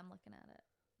now that I'm looking at it.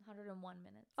 101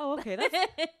 minutes. Oh, okay. That's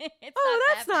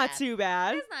that's not too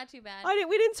bad. It's not too bad.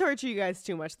 We didn't torture you guys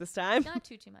too much this time. Not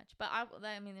too much. But I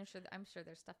mean, I'm sure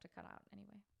there's stuff to cut out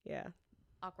anyway. Yeah.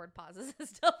 Awkward pauses and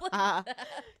stuff like that.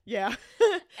 Yeah.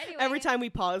 Anyway, every time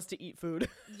we pause to eat food.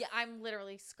 Yeah, I'm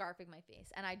literally scarfing my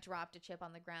face, and I dropped a chip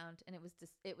on the ground, and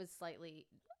it was slightly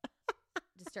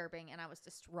disturbing, and I was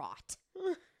distraught.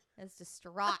 I was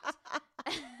distraught.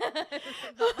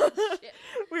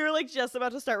 We were like just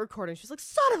about to start recording. She's like,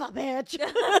 son of a bitch.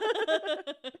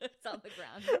 It's on the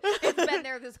ground. It's been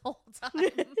there this whole time.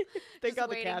 Thank God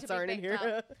the cats aren't in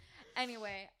here.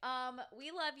 Anyway,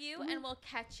 we love you, and we'll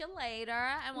catch you later,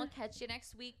 and we'll catch you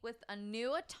next week with a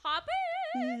new topic.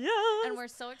 Yes. And we're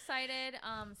so excited.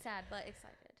 Sad, but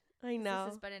excited. I know.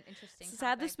 This has been an interesting topic.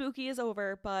 Sad the spooky is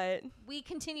over, but we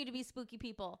continue to be spooky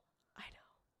people. I know.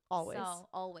 Always.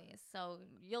 Always. So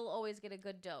you'll always get a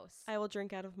good dose. I will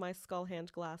drink out of my skull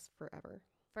hand glass forever.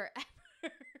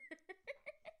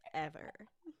 Ever.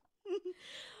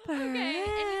 Okay.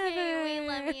 Anyway, we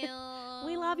love you.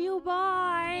 We love you.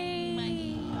 Bye.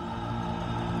 Bye.